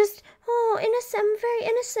 Oh, innocent. I'm very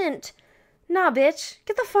innocent. Nah, bitch.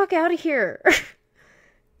 Get the fuck out of here.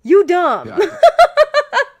 You dumb.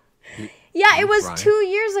 Yeah, Yeah, it was Brian. 2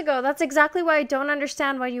 years ago. That's exactly why I don't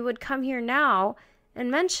understand why you would come here now and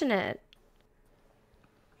mention it.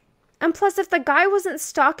 And plus, if the guy wasn't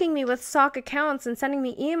stalking me with sock accounts and sending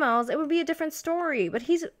me emails, it would be a different story. But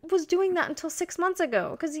he was doing that until 6 months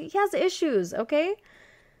ago because he has issues, okay?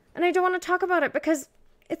 And I don't want to talk about it because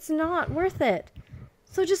it's not worth it.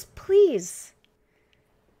 So just please.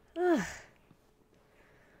 Ugh.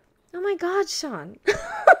 Oh my God, Sean. It's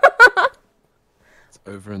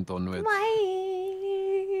over and done with.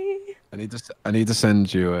 Why? I need to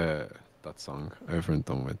send you that song, Over and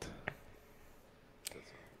Done With.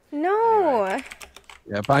 No. Anyway.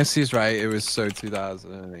 Yeah, Bicey's right. It was so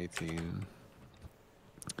 2018.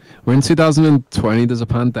 We're in 2020. There's a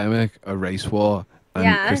pandemic, a race war, and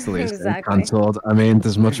Yeah, Crystalia's exactly. cancelled. I mean,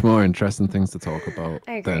 there's much more interesting things to talk about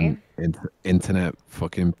I agree. than internet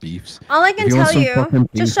fucking beefs. All I can If you want tell some you, fucking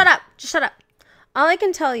just beef- shut up. Just shut up. All I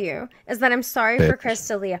can tell you is that I'm sorry for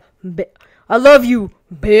Bitch. Crystalia. I love you,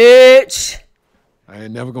 bitch. I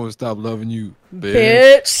ain't never gonna stop loving you,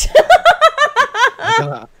 bitch. Bitch.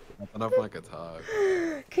 I don't have my guitar.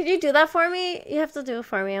 Could you do that for me? You have to do it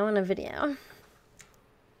for me. I want a video.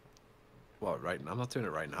 Well, right now I'm not doing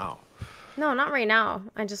it right now. No, not right now.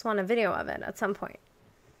 I just want a video of it at some point.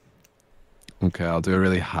 Okay, I'll do a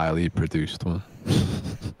really highly produced one.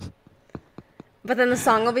 But then the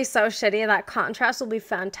song will be so shitty. That contrast will be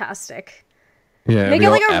fantastic. Yeah, Make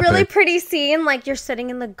it'll it be like all a really epic. pretty scene, like you're sitting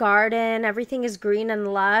in the garden, everything is green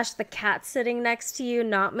and lush, the cat's sitting next to you,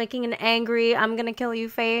 not making an angry, I'm gonna kill you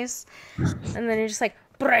face. And then you're just like,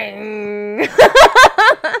 bring.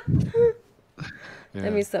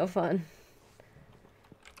 That'd be so fun.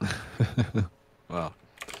 Well,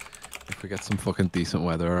 if we get some fucking decent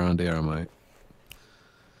weather around here, I might.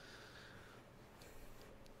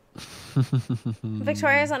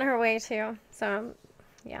 Victoria's on her way too, so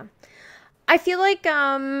yeah. I feel like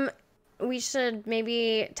we should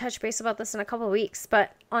maybe touch base about this in a couple of weeks,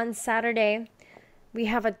 but on Saturday we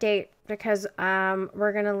have a date because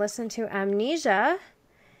we're gonna listen to Amnesia,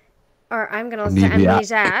 or I'm gonna listen to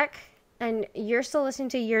Amnesiac, and you're still listening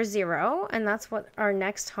to Year Zero, and that's what our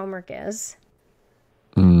next homework is.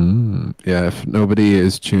 Yeah, if nobody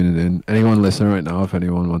is tuning in, anyone listening right now, if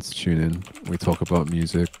anyone wants to tune in, we talk about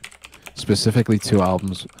music, specifically 2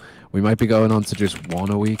 albums. We might be going on to just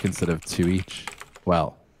 1 a week instead of 2 each.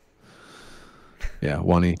 Well, yeah,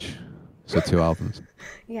 1 each. So 2 albums.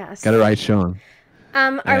 Yes. Get it right, Sean.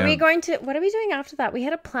 Are we going to, what are we doing after that? We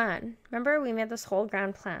had a plan. Remember, we made this whole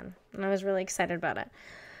grand plan, and I was really excited about it.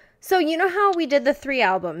 So you know how we did the 3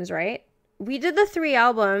 albums, right? We did the 3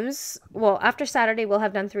 albums. Well, after Saturday, we'll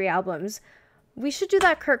have done 3 albums. We should do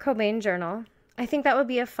that Kurt Cobain journal. I think that would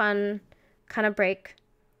be a fun kind of break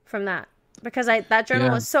from that, because that journal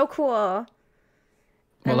was so cool.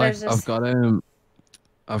 Well, I've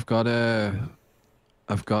got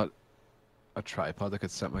a tripod that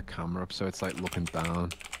could set my camera up so it's like looking down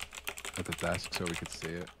at the desk so we could see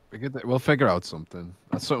it. We'll figure out something.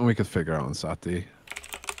 That's something we could figure out on Saturday.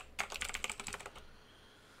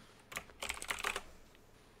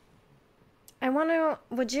 I want to.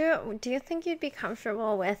 Do you think you'd be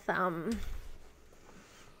comfortable with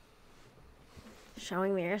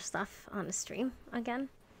showing me your stuff on a stream again?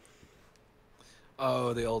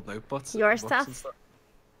 Oh, the old notebooks. Your books and stuff?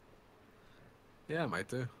 Yeah, I might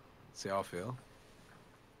do. See how I feel.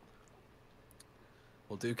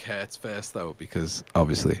 We'll do Kurt's first though, because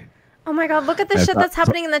obviously. Oh my God! Look at the shit that's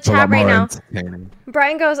happening in the it's a lot chat right more now. entertaining.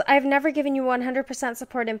 Brian goes, "I've never given you 100%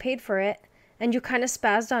 support and paid for it, and you kind of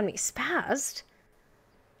spazzed on me." Spazzed?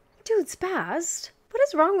 Dude, spazzed? What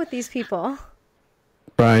is wrong with these people?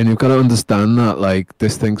 Brian, you've got to understand that like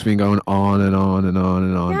this thing's been going on and on and on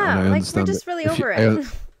and on. Yeah, and I like understand we're just really if you- over it.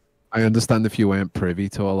 I understand if you weren't privy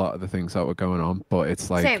to a lot of the things that were going on, but it's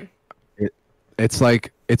like Same.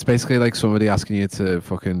 It's basically like somebody asking you to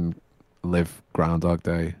fucking live Groundhog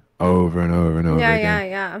Day over and over and over again.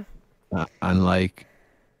 Yeah. And like,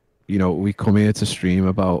 you know, we come here to stream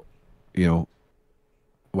about, you know,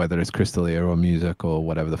 whether it's Crystalia or music or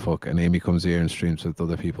whatever the fuck, and Amy comes here and streams with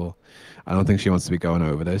other people, I don't think she wants to be going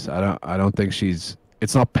over this. I don't think she's.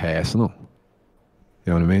 It's not personal.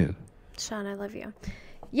 You know what I mean? Sean, I love you.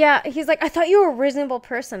 Yeah, he's like, I thought you were a reasonable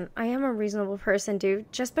person. I am a reasonable person, dude.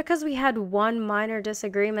 Just because we had one minor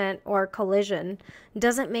disagreement or collision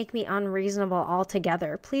doesn't make me unreasonable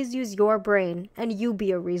altogether. Please use your brain and you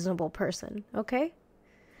be a reasonable person, okay?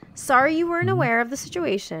 Sorry you weren't aware of the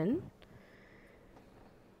situation.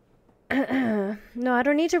 No, I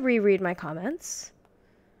don't need to reread my comments.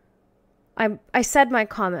 I said my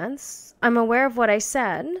comments. I'm aware of what I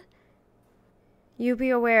said. You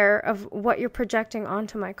be aware of what you're projecting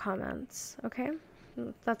onto my comments, okay?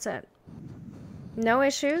 That's it. No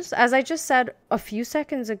issues. As I just said a few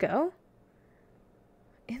seconds ago,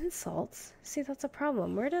 insults? See, that's a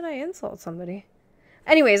problem. Where did I insult somebody?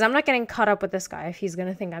 Anyways, I'm not getting caught up with this guy. If he's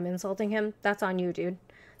gonna think I'm insulting him, that's on you, dude.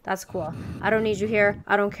 That's cool. I don't need you here.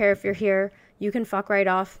 I don't care if you're here. You can fuck right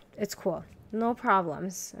off. It's cool. No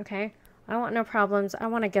problems, okay? I want no problems. I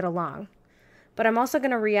want to get along. But I'm also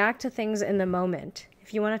going to react to things in the moment.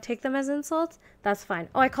 If you want to take them as insults, that's fine.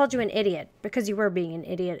 Oh, I called you an idiot because you were being an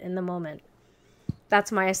idiot in the moment.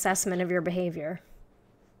 That's my assessment of your behavior.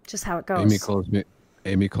 Just how it goes.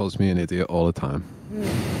 Amy calls me an idiot all the time.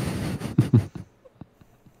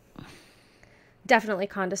 Definitely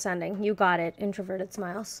condescending. You got it. Introverted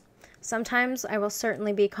smiles. Sometimes I will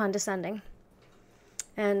certainly be condescending.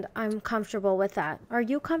 And I'm comfortable with that. Are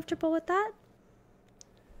you comfortable with that?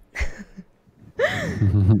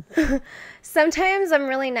 Sometimes I'm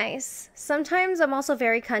really nice. Sometimes I'm also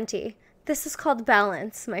very cunty. This is called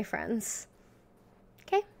balance, my friends.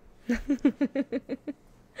 Okay?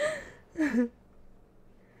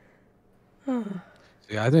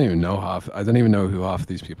 See, I don't even know who half of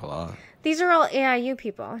these people are. These are all AIU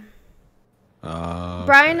people.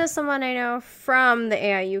 Brian is someone I know from the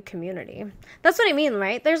AIU community. That's what I mean,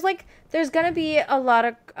 right? There's gonna be a lot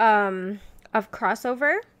of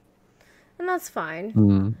crossover. And that's fine.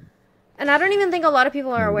 Mm. And I don't even think a lot of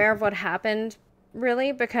people are aware of what happened,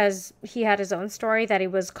 really, because he had his own story that he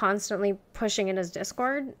was constantly pushing in his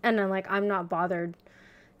Discord. And I'm not bothered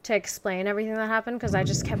to explain everything that happened because I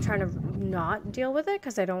just kept trying to not deal with it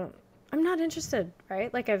because I'm not interested,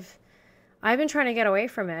 right? Like, I've been trying to get away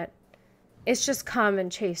from it. It's just come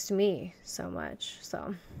and chased me so much,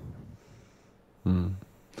 so.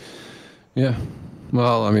 Yeah.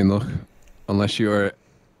 Well, I mean, look, unless you're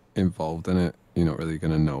involved in it, you're not really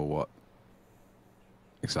going to know what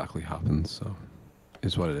exactly happens, so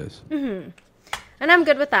is what it is. Mm-hmm. And I'm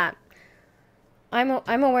good with that.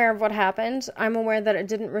 I'm aware of what happened. I'm aware that it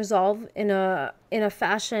didn't resolve in a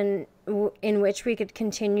fashion in which we could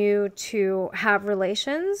continue to have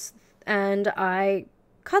relations, and I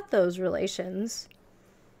cut those relations.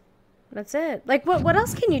 That's it. Like, what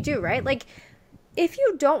else can you do, right? Like, if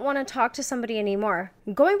you don't want to talk to somebody anymore,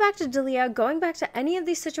 going back to Didd'lia, going back to any of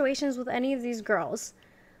these situations with any of these girls,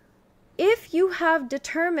 if you have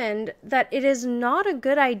determined that it is not a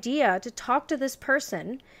good idea to talk to this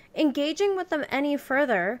person, engaging with them any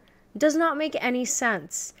further does not make any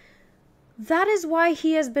sense. That is why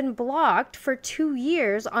he has been blocked for 2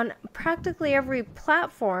 years on practically every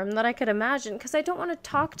platform that I could imagine, because I don't want to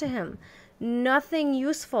talk to him. Nothing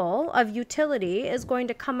useful of utility is going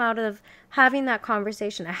to come out of having that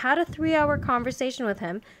conversation. I had a 3-hour conversation with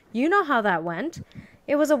him. You know how that went.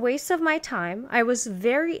 It was a waste of my time. I was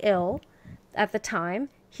very ill at the time.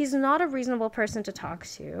 He's not a reasonable person to talk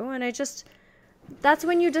to. And that's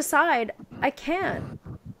when you decide, I can't.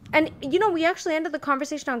 And, we actually ended the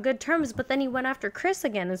conversation on good terms, but then he went after Chris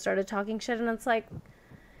again and started talking shit. And it's like,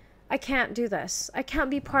 I can't do this. I can't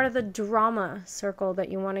be part of the drama circle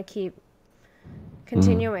that you want to keep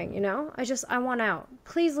continuing, I want out.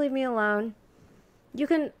 Please leave me alone.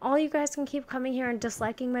 All you guys can keep coming here and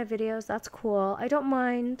disliking my videos. That's cool. I don't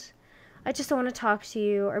mind. I just don't want to talk to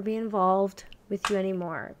you or be involved with you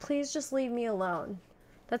anymore. Please just leave me alone.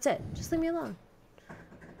 That's it. Just leave me alone.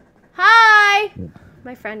 Hi!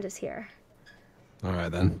 My friend is here. All right,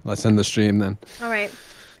 then. Let's end the stream, then. All right.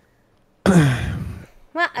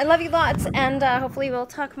 Well, I love you lots, and hopefully we'll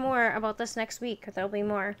talk more about this next week. There'll be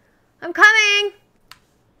more. I'm coming!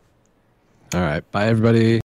 All right. Bye, everybody.